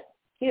that.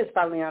 He is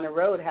probably on the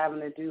road having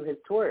to do his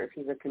tours.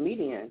 He's a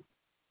comedian.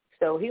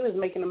 So he was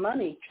making the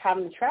money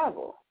having to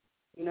travel,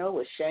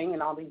 with Shang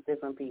and all these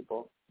different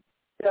people.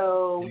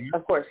 So,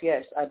 of course,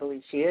 yes, I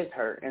believe she is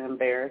hurt and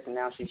embarrassed, and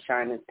now she's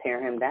trying to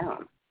tear him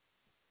down.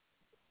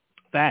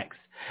 Facts.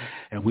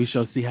 And we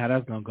shall see how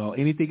that's going to go.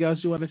 Anything else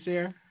you want to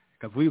share?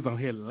 Because we was on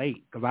here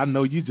late, because I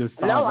know you just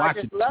started watching.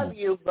 I just love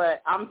you,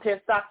 but I'm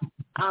pissed off.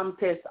 I'm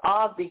pissed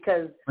off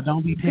because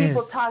don't be pissed.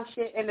 People talk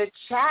shit in the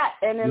chat,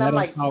 and then I'm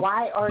like,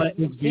 why are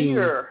you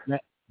here?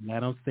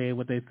 Let them say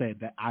what they say.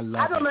 That I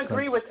don't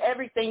agree with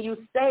everything you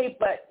say,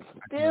 but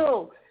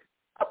still.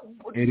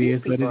 It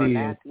is what it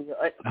is.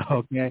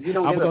 Okay. You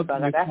don't give a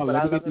fuck. That's what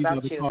I love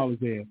about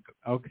you.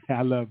 Okay,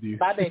 I love you.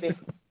 Bye, baby.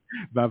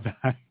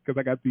 Bye-bye, because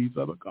I got these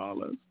other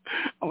callers.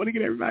 I want to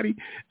get everybody.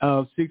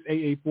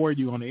 6884,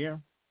 you on the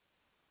air?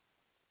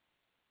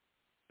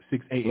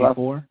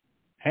 6884.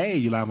 Hey,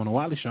 you live on the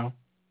Wiley Show.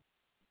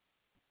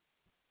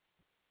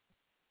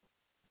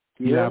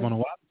 You live on the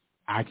Wiley?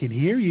 I can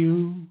hear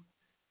you.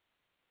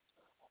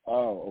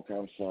 Oh, okay.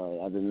 I'm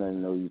sorry. I didn't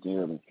even know you can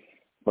hear me.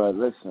 But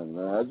listen,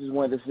 I just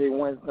wanted to say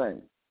one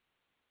thing.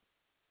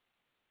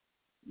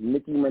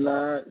 Nicki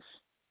Minaj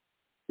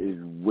is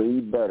way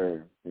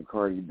better than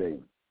Cardi B.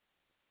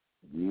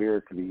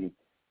 Lyrically,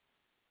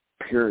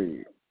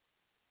 period.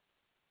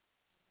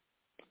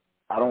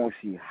 I don't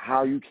see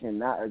how you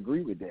cannot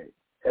agree with that.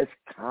 That's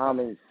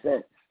common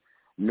sense.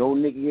 No,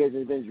 Nicki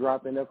hasn't been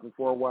dropping nothing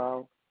for a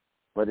while,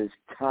 but it's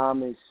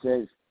common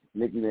sense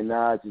Nicki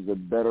Minaj is a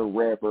better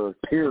rapper,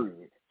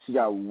 period. She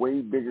got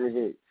way bigger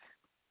hits.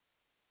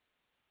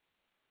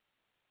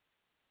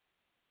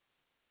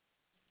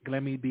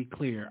 Let me be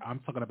clear. I'm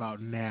talking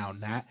about now,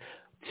 not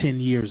 10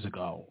 years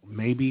ago.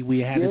 Maybe we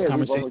had this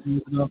conversation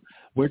years ago.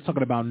 We're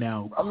talking about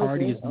now.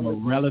 Cardi is more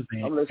relevant,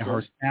 and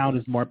her sound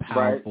is more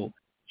powerful. Right.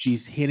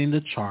 She's hitting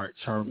the charts.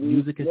 Her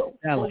music is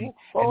selling,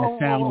 and the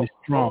sound is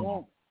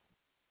strong.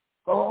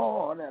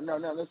 No,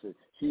 listen.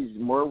 She's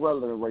more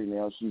relevant right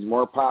now. She's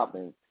more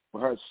popping,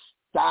 but her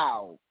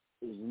style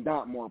is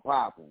not more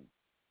popping.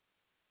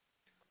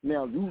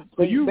 Now,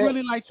 you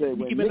really like the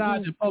Nicki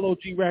Minaj and Polo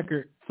G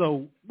record.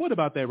 So what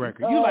about that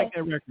record? You like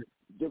that record?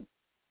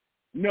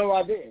 No,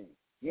 I didn't.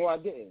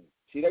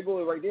 See, that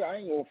goes right there. I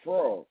ain't no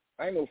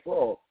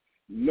fraud.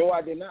 No,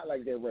 I did not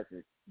like that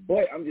record.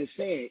 But I'm just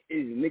saying,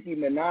 is Nicki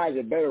Minaj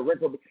a better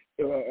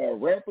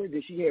rapper?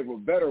 Did she have a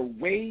better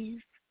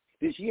wave?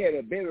 Did she have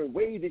a better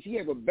wave? Did she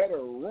have a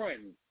better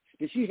run?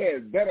 Did she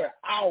have better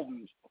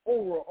albums?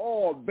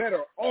 Overall,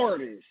 better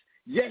artists?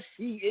 Yes,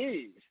 she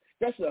is.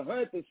 That's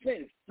 100%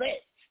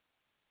 fact.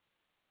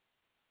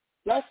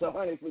 That's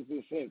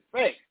 100%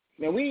 fact.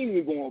 Now, we ain't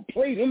even going to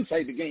play them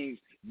type of games.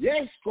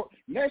 Yes,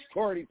 that's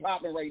Cardi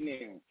popping right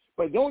now.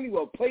 But don't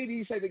even play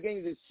these type of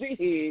games and sit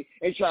here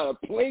and try to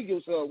play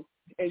yourself.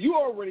 And you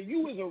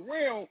was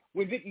around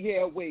when Nicki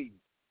had Wave.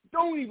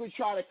 Don't even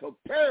try to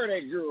compare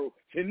that girl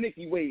to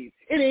Nicki Wave.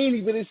 It ain't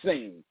even the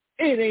same.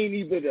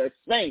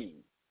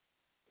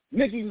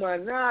 Nicki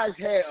Minaj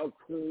had a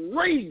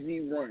crazy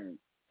run.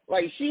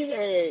 Like, she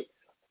had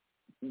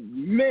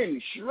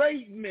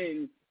straight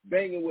men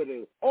banging with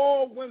her,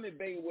 all women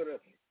banging with her.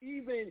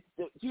 She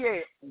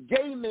had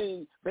gay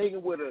men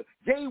banging with her,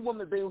 gay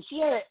women banging with her. She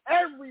had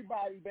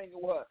everybody banging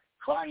with her.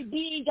 Cardi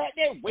B ain't got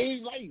that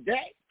wave like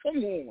that.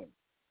 Come on.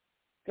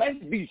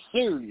 Let's be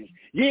serious.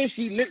 Yeah,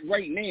 she lit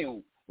right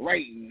now.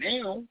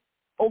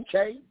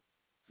 Okay.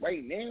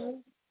 Right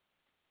now.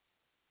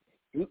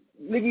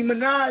 Nicki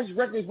Minaj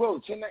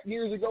records, 10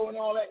 years ago and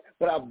all that,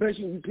 but I bet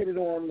you if you put it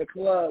on the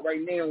club right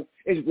now,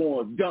 it's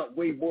going to dump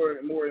way more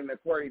than the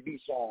Cardi B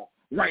song.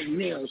 Right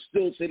now,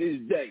 still to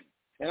this day.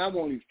 And I'm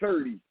only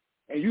 30,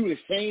 and you the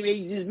same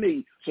age as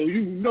me, so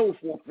you know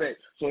for a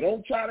fact. So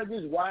don't try to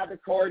just ride the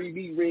Cardi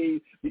B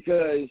rig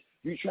because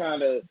you trying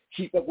to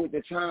keep up with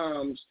the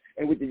times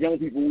and with the young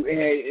people who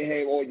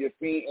have all your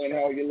feet and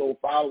all your little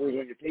followers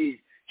on your page.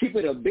 Keep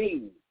it a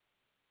bean.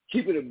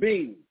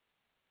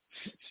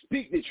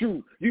 Speak the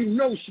truth. You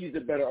know she's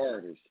a better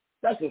artist.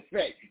 That's a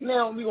fact.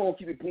 Now we're going to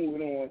keep it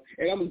moving on,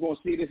 and I'm just going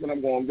to say this and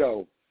I'm going to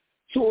go.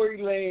 Tory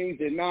Lanez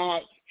did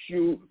not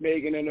shoot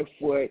Megan in the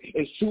foot.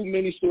 There's too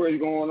many stories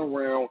going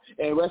around,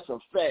 and that's a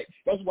fact.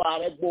 That's why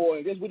that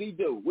boy, that's what he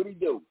do.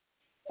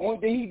 Only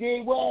thing he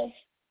did was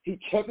he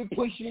kept it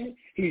pushing.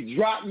 He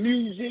dropped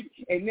music,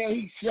 and now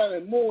he's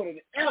selling more than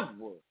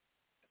ever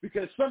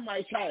because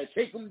somebody tried to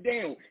take him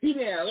down. He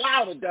didn't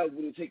allow the devil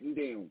to take him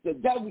down. The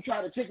devil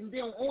tried to take him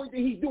down. Only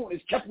thing he's doing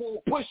is kept on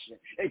pushing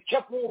and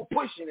kept on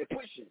pushing and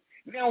pushing.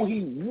 Now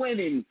he's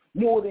winning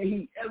more than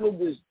he ever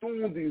was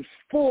doing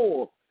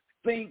before.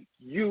 Thank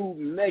you,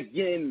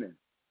 Megan.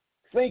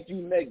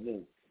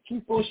 She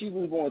thought she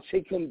was going to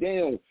take him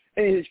down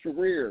in his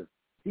career.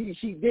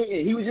 She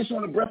didn't. He was just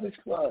on the Breakfast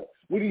Club.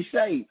 What did he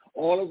say?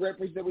 All the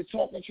rappers that were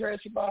talking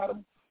trash about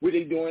him, what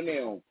they doing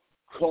now?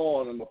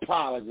 Calling him,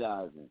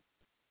 apologizing.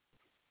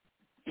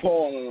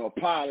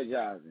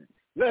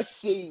 Let's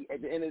see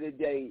at the end of the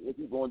day if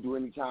he's going to do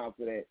any time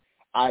for that.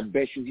 I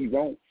bet you he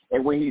won't.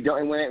 And when he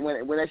don't,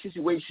 when that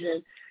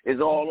situation is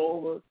all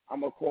over,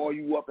 I'm gonna call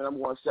you up and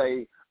I'm gonna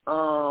say,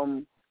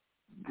 so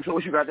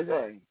what you got to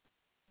say?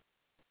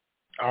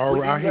 All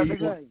right.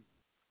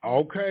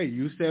 Okay,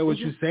 you said what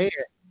you said.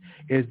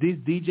 Is this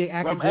DJ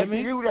Academics? I'm asking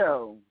you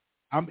though.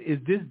 Is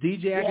this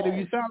DJ Academics?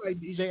 You sound like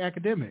DJ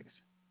Academics.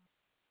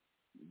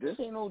 This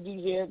ain't no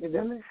DJ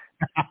Academics.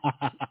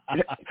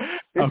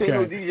 This ain't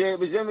no DJ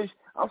Academics.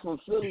 I'm from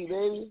Philly,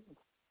 baby.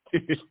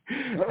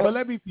 Well,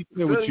 let me be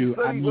clear with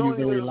you. I know you're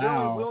very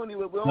loud, but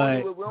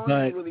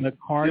the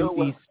Cardi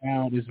B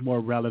sound is more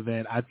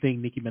relevant. I think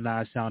Nicki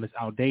Minaj sound is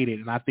outdated,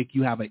 and I think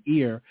you have an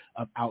ear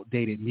of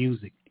outdated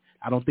music.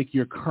 I don't think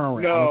you're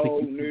current. No,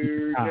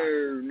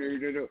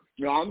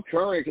 I'm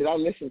current because I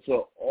listen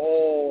to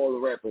all the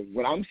rappers.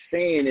 What I'm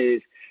saying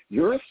is,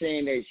 you're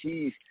saying that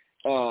she's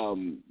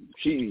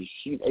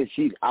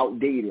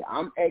outdated.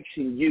 I'm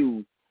asking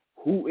you,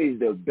 who is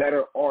the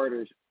better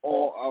artist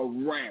all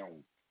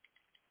around?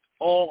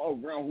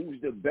 Who's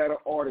the better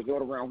artist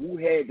all around? Who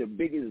had the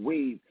biggest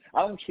wave?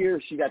 I don't care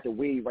if she got the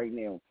wave right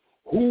now.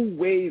 Who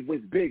wave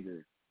was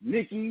bigger,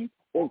 Nicki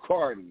or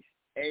Cardi's?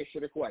 Answer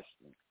the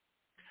question.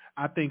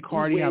 I think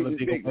Cardi have a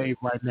bigger wave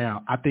right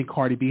now. I think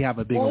Cardi B have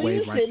a bigger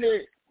wave right now.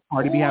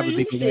 Cardi B have a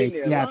bigger wave.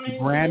 She has the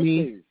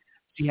Grammys.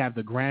 She has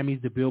the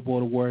Grammys, the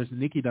Billboard Awards.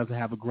 Nicki doesn't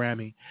have a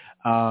Grammy.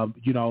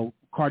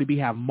 Cardi B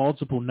have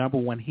multiple number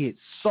one hits,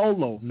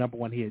 solo number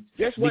one hits.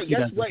 That's what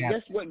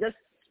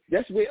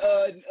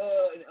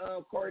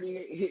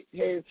Cardi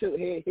had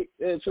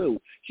too.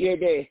 She had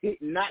that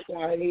hit knock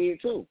on her head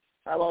too.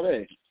 How about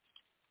that?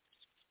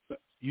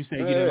 You said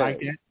you didn't like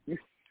that?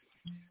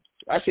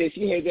 I said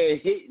she had that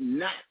hit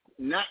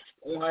notch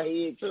on her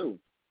head too,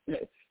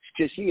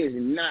 because she is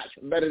not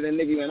better than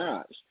Nicki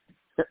Minaj.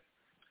 You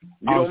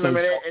don't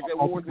remember that at the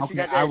awards when she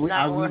got that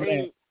knot on her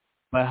head?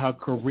 But her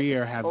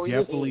career have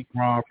definitely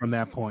grown from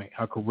that point.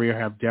 Her career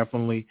have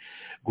definitely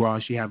grown.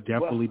 She have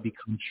definitely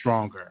become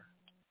stronger.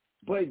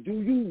 But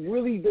do you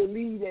really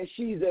believe that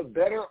she's a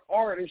better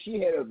artist? She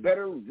had a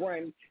better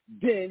run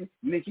than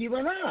Nicki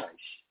Minaj.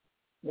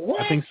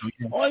 What? I think so,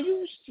 yeah. Are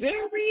you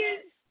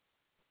serious?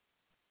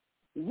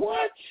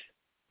 What?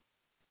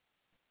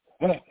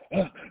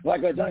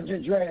 Like a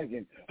Dungeon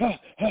Dragon.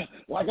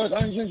 Like a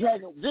Dungeon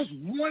Dragon. Just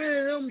one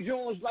of them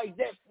joints like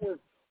that for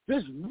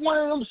just one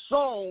of them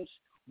songs.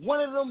 One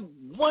of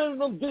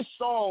them diss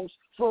songs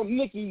from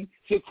Nicki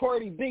to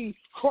Cardi B.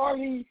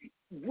 Cardi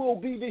will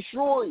be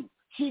destroyed.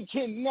 She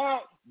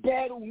cannot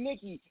battle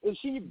Nicki. If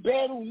she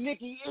battle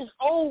Nicki, it's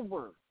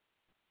over.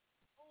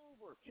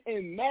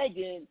 And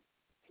Megan,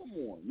 come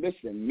on,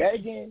 listen,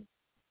 Megan,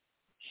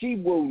 she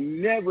will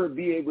never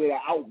be able to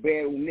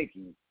out-battle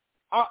Nicki.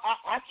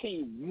 I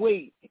can't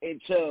wait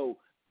until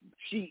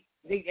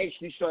they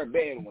actually start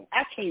battling.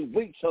 I can't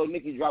wait till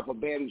Nicki drop a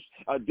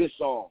diss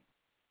song,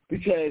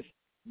 because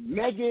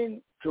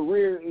Megan's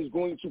career is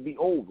going to be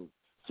over.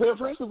 So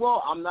first of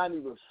all, I'm not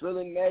even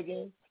feeling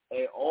Megan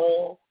at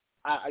all.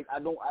 I'm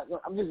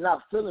just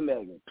not feeling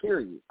Megan,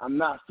 period. I'm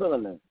not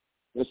feeling her.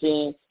 You know what I'm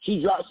saying?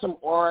 She dropped some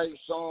alright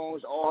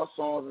songs, all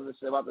songs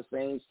about the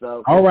same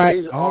stuff. All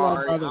right, hold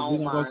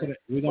on, brother.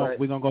 We're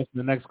gonna go to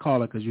the next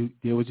caller because you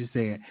did what you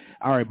said.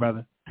 All right,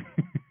 brother.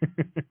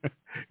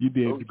 You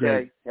did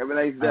great. Have a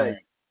nice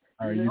day.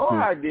 All right, you too.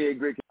 I did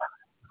great.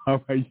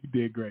 All right, you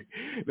did great.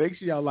 Make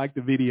sure y'all like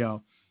the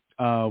video.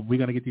 We're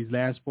gonna get these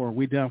last 4.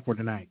 We're done for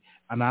tonight.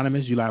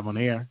 Anonymous, you live on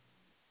the air.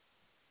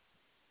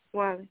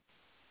 Wally.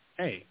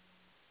 Hey.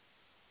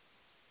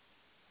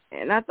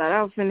 And I thought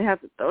I was finna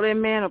have to throw that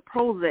man a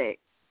Prozac.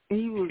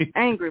 He was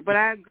angry, but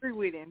I agree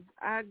with him.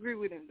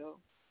 Though.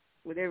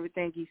 With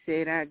everything he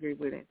said, I agree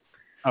with him.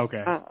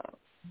 Okay.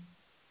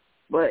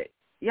 But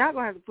y'all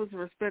gonna have to put some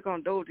respect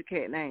on Doja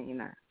Cat name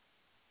now.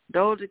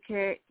 Doja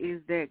Cat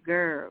is that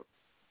girl.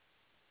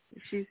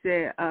 She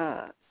said,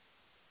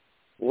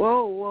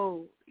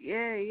 whoa,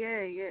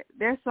 yeah.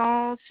 That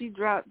song she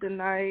dropped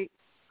tonight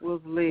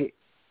was lit.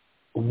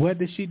 What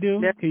did she do?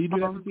 Can you do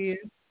that again?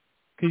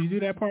 Can you do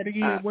that part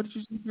again? What did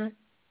you say?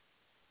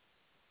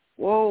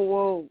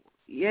 Whoa,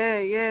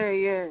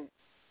 yeah.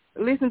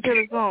 Listen to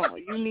the song.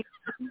 You need.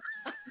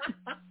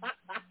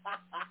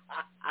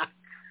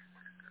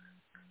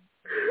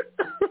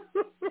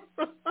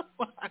 Oh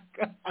my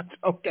God.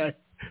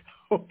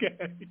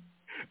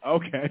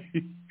 Okay.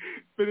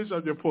 Finish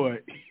on your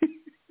point.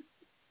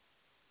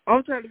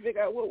 I'm trying to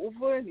figure out what was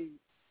funny.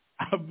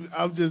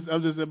 I'm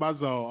just in my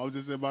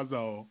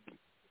zone.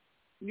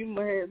 You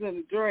might have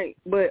something to drink,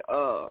 but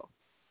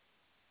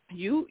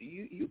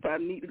you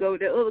probably need to go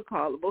with that other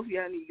caller. Both of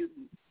y'all need to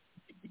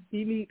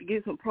you need to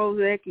get some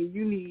Prozac, and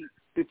you need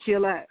to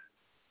chill out.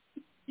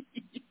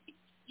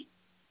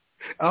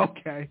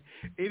 Okay.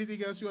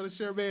 Anything else you want to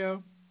share,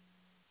 ma'am?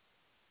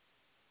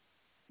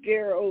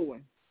 Gary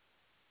Owen.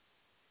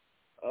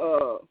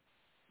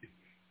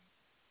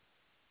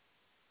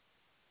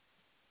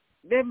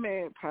 That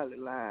man probably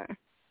lying.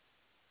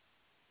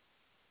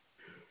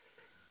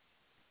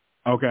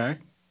 Okay.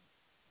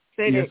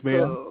 Say yes, that,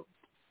 ma'am.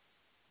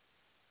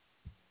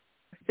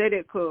 Say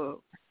that, cuz.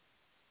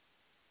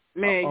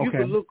 Man, okay.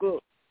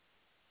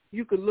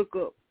 You could look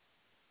up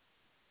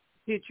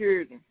his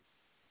children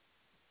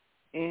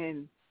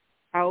and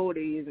how old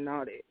he is and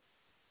all that.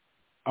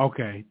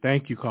 Okay.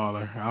 Thank you,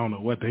 caller. I don't know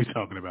what they're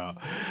talking about.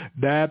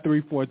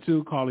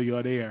 9342, caller,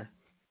 you're there.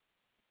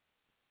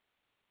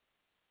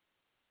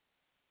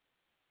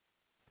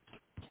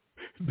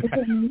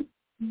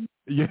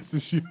 Yes,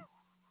 it's you.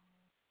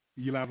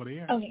 You live on the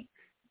air. Okay.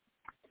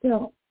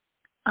 So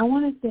I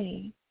want to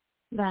say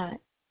that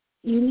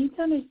you need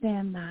to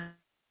understand that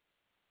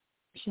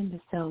to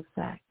sell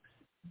sex.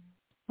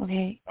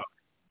 Okay?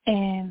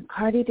 And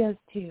Cardi does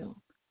too.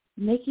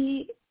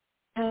 Nicki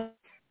has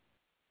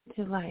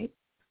to like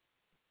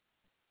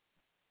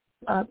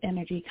up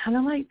energy, kind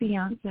of like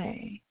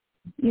Beyonce.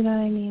 You know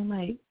what I mean?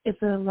 Like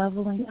it's a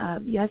leveling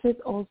up. Yes,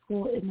 it's old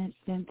school in its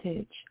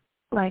vintage.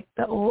 Like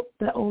the old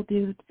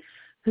dude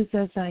who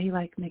says that he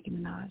likes Nicki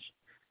Minaj.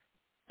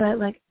 But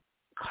like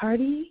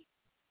Cardi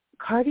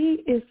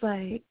is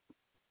like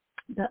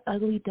the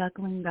ugly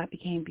duckling that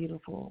became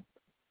beautiful,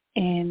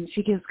 and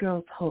she gives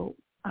girls hope.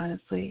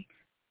 Honestly,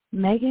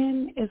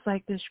 Megan is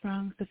like the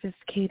strong,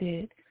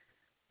 sophisticated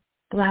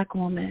black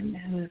woman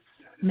who's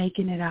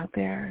making it out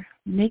there.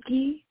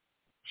 Nicki,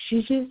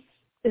 she just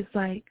is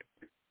like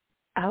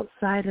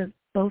outside of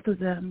both of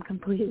them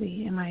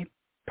completely, in my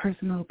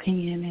personal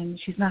opinion, and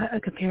she's not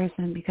a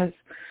comparison because,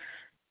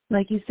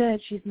 like you said,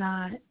 she's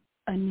not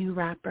a new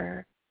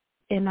rapper.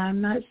 And I'm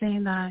not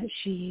saying that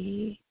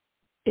she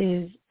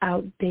is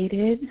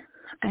outdated.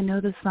 I know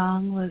the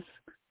song was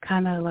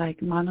kind of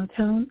like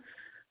monotone,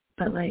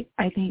 but like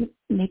I think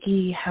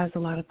Nicki has a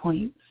lot of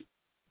points.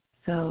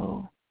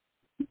 So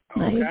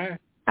Okay.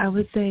 I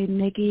would say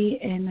Nicki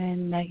and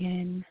then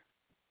Megan,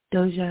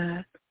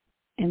 Doja,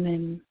 and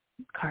then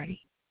Cardi.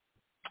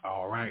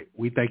 All right.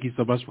 We thank you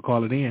so much for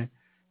calling in.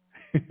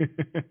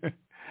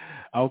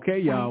 Okay,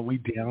 y'all. We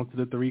down to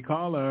the 3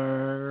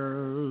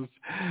 callers.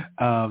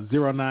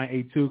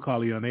 0982,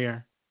 call you on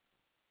air.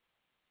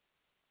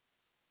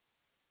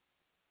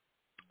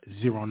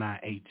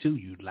 0982,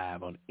 you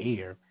live on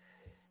air.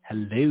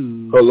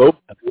 Hello.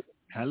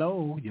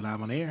 Hello. You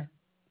live on air.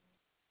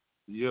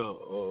 Yeah,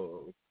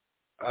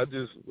 I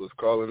just was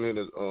calling in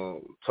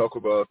to talk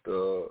about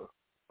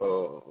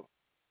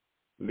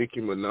Nicki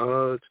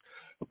Minaj.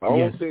 I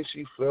don't think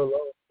she fell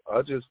off.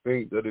 I just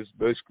think that it's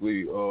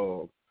basically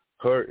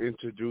her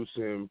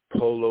introducing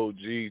Polo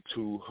G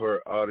to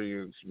her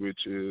audience,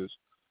 which is,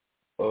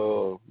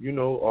 all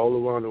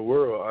around the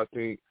world. I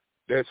think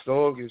that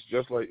song is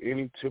just like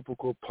any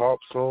typical pop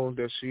song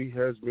that she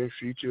has been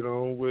featured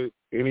on with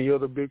any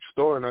other big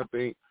star, and I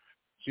think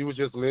she was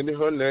just lending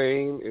her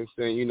name and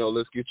saying,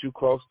 let's get you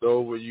crossed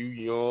over, you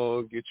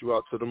young, get you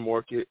out to the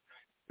market.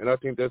 And I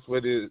think that's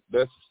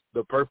that's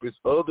the purpose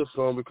of the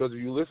song, because if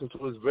you listen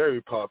to it, it's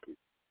very poppy.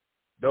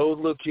 Those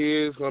little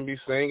kids going to be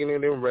singing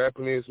it and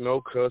rapping it. It's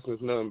no cussing,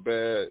 it's nothing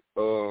bad.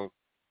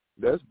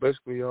 That's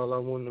basically all I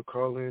wanted to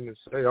call in and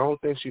say. I don't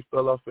think she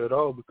fell off at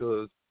all,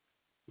 because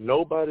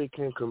nobody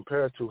can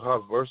compare to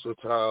how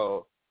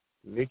versatile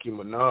Nicki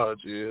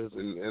Minaj is.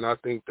 And I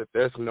think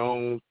that's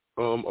known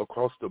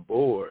across the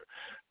board.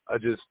 I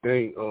just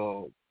think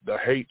the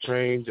hate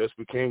train just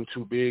became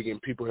too big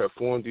and people have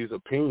formed these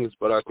opinions.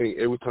 But I think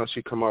every time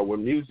she come out with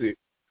music,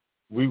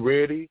 we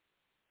ready.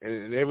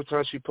 And every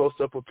time she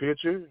posts up a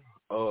picture,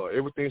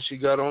 everything she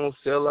got on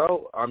sell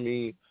out. I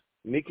mean,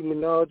 Nicki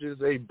Minaj is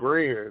a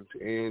brand,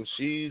 and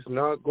she's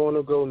not going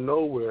to go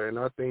nowhere. And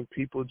I think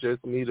people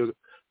just need to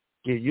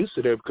get used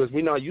to that, because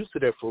we're not used to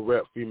that for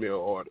rap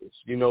female artists.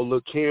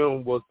 Lil'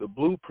 Kim was the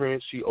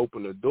blueprint. She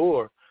opened the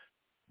door.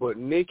 But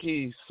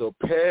Nicki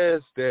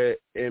surpassed that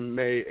and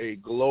made a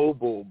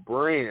global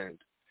brand.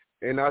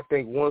 And I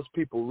think once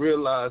people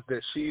realize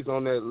that she's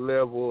on that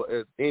level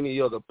as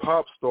any other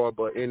pop star,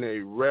 but in a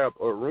rap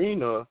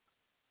arena,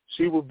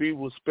 she will be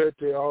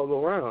respected all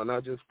around.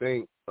 I just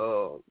think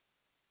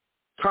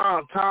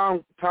time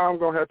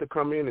gonna have to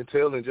come in and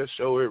tell and just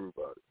show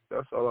everybody.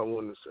 That's all I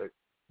wanted to say.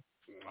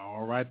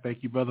 All right.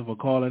 Thank you, brother, for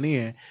calling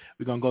in.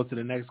 We're going to go to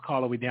the next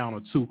caller. We're down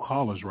to 2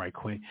 callers right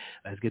quick.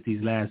 Let's get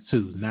these last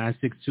 2.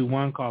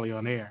 9621, call you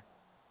on air.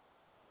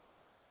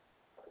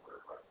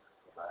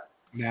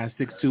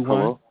 9621.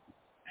 Hello?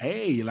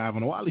 Hey, you're live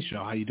on the Wally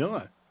Show. How you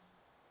doing?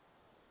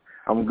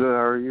 I'm good.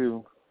 How are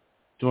you?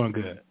 Doing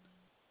good.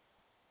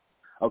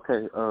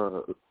 Okay.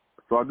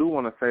 So I do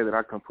want to say that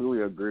I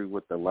completely agree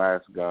with the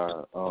last guy.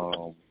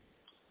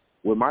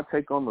 With my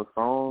take on the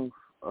songs,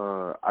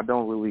 I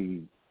don't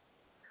really...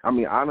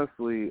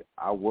 honestly,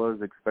 I was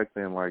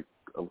expecting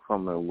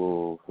from the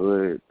little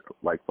hood,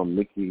 from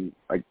Nicki,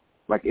 like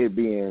it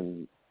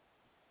being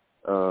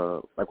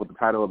what the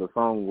title of the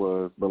song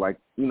was, but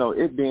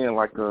it being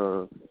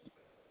a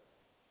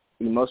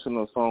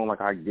emotional song.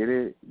 I get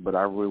it, but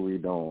I really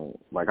don't.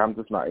 I'm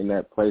just not in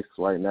that place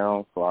right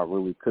now, so I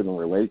really couldn't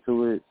relate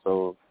to it.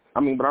 So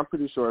but I'm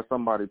pretty sure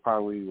somebody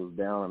probably was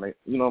down, and they,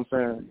 you know what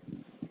I'm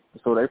saying?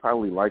 So they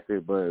probably liked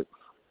it. But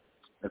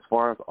as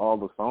far as all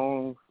the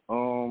songs,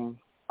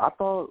 I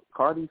thought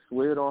Cardi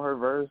slid on her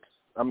verse.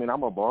 I'm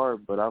a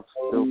barb, but I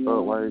still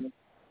felt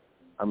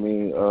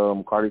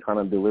Cardi kind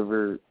of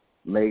delivered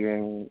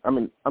Megan.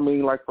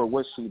 For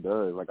what she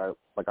does.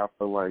 I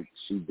feel like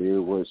she did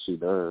what she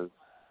does.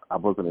 I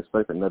wasn't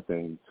expecting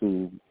nothing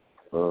too,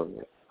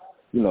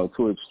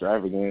 too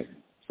extravagant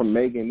from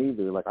Megan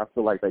either. I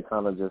feel like they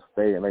kind of just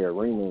stay in their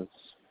arenas.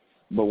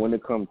 But when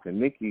it comes to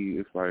Nicki,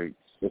 it's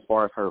as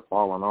far as her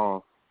falling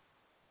off,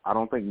 I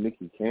don't think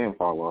Nicki can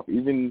fall off.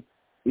 Even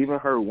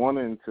her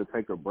wanting to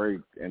take a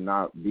break and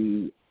not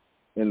be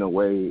in the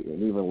way,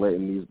 and even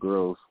letting these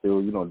girls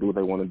still, do what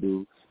they want to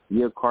do.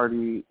 Yeah,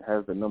 Cardi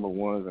has the number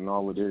ones and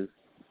all of this,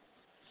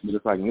 but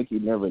it's Nicki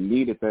never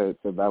needed that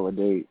to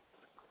validate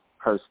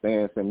her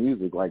stance in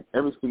music.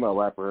 Every female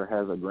rapper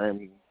has a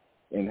Grammy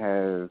and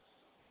has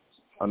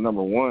a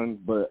number one,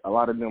 but a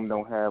lot of them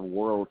don't have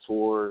world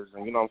tours,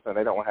 and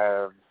they don't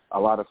have a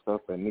lot of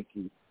stuff that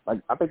Nicki.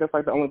 I think that's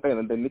the only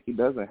thing that Nicki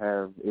doesn't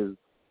have is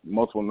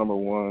multiple number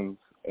ones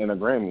and a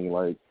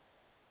Grammy.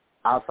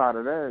 Outside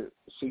of that,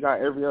 she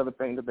got every other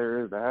thing that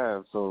there is to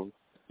have. So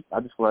I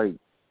just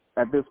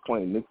at this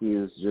point, Nicki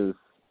is just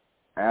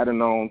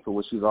adding on to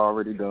what she's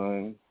already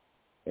done,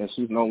 and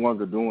she's no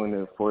longer doing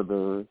it for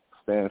the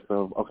stance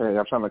of, okay,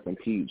 I'm trying to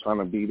compete, trying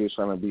to be this,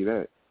 trying to be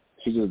that.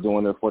 She's just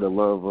doing it for the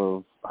love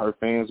of her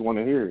fans want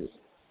to hear it.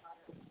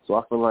 So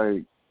I feel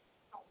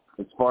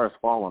as far as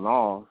falling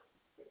off,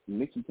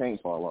 Nicki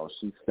can't fall off.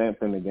 She's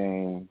stamped in the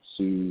game.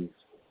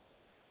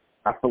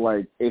 I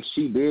feel if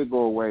she did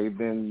go away,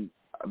 then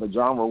the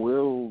genre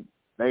will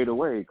fade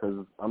away,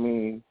 because,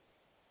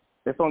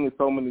 it's only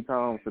so many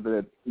times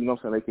that,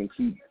 they can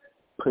keep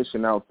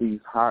pushing out these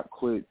hot,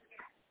 quick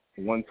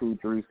 1, 2,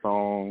 3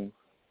 songs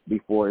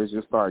before it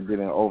just start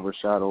getting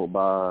overshadowed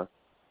by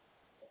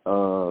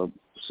the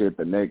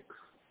next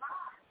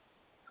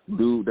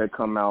dude that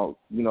come out,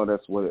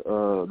 that's what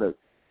that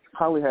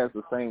probably has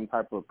the same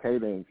type of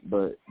cadence,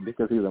 but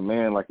because he's a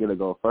man, like it'll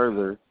go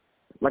further.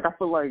 Like I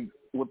feel like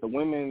with the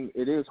women,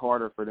 it is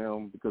harder for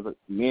them because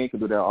men can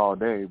do that all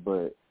day,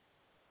 but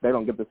they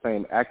don't get the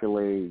same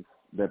accolades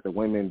that the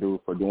women do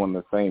for doing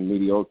the same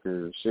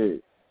mediocre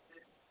shit.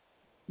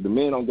 The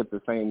men don't get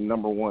the same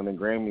number one in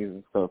Grammys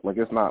and stuff. Like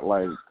it's not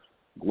like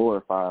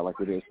glorified like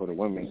it is for the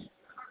women.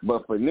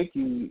 But for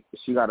Nicki,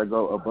 she got to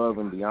go above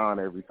and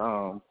beyond every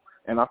time.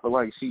 And I feel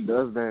like she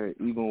does that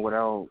even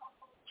without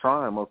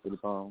trying most of the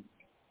time.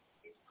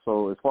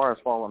 So as far as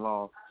falling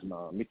off,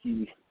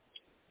 Nicki,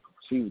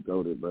 she's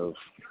goated, bro.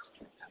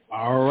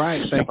 All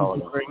right. Thank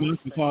you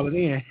for calling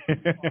in.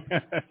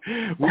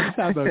 We just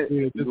have to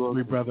agree with this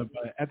week, brother.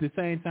 But at the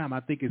same time, I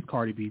think it's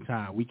Cardi B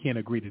time. We can't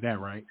agree to that,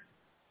 right?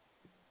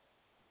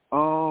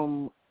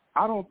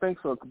 I don't think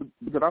so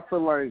because I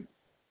feel like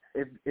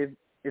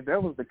if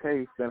that was the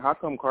case, then how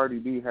come Cardi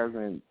B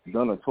hasn't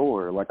done a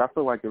tour? Like I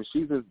feel like if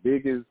she's as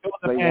big as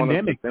they want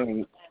us to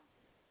think,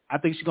 I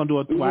think she's gonna do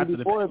a tour after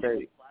the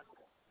pandemic.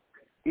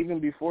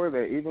 Even before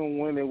that, even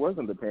when it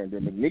wasn't the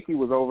pandemic, Nicki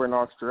was over in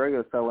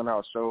Australia selling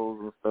out shows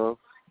and stuff.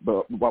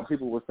 But while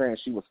people were saying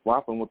she was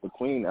flopping with the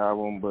Queen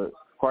album, but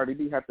Cardi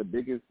B had the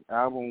biggest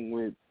album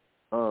with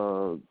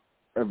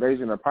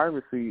Invasion of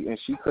Privacy, and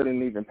she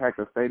couldn't even pack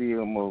a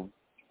stadium of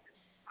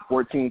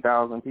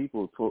 14,000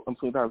 people,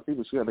 2,000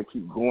 people. She had to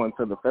keep going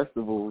to the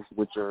festivals,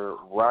 which are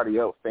rowdy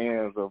up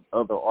fans of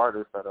other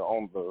artists that are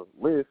on the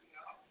list.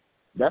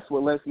 That's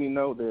what lets me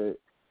know that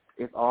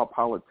it's all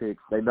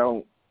politics. They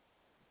don't,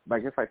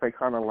 like, it's like they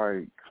kind of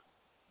like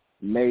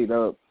made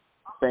up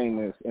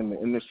famous in the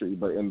industry,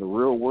 but in the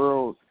real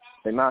world,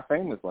 they're not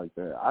famous like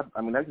that.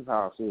 I mean, that's just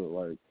how I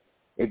feel.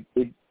 Like,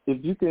 if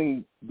you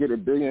can get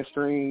 1 billion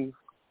streams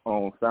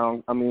on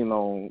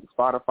on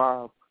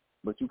Spotify,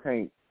 but you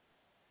can't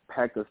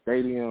pack a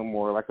stadium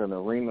or like an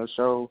arena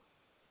show,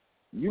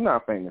 you're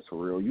not famous for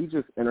real. You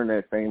just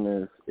internet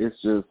famous. It's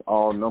just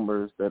all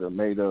numbers that are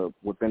made up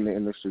within the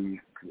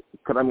industry.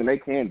 Because, I mean, they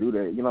can do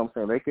that. You know what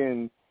I'm saying? They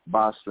can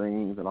buy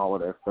streams and all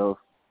of that stuff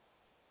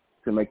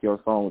to make your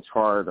song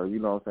chart, or, you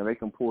know what I'm saying? They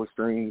can pull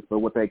strings, but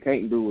what they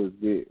can't do is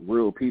get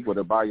real people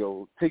to buy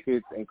your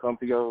tickets and come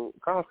to your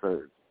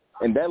concert.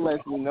 And that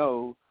lets me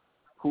know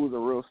who's a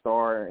real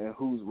star and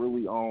who's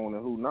really on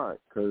and who's not.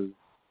 Because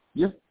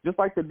just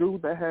like the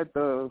dude that had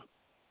the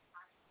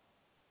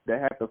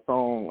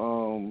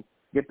song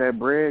Get That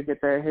Bread,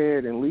 Get That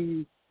Head, and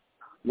Leave,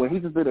 when he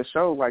just did a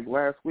show like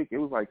last week, it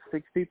was like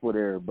 6 people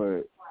there,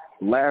 but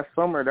last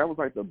summer, that was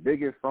like the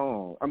biggest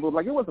song. I mean,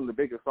 like, it wasn't the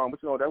biggest song,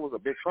 but, that was a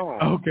big song.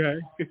 Okay.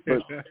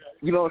 But,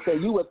 you know what I'm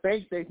saying? You would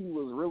think that he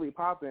was really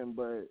popping,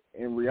 but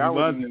in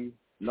reality,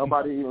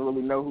 nobody even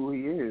really know who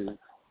he is,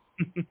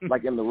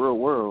 like in the real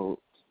world.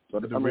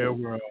 But, real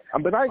world.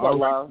 But I ain't gonna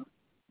lie.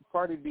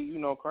 Cardi B,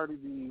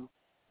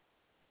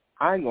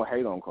 I ain't gonna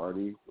hate on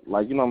Cardi.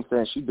 Like, you know what I'm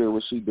saying? She did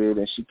what she did,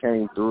 and she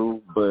came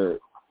through, but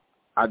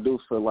I do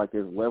feel like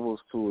there's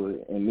levels to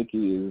it, and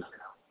Nicki is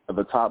at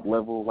the top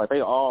level. Like, they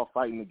all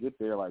fighting to get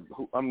there. Like,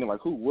 who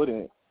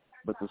wouldn't?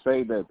 But to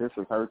say that this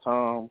is her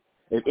time,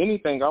 if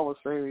anything, I would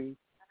say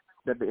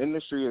that the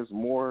industry is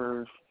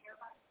more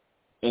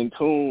in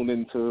tune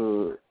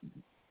into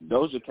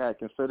Doja Cat,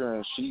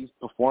 considering she's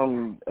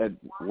performed at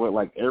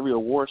every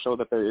award show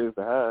that there is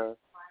to have.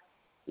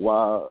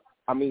 While,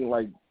 I mean,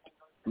 like,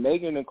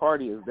 Megan and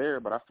Cardi is there,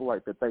 but I feel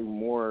like that they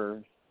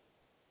more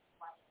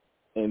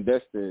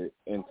invested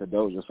into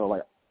Doja. So,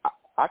 like,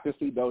 I can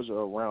see Doja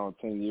around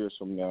 10 years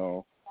from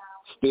now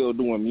still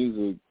doing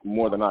music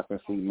more than I can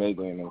see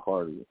Megan and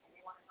Cardi.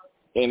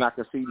 And I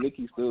can see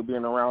Nicki still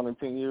being around in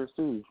 10 years,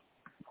 too.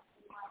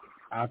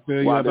 I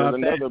feel you about that.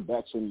 There's another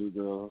batch of new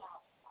girls.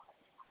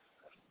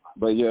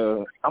 But,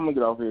 yeah, I'm going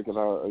to get off here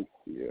because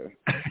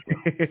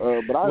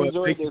but I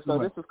enjoyed this. So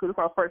this is cool. This is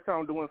my first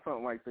time doing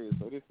something like this.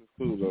 So this is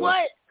cool, though.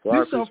 What? So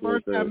this is your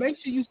first time. Make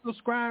sure you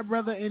subscribe,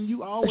 brother, and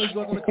you always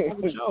welcome to come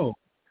on the show.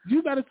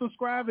 You got to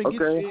subscribe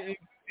and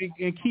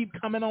and keep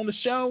coming on the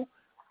show.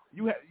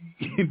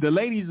 The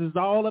ladies is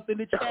all up in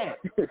the chat.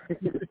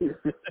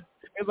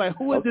 It's like,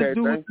 who is this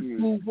dude with the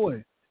smooth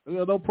voice?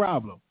 No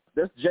problem.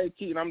 That's Jay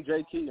Keaton. I'm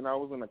Jay Keaton. I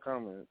was in the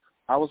comments.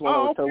 I was one that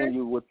was telling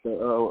you with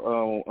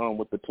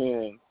the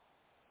pen.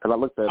 Because I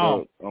looked that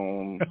up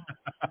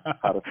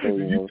how to say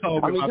it.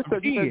 I mean, just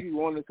because you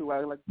wanted to,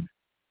 like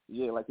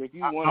if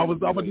you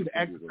wanted. I'm gonna do the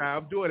exercise.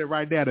 I'm doing it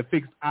right now to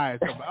fix eyes.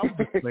 I'm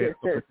just playing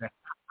with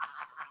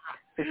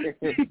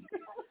that.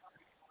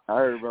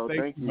 All right, bro.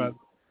 Thank you. All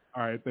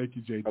right, thank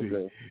you,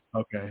 JT.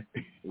 Okay.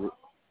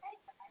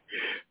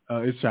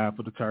 It's time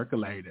for the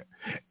turkulator.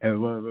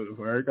 And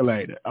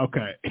percolator.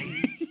 Okay.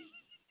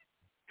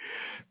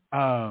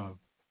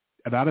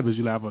 Anonymous,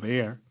 you live on the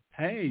air.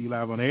 Hey, you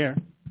live on the air.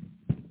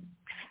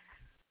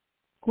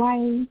 Why?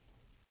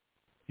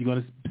 You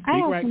gonna speak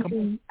right?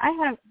 Come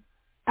on.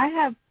 I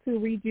have to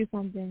read you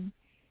something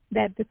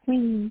that the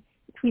Queen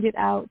tweeted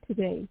out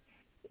today.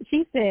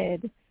 She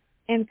said,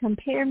 "And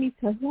compare me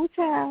to who,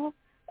 child?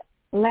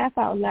 Laugh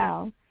out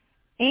loud.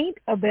 ain't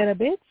a better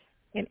bitch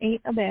and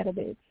ain't a better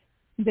bitch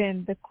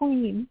than the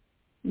queen,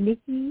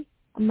 Nicki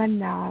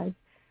Minaj.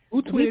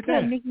 Who tweeted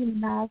that? Nicki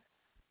Minaj,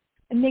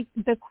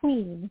 the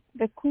queen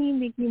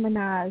Nicki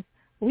Minaj.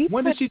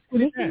 When did she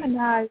tweet Nicki that?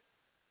 Minaj,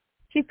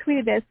 she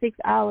tweeted that 6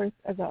 hours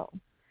ago.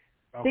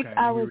 Okay, 6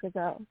 hours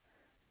ago.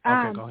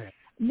 Okay, go ahead.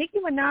 Nicki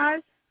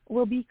Minaj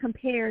will be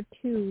compared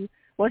to,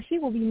 she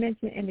will be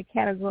mentioned in the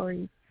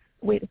category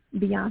with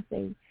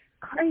Beyonce.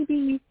 Cardi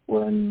B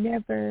will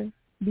never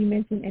be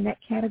mentioned in that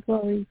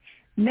category.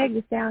 Meg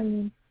Thee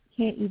Stallion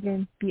can't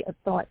even be a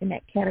thought in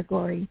that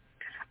category.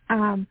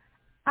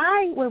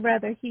 I would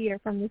rather hear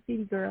from the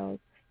City Girls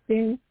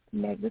than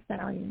Meg Thee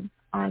Stallion,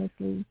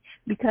 honestly,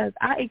 because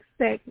I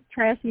expect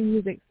trashy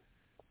music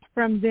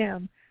from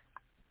them.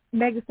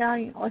 Meg Thee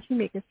Stallion, all she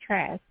makes is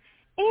trash.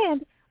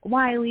 And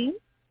Wiley,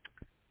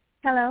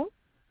 hello?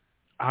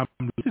 I'm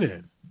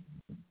listening.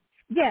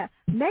 Yeah,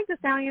 Meg Thee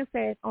Stallion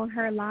said on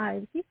her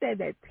live, she said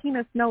that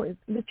Tina Snow is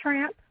the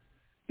tramp,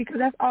 because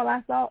that's all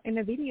I saw in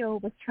the video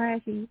was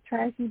trashy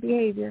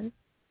behavior.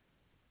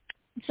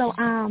 So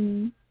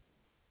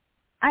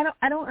I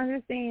don't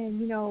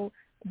understand,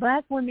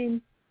 black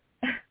women,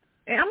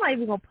 and I'm not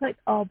even gonna put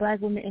all black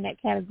women in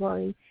that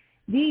category.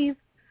 These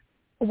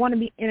want to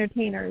be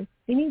entertainers.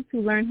 They need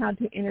to learn how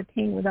to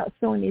entertain without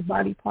showing their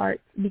body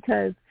parts,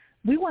 because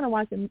we want to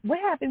watch them. What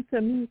happened to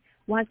me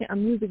watching a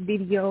music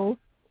video,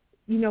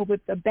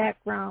 with the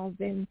backgrounds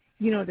and,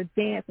 the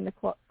dance and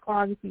the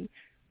choreography,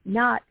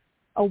 not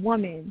a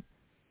woman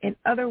and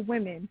other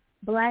women,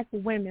 black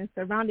women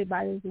surrounded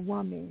by this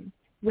woman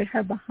with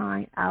her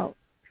behind out.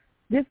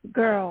 This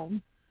girl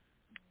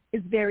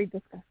is very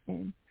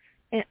disgusting.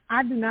 And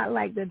I do not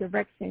like the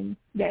direction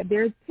that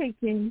they're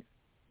taking,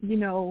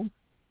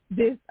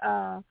 this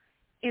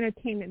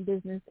entertainment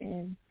business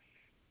in.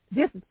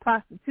 This is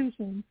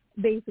prostitution,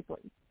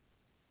 basically.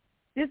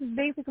 This is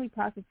basically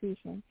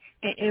prostitution.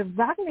 And if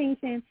Roc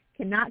Nation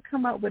cannot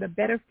come up with a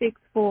better fix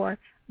for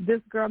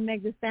this girl,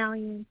 Meg Thee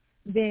Stallion,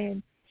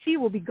 then she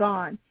will be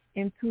gone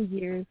in 2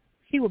 years.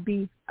 She will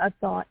be a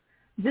thought,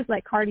 just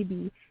like Cardi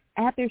B.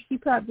 After she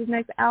put out this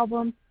next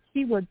album,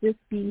 she will just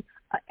be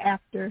an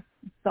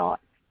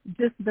afterthought,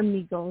 just the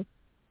Migos,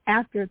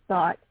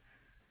 afterthought.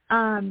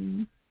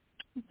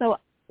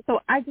 So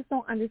I just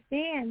don't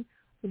understand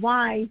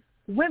why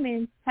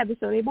women have to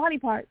show their body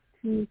parts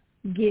to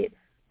get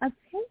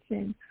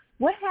attention.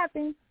 What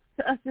happens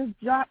to us just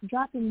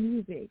dropping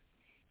music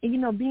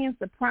and, being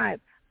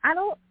surprised? I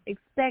don't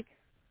expect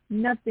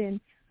nothing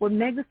what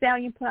Meg Thee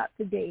Stallion put out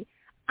today.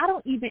 I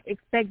don't even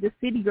expect the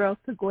City Girls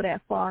to go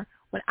that far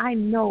when I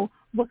know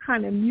what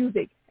kind of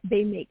music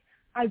they make.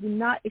 I do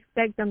not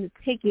expect them to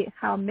take it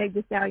how Meg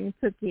Thee Stallion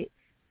took it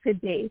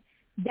today.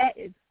 That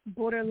is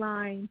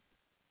borderline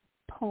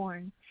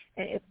porn.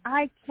 And if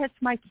I catch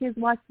my kids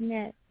watching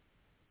that,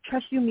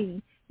 trust you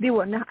me, they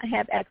will not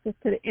have access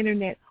to the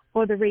internet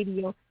or the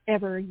radio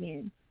ever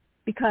again,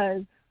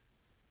 because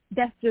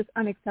that's just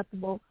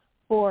unacceptable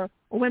for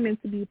women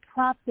to be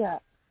propped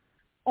up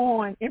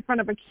in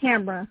front of a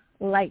camera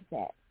like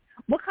that.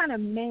 What kind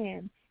of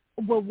man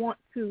would want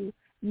to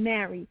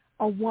marry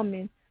a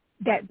woman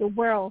that the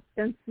world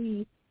doesn't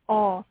see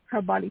all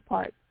her body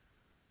parts?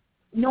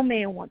 No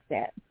man wants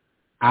that.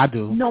 I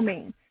do. No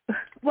man.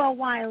 Well,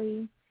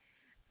 Wiley,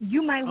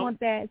 you might want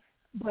that,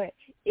 but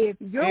if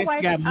your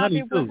wife is out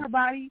there with her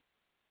body,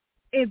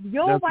 if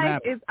your wife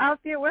is out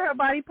there with her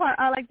body part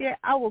out like that,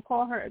 I will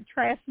call her a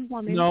trashy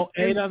woman. No,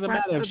 it doesn't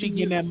matter. If she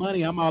getting that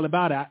money, I'm all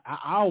about it.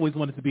 I always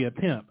wanted to be a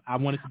pimp. I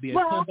wanted to be a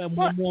pimp at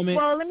one woman.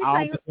 Well, let me I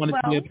always wanted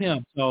to be a well,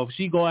 pimp. So if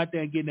she go out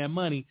there and get that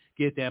money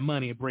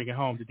and bring it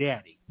home to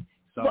daddy.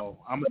 So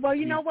well,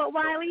 you know what,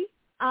 Wiley?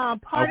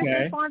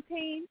 Partisan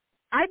Fontaine,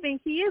 I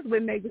think he is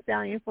with Meg Thee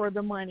Stallion for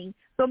the money.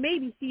 So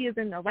maybe she is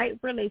in the right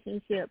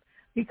relationship,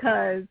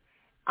 because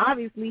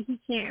obviously he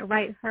can't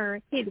write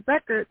her hit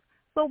records.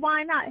 So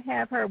why not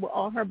have her with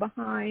all her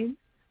behind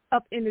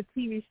up in the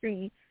TV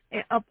screen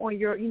and up on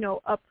your,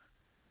 up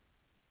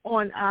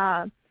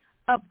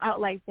out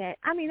like that?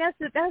 I mean, that's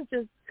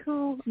just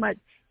too much.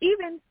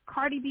 Even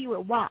Cardi B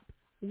with WAP.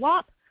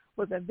 WAP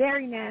was a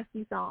very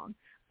nasty song,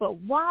 but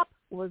WAP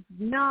was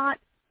not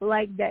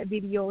like that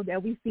video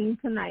that we've seen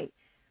tonight.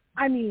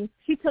 I mean,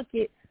 she took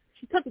it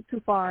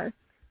too far.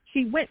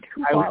 She went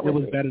too far with it.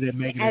 It was better than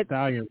Meg Thee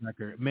Stallion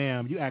record.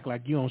 Ma'am, you act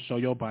like you don't show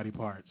your body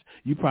parts.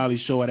 You probably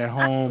show it at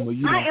home.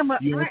 I am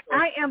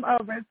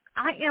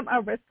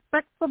a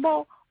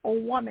respectable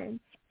woman,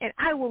 and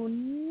I will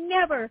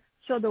never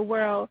show the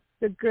world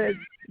the goods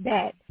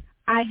that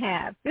I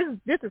have.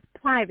 This is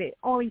private,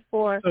 only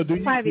for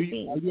private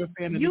things. Are you a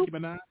fan of Nicki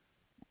Minaj?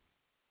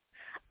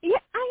 Yeah,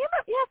 I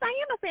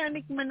am a fan of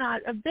Nicki Minaj,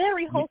 a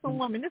very wholesome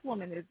woman. This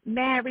woman is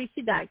married.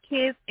 She got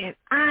kids, and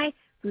I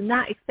do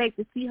not expect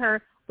to see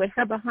her with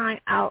her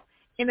behind out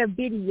in a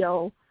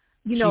video.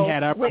 She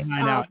had her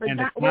behind out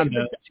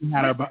Anaconda. She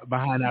had her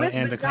behind out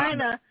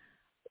Anaconda.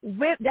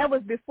 That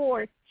was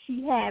before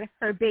she had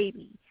her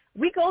baby.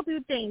 We go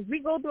through things. We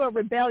go through a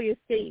rebellious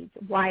stage,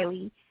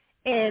 Wiley.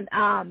 And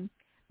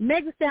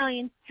Meg Thee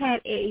Stallion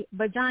had a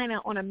vagina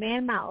on a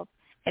man's mouth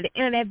at the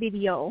end of that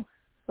video.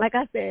 Like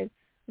I said,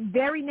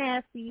 very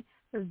nasty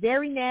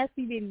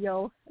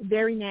video,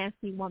 very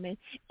nasty woman.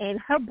 And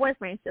her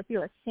boyfriend should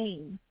feel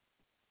ashamed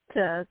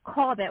to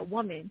call that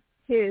woman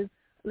his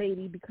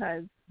lady,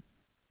 because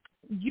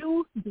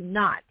you do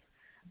not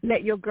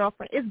let your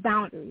girlfriend. It's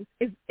boundaries.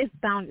 It's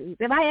boundaries.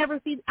 If I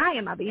ever see, I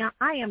am a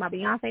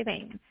Beyonce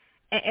fan,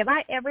 and if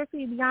I ever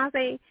see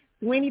Beyonce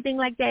do anything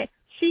like that,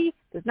 she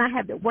does not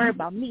have to worry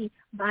about me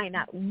buying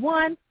not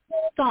one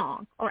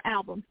song or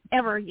album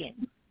ever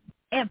again,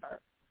 ever,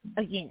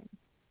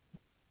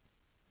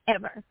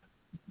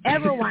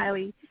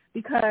 Wiley,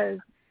 because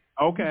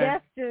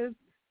that's just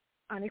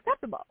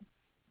unacceptable.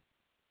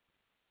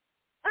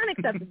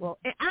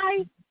 And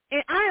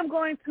I am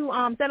going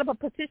to set up a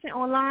petition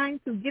online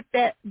to get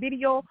that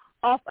video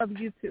off of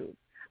YouTube.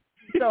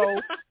 So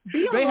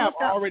they have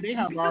already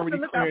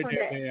cleared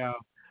that now.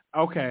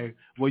 Okay,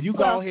 well you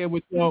go ahead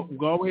with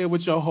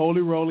your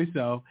holy roly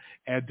self,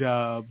 and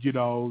even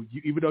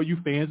though you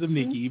fans of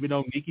Nicki, even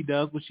though Nicki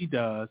does what she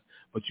does,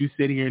 but you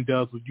sit here and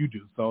does what you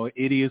do. So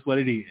it is what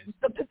it is.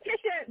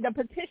 The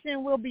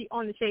petition will be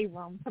on the Shade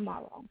Room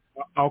tomorrow.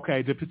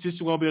 Okay, the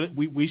petition will be.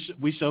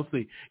 We shall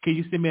see. Can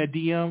you send me a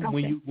DM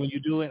when you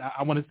do it?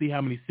 I want to see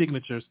how many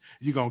signatures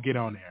you're gonna get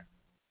on there.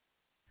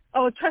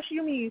 Oh, trust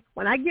you me,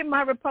 when I get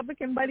my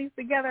Republican buddies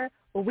together,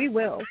 well, we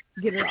will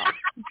get it off.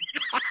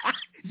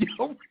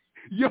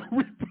 Yo,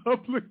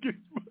 Republican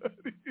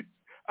buddies.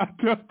 I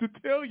have to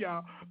tell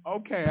y'all.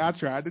 Okay, I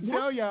tried to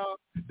tell y'all.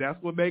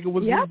 That's what Megan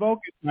was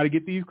revoking, trying to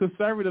get these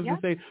conservatives to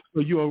say,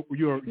 so you're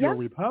a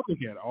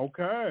Republican.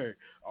 Okay.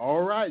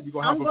 All right. You're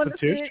going to have a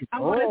petition.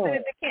 I'm going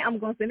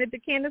to send it to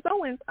Candace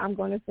Owens. I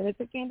will be sending it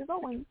to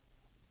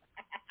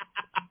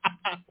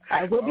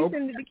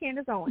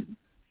Candace Owens.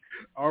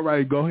 All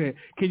right, go ahead.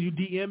 Can you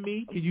DM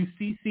me? Can you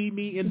CC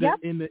me in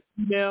the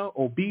email,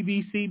 or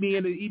BBC me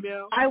in the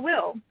email? I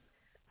will,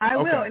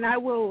 and I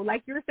will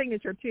like your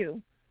signature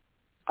too.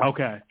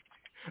 Okay.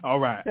 All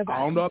right. Goodbye. I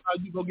don't know how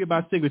you gonna get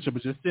my signature,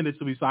 but just send it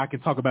to me so I can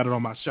talk about it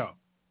on my show.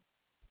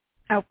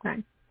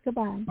 Okay.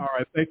 Goodbye. All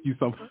right. Thank you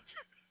so much.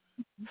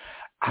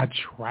 I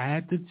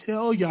tried to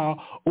tell y'all.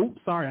 Oops,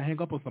 sorry, I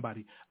hang up on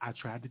somebody. I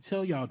tried to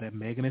tell y'all that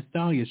Megan Thee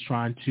Stallion is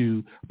trying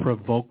to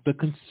provoke the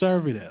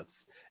conservatives.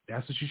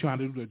 That's what she's trying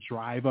to do, to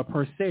drive up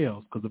her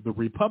sales. Because if the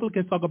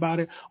Republicans talk about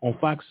it on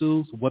Fox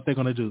News, what they're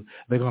going to do?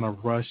 They're going to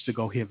rush to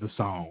go hear the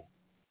song.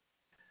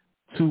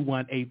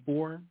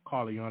 2184,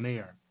 call you on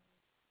air.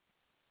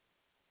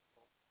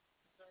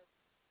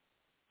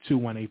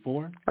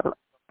 2184.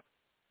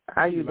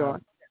 How you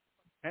doing?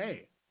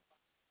 Hey.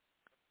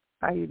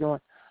 How you doing?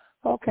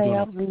 Okay,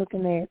 I was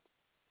looking at.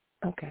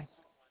 Okay.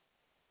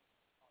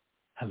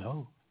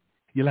 Hello.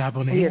 You live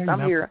on the air? Yes,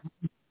 I'm here.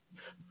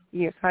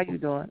 Yes, how you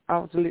doing? I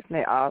was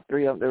listening to all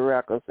three of the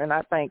records, and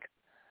I think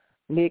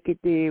Nicki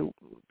did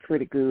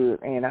pretty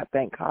good, and I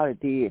think Cardi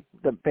did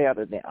the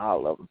better than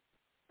all of them.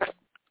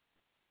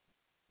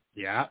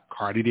 Yeah,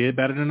 Cardi did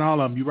better than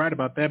all of them. You're right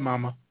about that,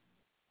 Mama.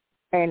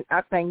 And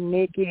I think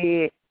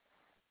Nicki,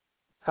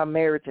 her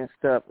marriage and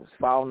stuff is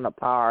falling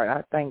apart.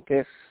 I think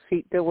that's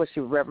what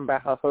she was rapping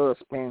about her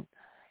husband,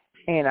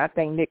 and I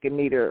think Nicki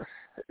need to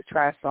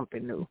try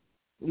something new.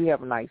 You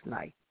have a nice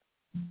night.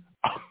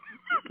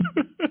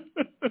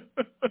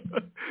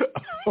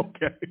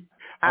 Okay.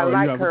 I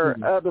like her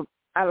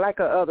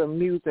other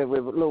music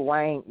with Lil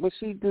Wayne. But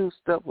she do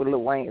stuff with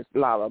Lil Wayne is a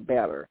lot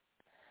better.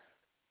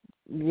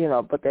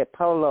 But that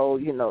Polo,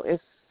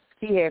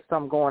 she had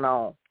something going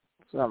on.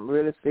 Something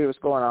really serious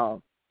going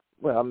on.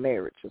 Well, a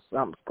marriage or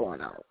something's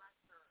going on.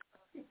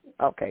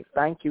 Okay,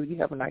 thank you. You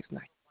have a nice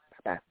night.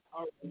 Bye-bye.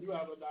 Oh, you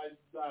have a nice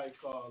night,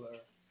 caller.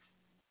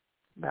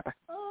 Bye-bye.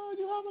 Oh,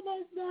 you have a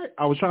nice night.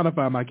 I was trying to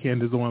find my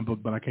Candace Owens book,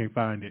 but I can't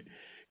find it.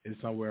 It's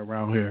somewhere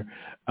around here.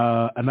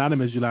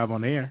 Anonymous, you live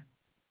on the air.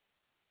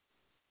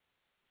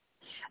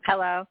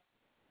 Hello.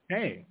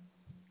 Hey.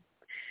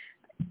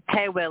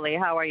 Hey, Willie.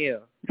 How are you?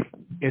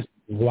 It's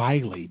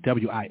Wiley,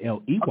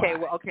 Wiley.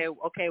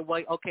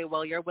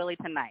 Well, you're Willie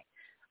tonight.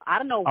 I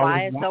don't know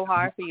why it's so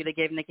hard for you to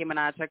give Nicki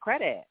Minaj her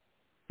credit.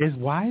 It's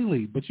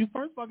Wiley, but you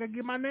first of all got to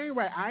get my name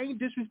right. I ain't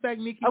disrespect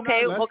Nicki Minaj.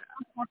 Okay,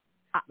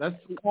 let's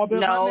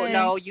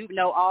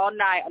all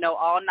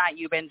night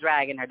you've been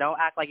dragging her. Don't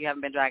act like you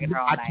haven't been dragging her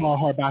all night. I call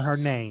her by her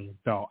name,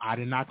 though. I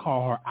did not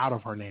call her out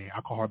of her name. I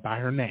call her by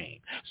her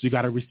name. So you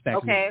got to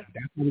respect me. That's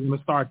how we're going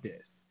to start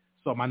this.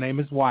 So my name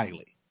is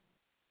Wiley.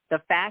 The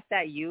fact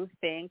that you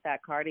think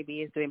that Cardi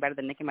B is doing better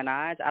than Nicki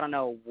Minaj, I don't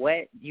know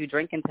what you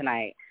drinking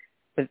tonight,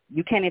 but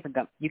you can't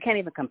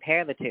even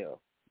compare the two.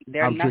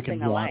 They're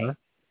nothing alike.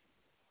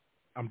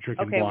 I'm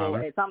drinking water.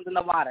 Okay, well, something's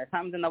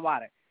in the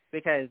water.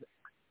 Because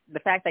the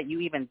fact that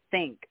you even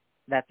think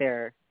that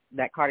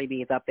Cardi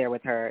B is up there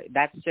with her,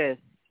 that's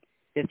just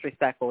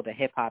disrespectful to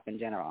hip hop in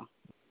general.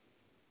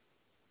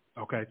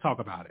 Okay, talk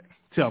about it.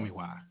 Tell me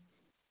why.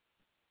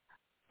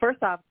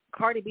 First off,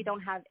 Cardi B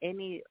don't have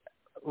any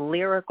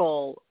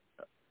lyrical,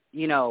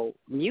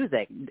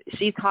 music.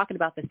 She's talking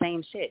about the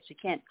same shit. She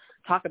can't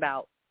talk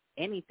about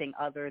anything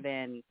other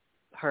than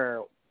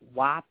her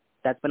WAP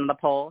that's been on the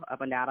poll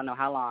up and down, I don't know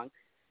how long.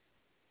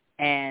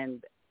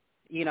 And,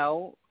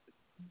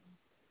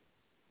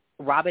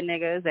 robbing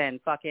niggas and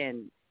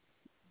fucking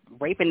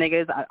raping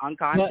niggas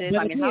unconscious.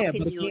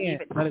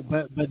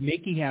 But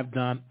Nicki have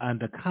done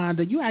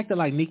Anaconda. You acted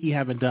like Nicki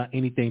haven't done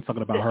anything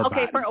talking about her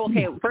body.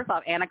 First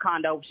off,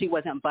 Anaconda, she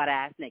wasn't butt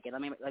ass naked.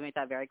 Let me make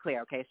that very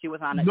clear. Okay, she was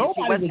on.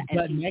 Nobody was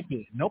butt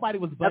naked. Nobody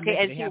was butt naked.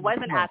 Okay, and she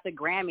wasn't at the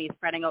Grammys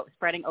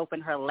spreading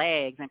open her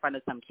legs in front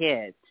of some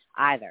kids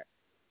either.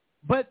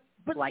 But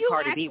like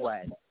Cardi B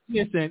was.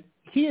 Listen,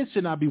 kids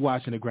should not be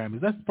watching the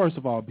Grammys. Let's first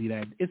of all be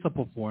that it's a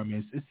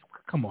performance.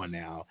 Come on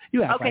now.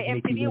 You act like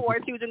MTV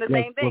Awards, she was doing the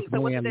same thing. So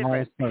what's the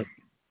difference?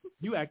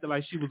 You acted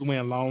like she was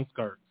wearing long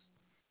skirts.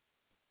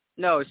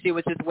 No, she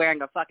was just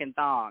wearing a fucking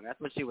thong. That's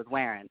what she was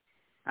wearing.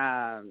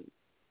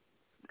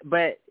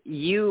 But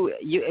you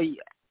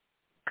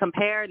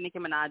compare Nicki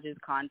Minaj's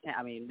content.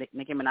 I mean,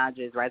 Nicki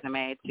Minaj's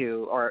resume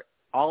to or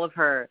all of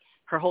her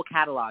whole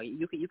catalog.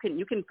 You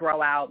can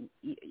throw out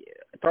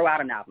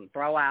an album,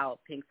 throw out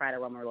Pink Friday,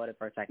 Roman Reloaded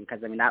for a second,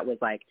 because I mean that was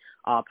like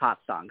all pop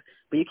songs.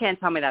 But you can't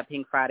tell me that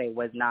Pink Friday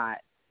was not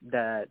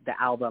the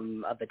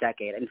album of the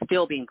decade and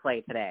still being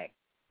played today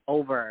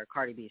over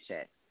Cardi B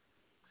shit.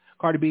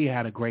 Cardi B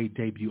had a great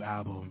debut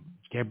album.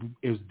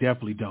 It was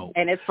definitely dope.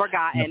 And it's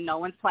forgotten. No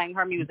one's playing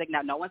her music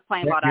now. No one's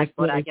playing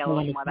Bodak Yellow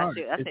anymore. That's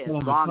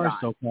long gone.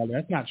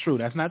 That's not true.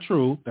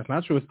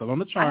 It's still on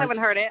the chart. I haven't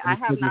heard it. I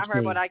have not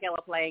heard Bodak Yellow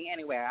playing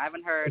anywhere. I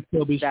haven't heard. It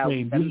still be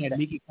streamed. You had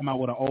Nicki come out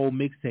with an old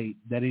mixtape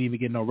that didn't even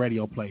get no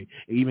radio play.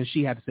 Even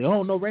she had to say,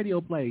 "Oh, no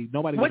radio play."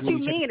 Nobody. What was you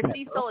really mean?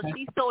 She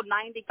sold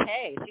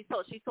 90K.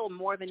 She sold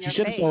more than your. She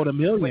should have sold 1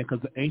 million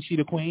because ain't she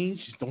the queen?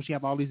 Don't she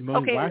have all these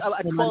millions? Okay,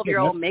 a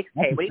 12-year-old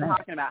mixtape. What are you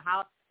talking about?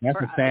 How? That's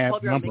a sad number.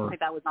 12-year-old mixtape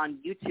that was on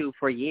YouTube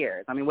for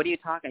years. I mean, what are you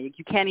talking?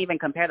 You can't even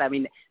compare that. I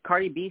mean,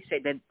 Cardi B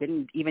shit that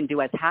didn't even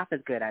do as half as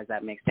good as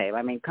that mixtape.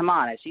 I mean, come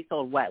on. She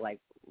sold what? Like,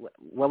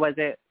 what was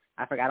it?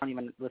 I forgot. I don't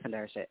even listen to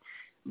her shit.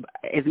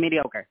 It's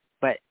mediocre.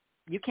 But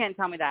you can't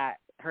tell me that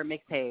her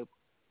mixtape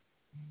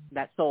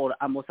that sold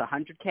almost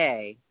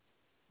 100K,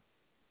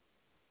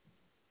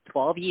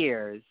 12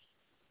 years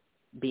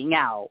being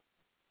out,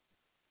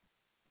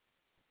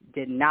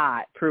 did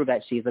not prove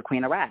that she's the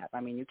queen of rap. I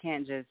mean, you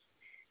can't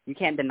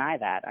deny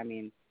that. I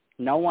mean,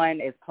 no one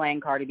is playing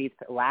Cardi B's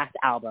last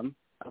album.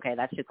 Okay,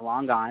 that shit's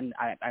long gone.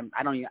 I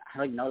don't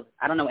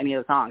know any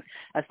of the songs.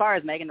 As far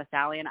as Megan Thee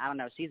Stallion, I don't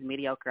know. She's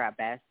mediocre at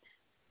best.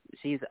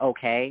 She's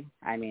okay.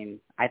 I mean,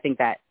 I think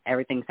that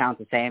everything sounds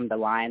the same. The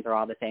lines are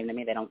all the same to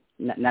me. They don't.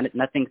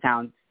 Nothing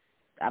sounds.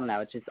 I don't know.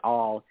 It just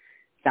all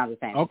sounds the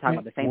same. Okay. She's talking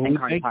about the same thing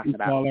Cardi's talking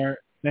about. Caller.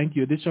 Thank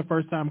you. This is your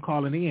first time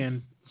calling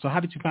in. So how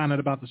did you find out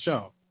about the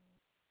show?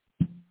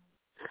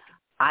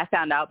 I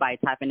found out by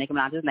typing Nicki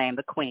Minaj's name,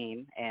 the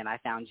Queen, and I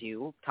found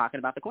you talking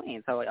about the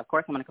Queen. So, of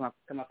course, I'm going to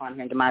come up on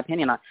here and give my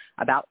opinion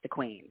about the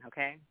Queen,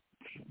 okay?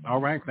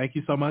 All right. Thank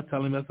you so much for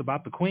telling us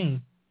about the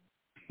Queen.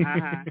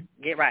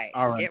 Get right.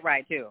 All right. Get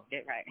right, too.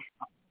 Get right.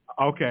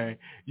 Okay.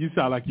 You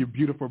sound like your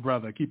beautiful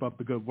brother. Keep up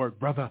the good work,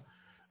 brother.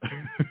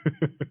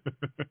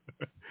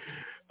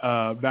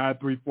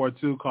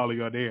 9342,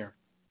 calling on air.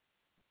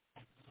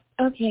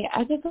 Okay.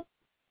 I just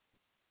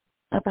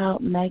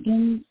about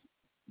Megan's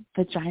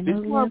vagina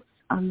lips.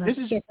 This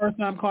is your first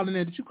time calling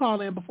in. Did you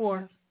call in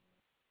before?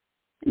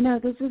 No,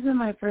 this isn't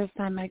my first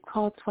time. I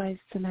called twice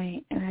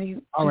tonight,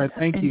 and All right,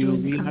 thank you.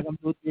 We're not going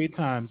to do it 3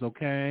 times,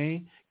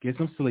 okay? Get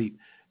some sleep.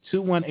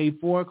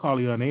 2184,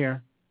 call you on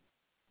air.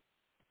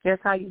 Yes,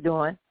 how you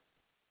doing?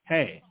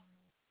 Hey.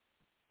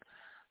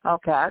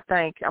 Okay, I'm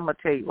going to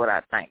tell you what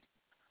I think.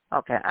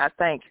 Okay, I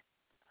think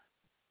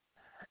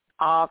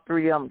all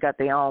 3 of them got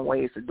their own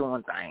ways of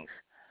doing things.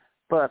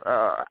 But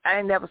I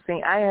haven't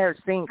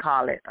seen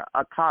Colin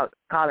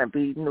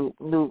B new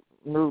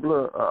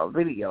little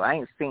video. I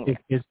ain't seen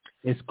it.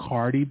 It's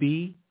Cardi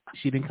B.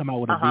 She didn't come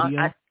out with a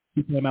video.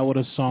 She came out with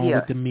a song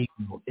with the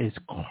Migos. It's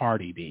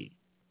Cardi B.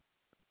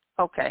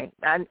 Okay,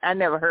 I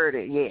never heard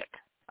it yet.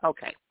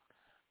 Okay,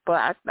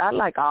 but I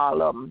like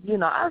all of them. You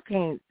know, I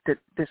can't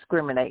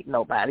discriminate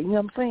nobody. You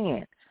know what I'm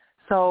saying?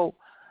 So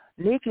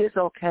Nicki is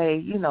okay.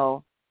 You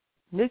know,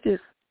 Nicki's.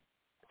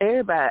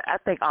 Everybody, I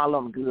think all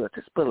of them good.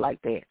 Just put it like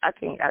that. I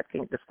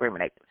can't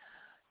discriminate.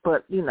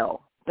 But, you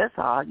know, that's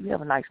all. You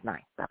have a nice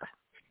night. Bye-bye.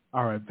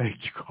 All right. Thank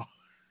you, caller.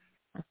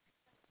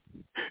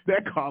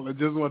 That caller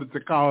just wanted to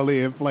call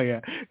in,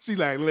 player. She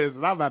like,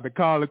 listen, I'm about to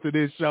call into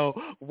this show.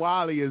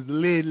 Wally is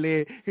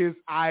lit, his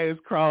eyes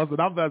crossed, and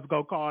I'm about to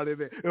go call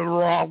him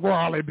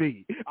Raleigh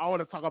B. I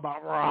want to talk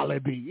about Raleigh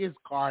B. It's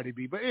Cardi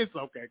B, but it's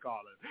okay, caller.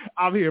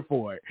 I'm here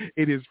for it.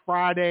 It is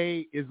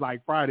Friday. It's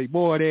like Friday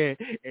morning,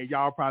 and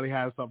y'all probably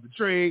had something to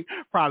drink.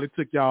 Probably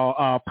took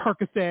y'all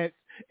Percocets.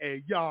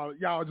 And y'all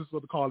just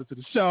want to call into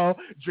the show,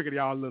 drinking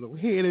y'all a little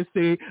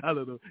Hennessy, a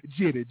little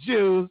gin and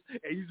juice,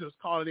 and you just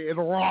calling it in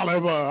Raleigh.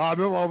 I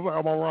know I'm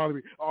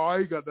Raleigh. Oh, I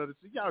ain't got nothing to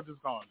say. Y'all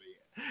just calling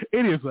it.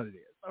 It is what it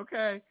is,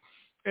 okay?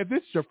 if this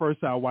is your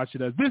first time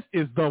watching us, this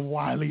is The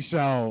Wiley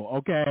Show,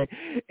 okay?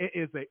 It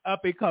is an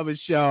up-and-coming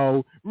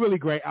show, really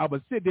great. I'm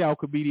a sit-down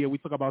comedian. We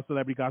talk about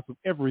celebrity gossip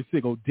every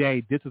single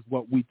day. This is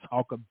what we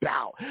talk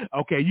about,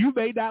 okay? You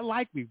may not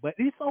like me, but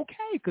it's okay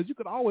because you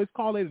can always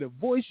call in and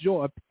voice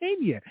your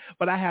opinion.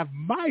 But I have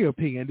my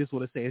opinion. This is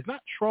what I say. It's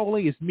not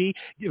trolling. It's me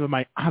giving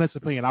my honest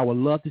opinion. I would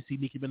love to see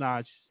Nicki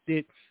Minaj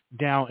sit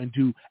down and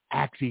do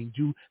acting,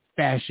 do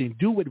fashion,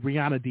 do what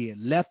Rihanna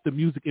did, left the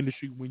music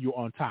industry when you're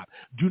on top.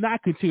 Do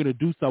not continue to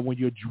do so when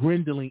you're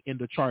dwindling in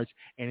the charts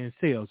and in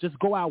sales. Just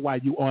go out while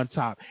you're on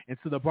top. And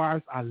to the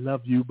bars, I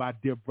love you, my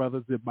dear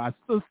brothers and my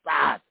sisters.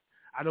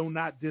 I do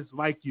not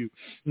dislike you.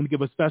 I'm going to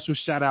give a special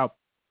shout out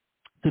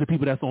to the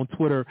people that's on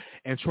Twitter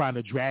and trying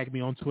to drag me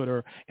on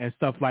Twitter and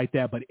stuff like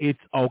that, but it's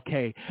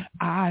okay.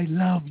 I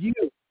love you.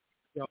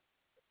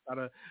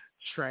 Gotta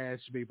trash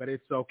me, but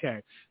it's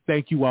okay.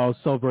 Thank you all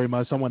so very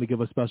much. I want to give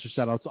a special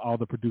shout out to all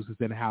the producers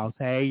in the house.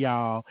 Hey,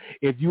 y'all.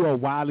 If you're a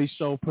Wiley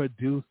Show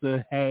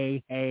producer,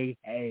 hey.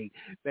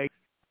 Thank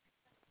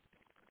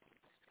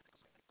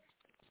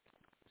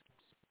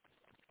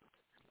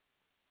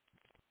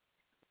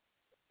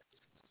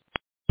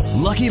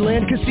Lucky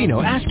Land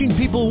Casino, asking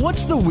people,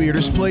 what's the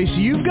weirdest place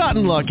you've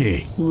gotten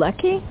lucky?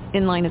 Lucky?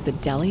 In line at the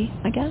deli,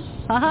 I guess?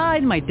 Aha,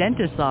 in my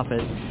dentist's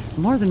office.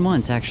 More than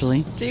once,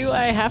 actually. Do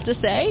I have to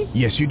say?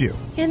 Yes, you do.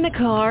 In the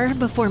car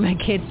before my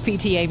kids'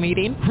 PTA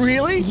meeting.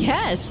 Really?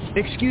 Yes.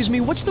 Excuse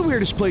me, what's the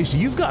weirdest place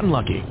you've gotten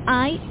lucky?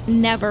 I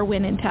never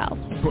win and tell.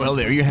 Well,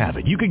 there you have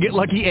it. You can get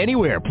lucky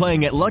anywhere,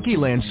 playing at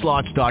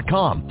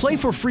LuckyLandSlots.com.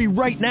 Play for free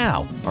right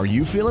now. Are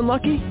you feeling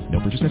lucky? No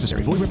purchase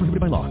necessary. Void where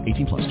prohibited by law.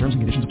 18+. Terms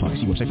and conditions apply.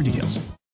 See website for details.